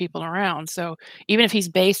move their people around. So even if he's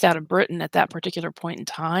based out of Britain at that particular point in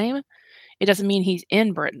time, it doesn't mean he's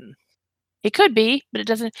in Britain. It could be, but it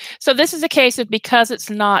doesn't. So this is a case of, because it's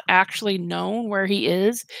not actually known where he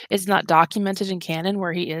is, it's not documented in canon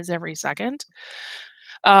where he is every second.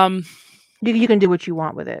 You can do what you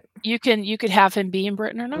want with it. You could have him be in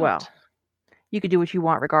Britain or not. Well, you could do what you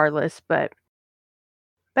want regardless, but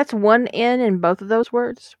that's one N in both of those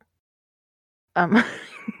words. I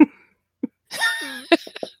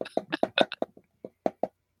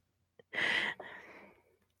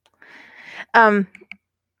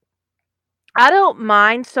don't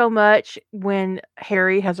mind so much when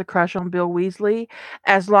Harry has a crush on Bill Weasley,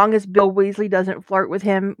 as long as Bill Weasley doesn't flirt with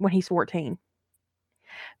him when he's 14.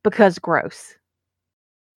 Because gross.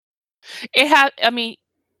 I mean,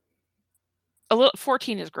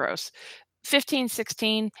 14 is gross. 15,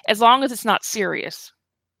 16, as long as it's not serious.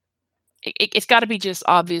 It's got to be just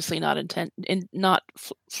obviously not not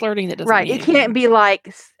flirting that doesn't Right. mean It can't anything. be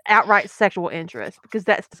like outright sexual interest, because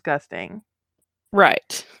that's disgusting.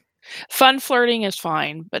 Right. Fun flirting is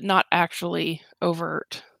fine, but not actually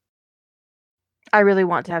overt. I really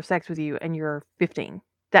want to have sex with you and you're 15.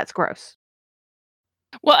 That's gross.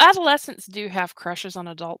 Well, adolescents do have crushes on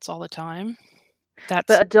adults all the time. But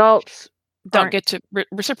adults don't get to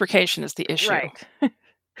reciprocation is the issue. Right.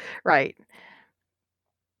 Right.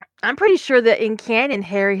 I'm pretty sure that in canon,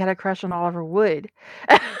 Harry had a crush on Oliver Wood.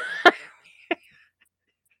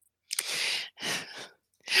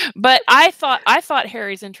 But I thought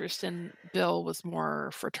Harry's interest in Bill was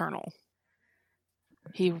more fraternal.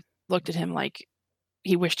 He looked at him like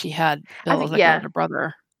he wished he had Bill as like another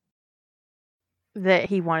brother. That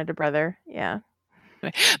he wanted a brother, yeah.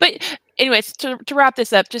 But anyways, to wrap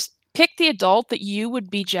this up, just pick the adult that you would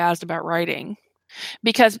be jazzed about writing,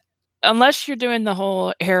 because unless you're doing the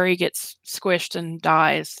whole Harry gets squished and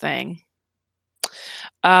dies thing,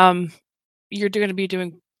 you're going to be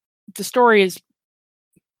doing, the story is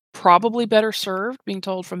probably better served being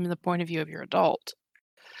told from the point of view of your adult,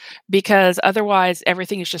 because otherwise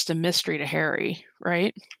everything is just a mystery to Harry,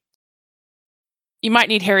 right? You might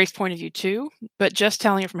need Harry's point of view too, but just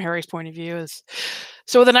telling it from Harry's point of view is...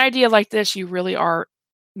 So with an idea like this, you really are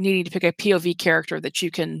needing to pick a POV character that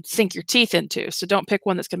you can sink your teeth into. So don't pick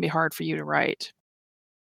one that's going to be hard for you to write.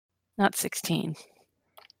 Not 16.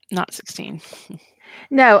 Not 16.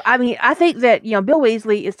 No, I mean, I think that, Bill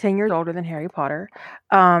Weasley is 10 years older than Harry Potter.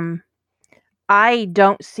 I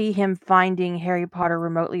don't see him finding Harry Potter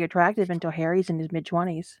remotely attractive until Harry's in his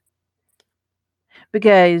mid-20s.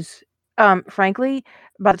 Because, frankly,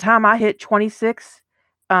 by the time I hit 26,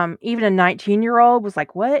 even a 19-year-old was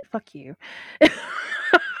like, "What? Fuck you."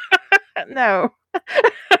 No.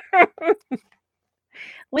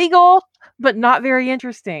 Legal, but not very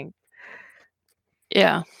interesting.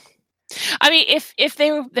 Yeah. I mean, if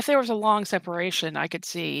there was a long separation, I could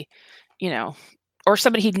see, or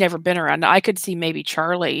somebody he'd never been around. I could see maybe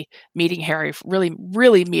Charlie meeting Harry, really,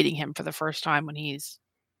 really meeting him for the first time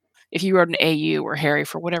if you wrote an AU where Harry,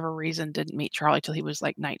 for whatever reason, didn't meet Charlie till he was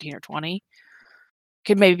like 19 or 20,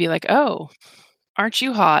 could maybe be like, "Oh, aren't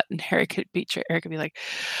you hot?" And Harry could be like,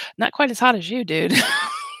 "Not quite as hot as you, dude."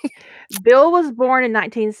 Bill was born in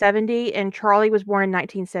 1970 and Charlie was born in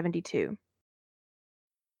 1972.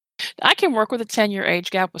 I can work with a 10-year age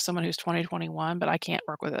gap with someone who's 20, 21, but I can't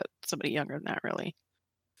work with somebody younger than that, really.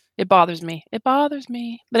 It bothers me. It bothers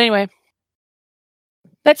me. But anyway,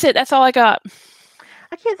 that's it. That's all I got.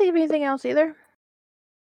 I can't think of anything else either.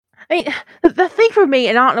 I mean, the thing for me,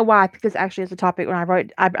 and I don't know why, I picked this actually as a topic when I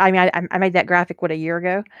wrote. I made that graphic a year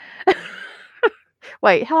ago.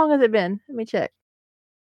 Wait, how long has it been? Let me check.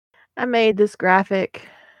 I made this graphic.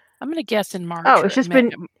 I'm gonna guess in March. Oh, it's just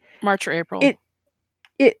been March or April.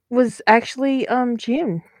 It was actually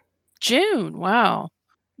June. June. Wow.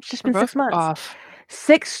 It's just been 6 months. Off.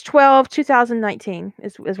 6/12/2019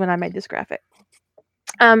 is when I made this graphic.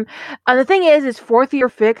 The thing is 4th year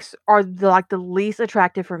fics are the least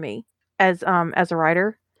attractive for me as a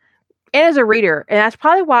writer and as a reader, and that's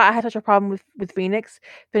probably why I had such a problem with Phoenix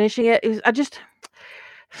finishing it.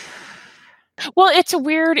 Well, it's a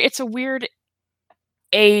weird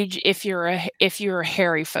age if you're a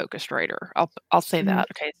Harry focused writer. I'll say that,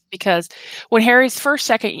 okay? Because when Harry's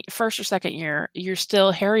first or second year,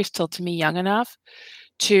 Harry's still to me young enough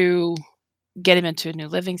to get him into a new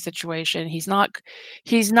living situation. He's not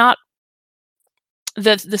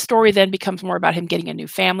the story then becomes more about him getting a new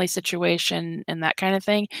family situation and that kind of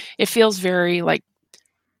thing. It feels very like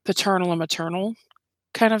paternal and maternal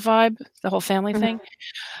kind of vibe, the whole family thing.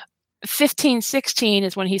 15, 16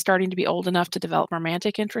 is when he's starting to be old enough to develop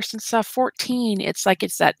romantic interest and stuff. 14, it's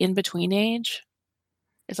that in-between age.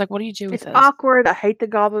 It's like, what do you do with this? It's awkward. I hate the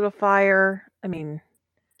Goblet of Fire. I mean,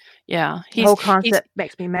 yeah. The whole concept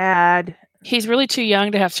makes me mad. He's really too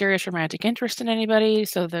young to have serious romantic interest in anybody,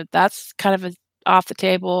 so that's kind of off the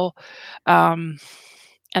table.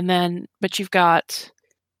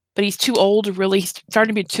 But he's too old to really, he's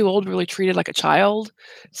starting to be too old to really treat it like a child.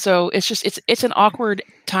 So it's an awkward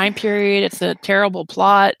time period. It's a terrible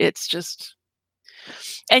plot. It's just,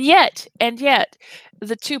 and yet,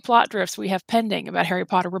 the 2 plot drifts we have pending about Harry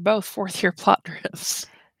Potter were both 4th year plot drifts.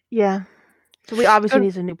 Yeah. So we obviously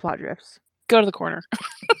need some new plot drifts. Go to the corner.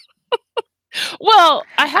 Well,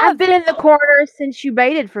 I've been in the corner since you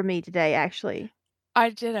baited for me today, actually. I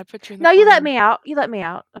did. I put you in the corner. You let me out. You let me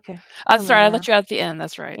out. Okay. That's right. I let you out at the end.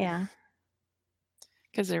 That's right. Yeah.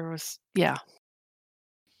 Because there was, yeah.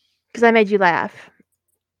 Because I made you laugh.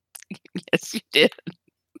 Yes, you did.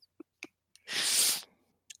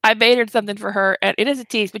 I baited something for her, and it is a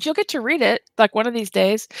tease, but you'll get to read it like one of these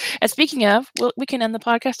days. And speaking of, we can end the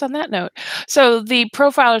podcast on that note. So the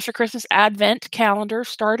Profilers for Christmas Advent calendar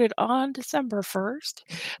started on December 1st.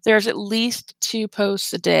 There's at least 2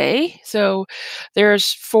 posts a day. So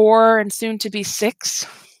there's 4 and soon to be 6.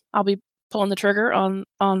 I'll be pulling the trigger on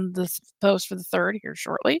this post for the 3rd here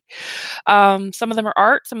shortly. Some of them are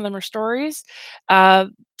art, some of them are stories.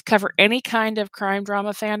 Cover any kind of crime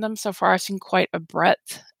drama fandom. So far, I've seen quite a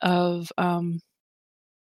breadth of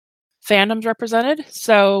fandoms represented.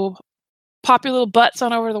 So pop your little butts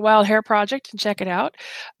on over to the Wild Hair Project and check it out.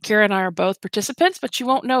 Kira and I are both participants, but you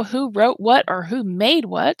won't know who wrote what or who made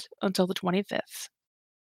what until the 25th.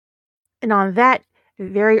 And on that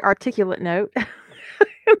very articulate note,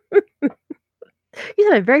 you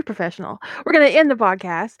sounded very professional. We're going to end the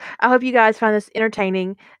podcast. I hope you guys find this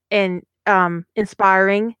entertaining and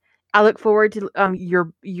inspiring. I look forward to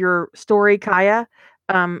your story, Kaya,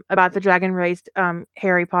 about the dragon raised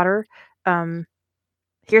Harry Potter.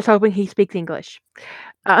 Here's hoping he speaks English.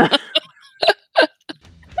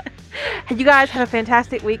 You guys have a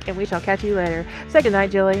fantastic week, and we shall catch you later. Say good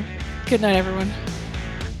night, Jilly. Good night, everyone.